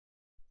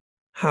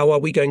 "How are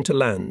we going to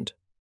land?"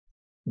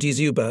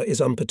 Duba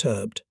is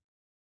unperturbed.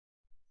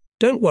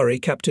 "Don't worry,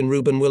 Captain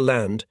Rubin will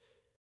land."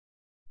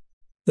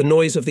 The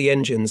noise of the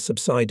engines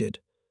subsided.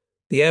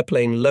 The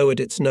airplane lowered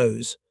its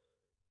nose.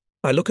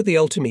 I look at the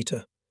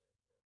altimeter.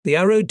 The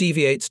arrow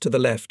deviates to the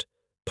left,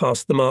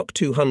 past the mark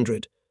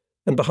 200,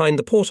 and behind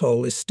the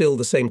porthole is still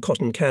the same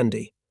cotton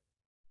candy.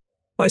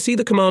 I see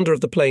the commander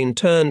of the plane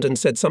turned and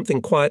said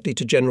something quietly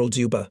to General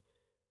Duba.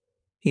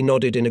 He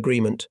nodded in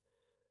agreement.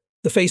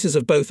 The faces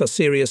of both are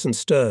serious and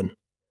stern.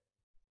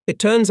 It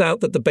turns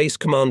out that the base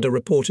commander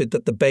reported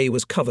that the bay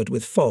was covered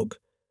with fog.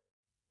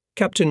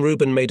 Captain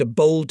Rubin made a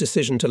bold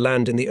decision to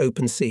land in the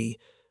open sea,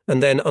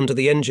 and then under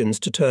the engines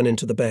to turn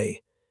into the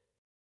bay.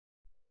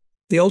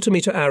 The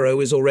altimeter arrow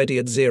is already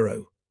at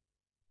 0.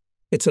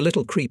 It's a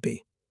little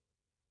creepy.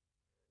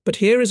 But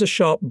here is a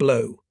sharp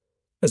blow.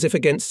 As if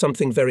against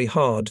something very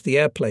hard, the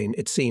airplane,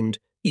 it seemed,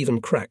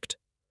 even cracked.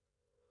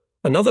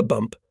 Another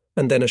bump,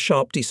 and then a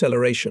sharp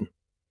deceleration.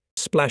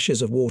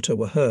 Splashes of water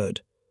were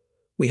heard.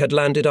 We had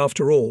landed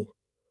after all.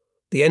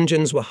 The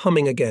engines were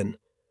humming again.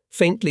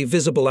 Faintly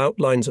visible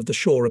outlines of the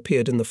shore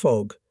appeared in the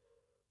fog.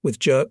 With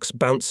jerks,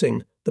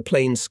 bouncing, the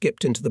plane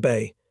skipped into the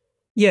bay.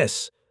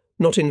 Yes,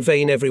 not in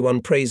vain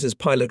everyone praises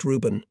pilot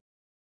Rubin.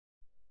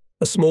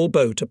 A small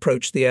boat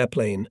approached the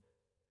airplane.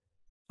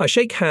 I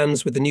shake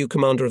hands with the new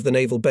commander of the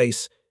naval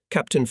base,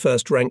 Captain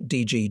First Rank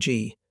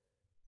DGG.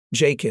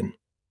 Jakin.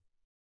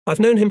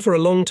 I've known him for a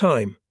long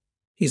time.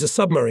 He's a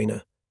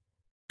submariner.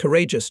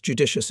 Courageous,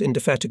 judicious,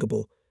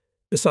 indefatigable,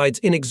 besides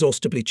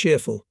inexhaustibly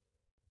cheerful.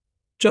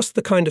 Just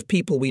the kind of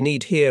people we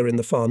need here in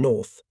the far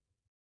north.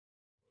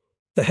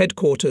 The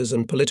headquarters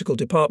and political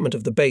department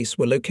of the base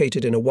were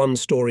located in a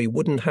one-story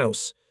wooden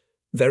house,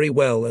 very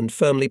well and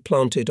firmly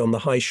planted on the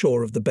high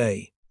shore of the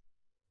bay.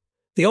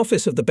 The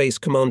office of the base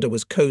commander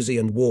was cozy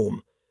and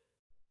warm.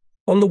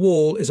 On the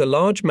wall is a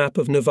large map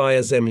of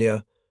Novaya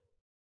Zemlya.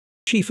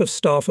 Chief of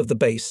Staff of the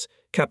base,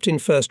 Captain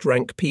First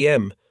Rank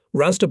PM,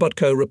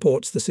 Razdobutko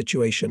reports the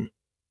situation.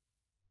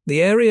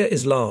 The area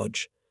is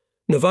large.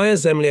 Novaya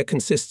Zemlya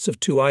consists of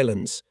 2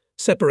 islands,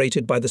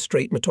 separated by the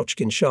Strait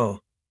Matochkin Shah.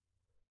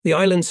 The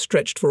islands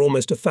stretched for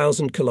almost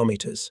 1,000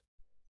 kilometers.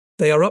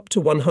 They are up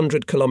to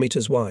 100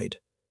 kilometers wide.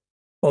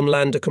 On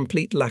land, a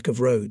complete lack of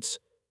roads.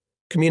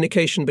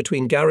 Communication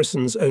between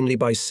garrisons only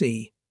by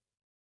sea.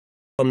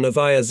 On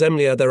Novaya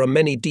Zemlya there are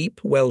many deep,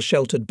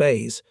 well-sheltered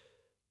bays,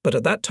 but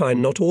at that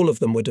time not all of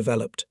them were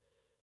developed.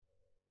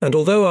 And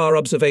although our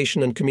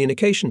observation and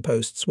communication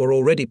posts were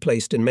already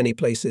placed in many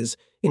places,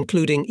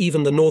 including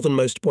even the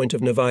northernmost point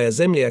of Novaya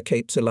Zemlya,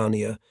 Cape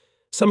Zelania,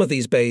 some of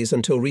these bays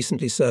until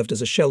recently served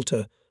as a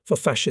shelter for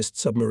fascist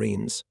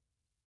submarines.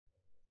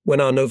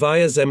 When our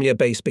Novaya Zemlya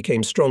base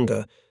became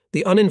stronger,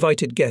 the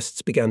uninvited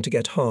guests began to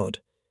get hard.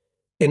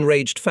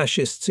 Enraged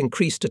fascists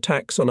increased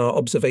attacks on our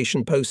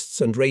observation posts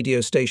and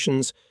radio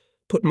stations,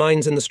 put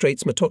mines in the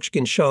Straits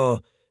Matochkin Shah,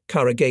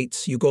 Kara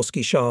Gates,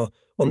 Yugorsky Shah,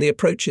 on the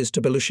approaches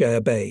to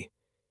Belushaya Bay.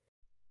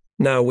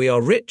 Now we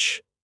are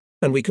rich,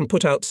 and we can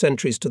put out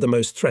sentries to the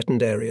most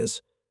threatened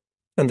areas,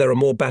 and there are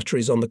more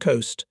batteries on the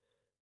coast.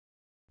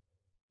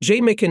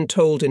 J. Mikin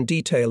told in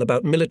detail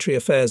about military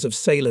affairs of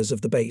sailors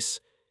of the base.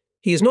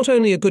 He is not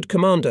only a good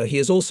commander, he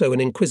is also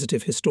an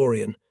inquisitive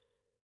historian.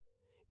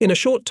 In a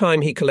short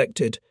time he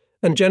collected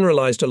and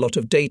generalized a lot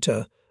of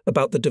data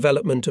about the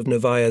development of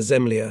Novaya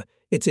Zemlya,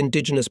 its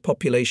indigenous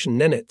population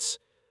Nenets,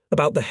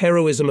 about the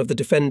heroism of the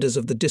defenders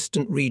of the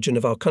distant region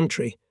of our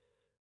country.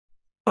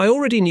 I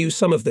already knew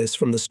some of this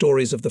from the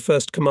stories of the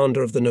first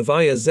commander of the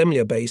Novaya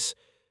Zemlya base,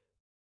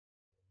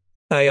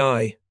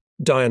 A.I.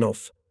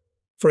 Dianov.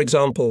 For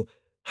example,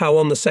 how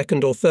on the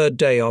 2nd or 3rd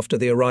day after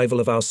the arrival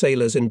of our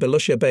sailors in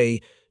Belushia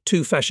Bay,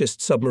 2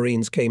 fascist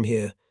submarines came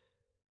here.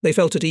 They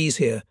felt at ease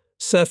here,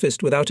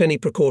 surfaced without any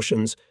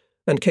precautions,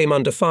 and came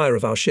under fire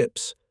of our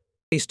ships.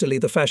 Hastily,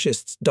 the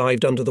fascists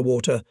dived under the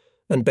water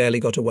and barely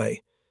got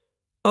away.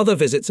 Other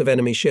visits of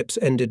enemy ships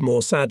ended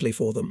more sadly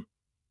for them.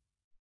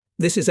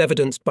 This is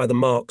evidenced by the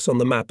marks on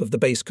the map of the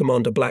base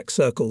commander, black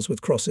circles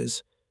with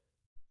crosses.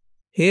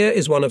 Here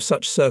is one of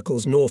such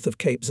circles north of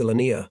Cape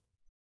Zilonia.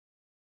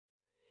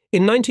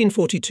 In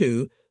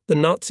 1942, the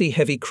Nazi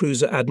heavy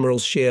cruiser Admiral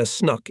Scheer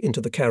snuck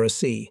into the Kara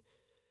Sea.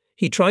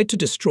 He tried to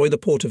destroy the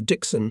port of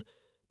Dixon,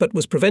 but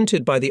was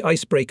prevented by the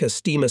icebreaker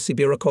steamer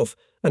Sibiryakov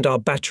and our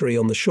battery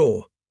on the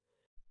shore.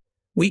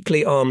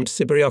 Weakly armed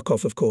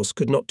Sibiryakov, of course,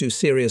 could not do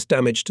serious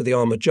damage to the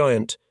armoured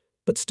giant,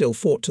 but still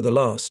fought to the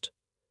last.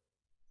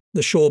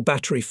 The shore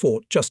battery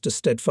fought just as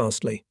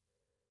steadfastly.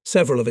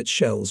 Several of its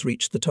shells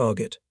reached the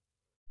target.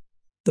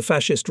 The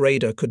fascist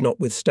raider could not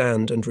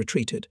withstand and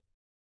retreated.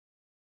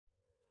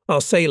 Our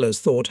sailors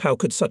thought, how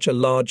could such a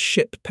large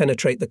ship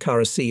penetrate the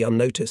Kara Sea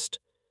unnoticed?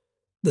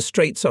 The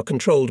straits are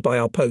controlled by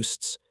our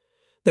posts.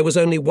 There was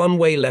only one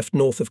way left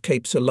north of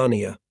Cape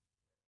Zilonia.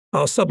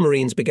 Our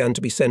submarines began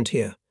to be sent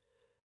here.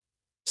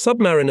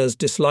 Submariners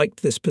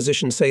disliked this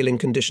position. Sailing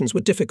conditions were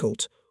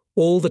difficult,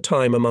 all the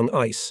time among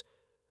ice,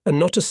 and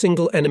not a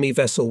single enemy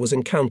vessel was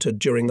encountered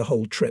during the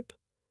whole trip.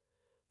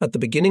 At the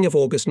beginning of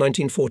August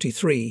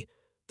 1943,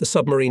 the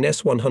submarine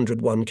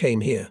S-101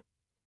 came here.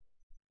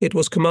 It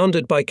was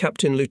commanded by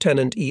Captain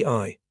Lieutenant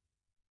E.I.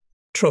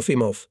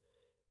 Trofimov.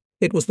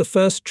 It was the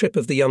first trip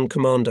of the young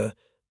commander,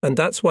 and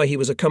that's why he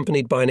was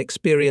accompanied by an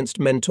experienced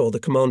mentor, the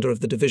commander of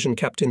the division,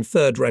 Captain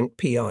 3rd Rank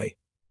P.I.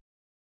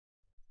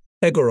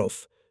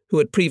 Egorov, who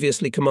had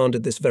previously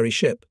commanded this very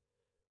ship.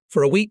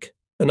 For a week,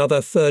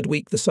 another third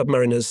week, the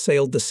submariners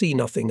sailed the sea,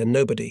 nothing and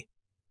nobody.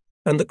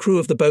 And the crew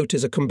of the boat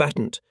is a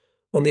combatant,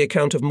 on the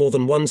account of more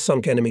than one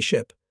sunk enemy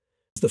ship.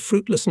 The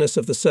fruitlessness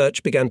of the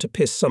search began to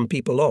piss some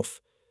people off.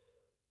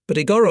 But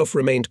Egorov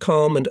remained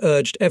calm and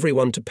urged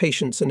everyone to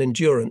patience and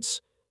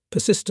endurance.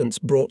 Persistence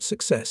brought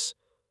success.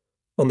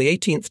 On the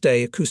 18th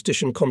day,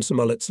 acoustician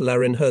Komsomolets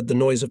Larin heard the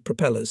noise of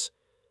propellers.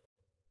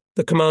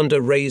 The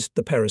commander raised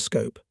the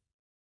periscope.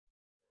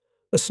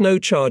 A snow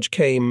charge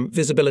came,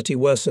 visibility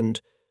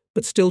worsened,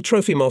 but still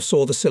Trofimov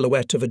saw the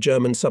silhouette of a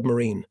German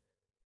submarine.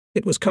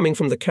 It was coming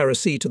from the Kara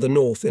Sea to the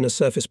north in a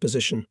surface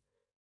position.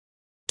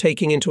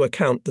 Taking into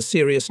account the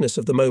seriousness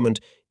of the moment,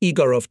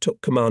 Egorov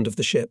took command of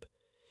the ship.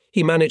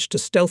 He managed to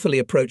stealthily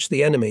approach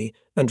the enemy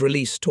and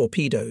release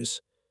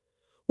torpedoes.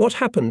 What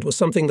happened was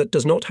something that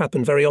does not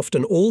happen very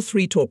often. All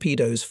 3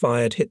 torpedoes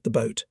fired hit the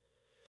boat.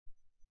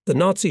 The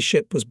Nazi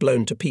ship was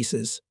blown to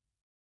pieces.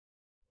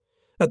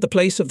 At the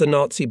place of the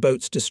Nazi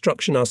boat's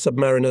destruction, our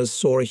submariners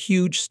saw a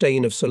huge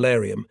stain of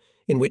solarium,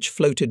 in which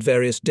floated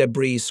various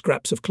debris,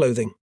 scraps of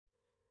clothing.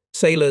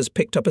 Sailors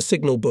picked up a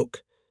signal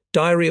book,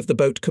 diary of the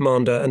boat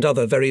commander, and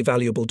other very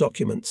valuable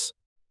documents.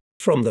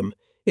 From them,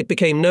 it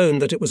became known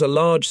that it was a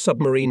large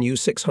submarine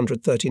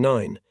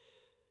U-639.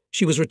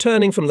 She was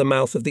returning from the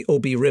mouth of the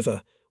Obi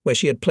River, where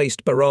she had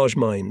placed barrage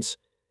mines.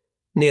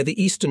 Near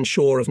the eastern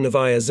shore of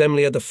Novaya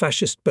Zemlya, the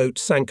fascist boat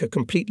sank a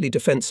completely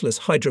defenseless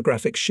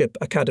hydrographic ship,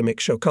 Akademik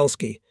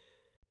Shokalski.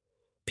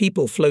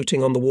 People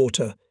floating on the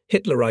water,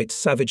 Hitlerites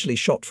savagely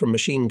shot from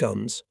machine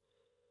guns.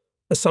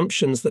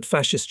 Assumptions that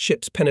fascist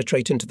ships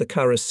penetrate into the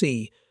Kara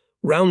Sea,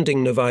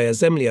 rounding Novaya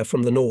Zemlya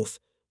from the north,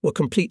 were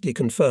completely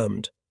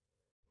confirmed.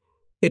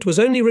 It was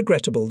only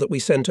regrettable that we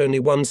sent only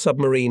one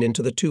submarine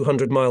into the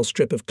 200-mile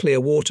strip of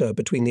clear water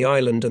between the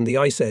island and the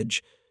ice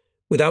edge,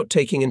 without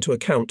taking into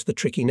account the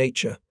tricky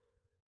nature.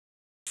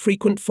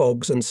 Frequent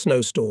fogs and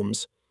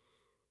snowstorms.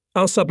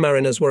 Our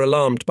submariners were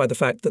alarmed by the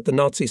fact that the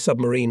Nazi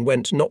submarine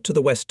went not to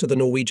the west to the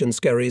Norwegian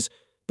Skerries,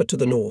 but to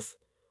the north.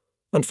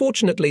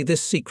 Unfortunately,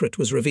 this secret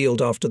was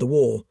revealed after the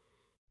war.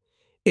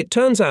 It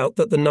turns out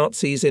that the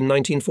Nazis in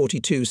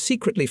 1942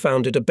 secretly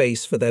founded a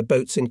base for their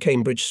boats in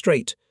Cambridge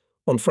Strait,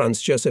 on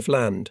Franz Josef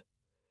Land.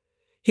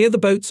 Here the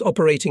boats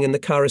operating in the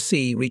Kara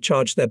Sea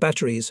recharged their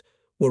batteries,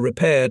 were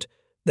repaired,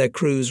 their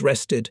crews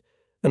rested,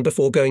 and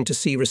before going to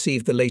sea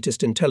received the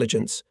latest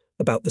intelligence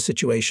about the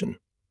situation.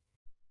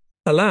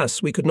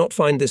 Alas, we could not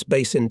find this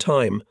base in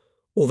time,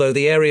 although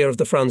the area of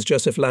the Franz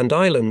Josef Land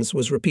Islands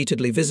was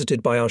repeatedly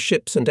visited by our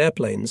ships and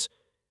airplanes.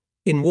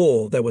 In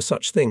war there were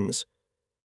such things.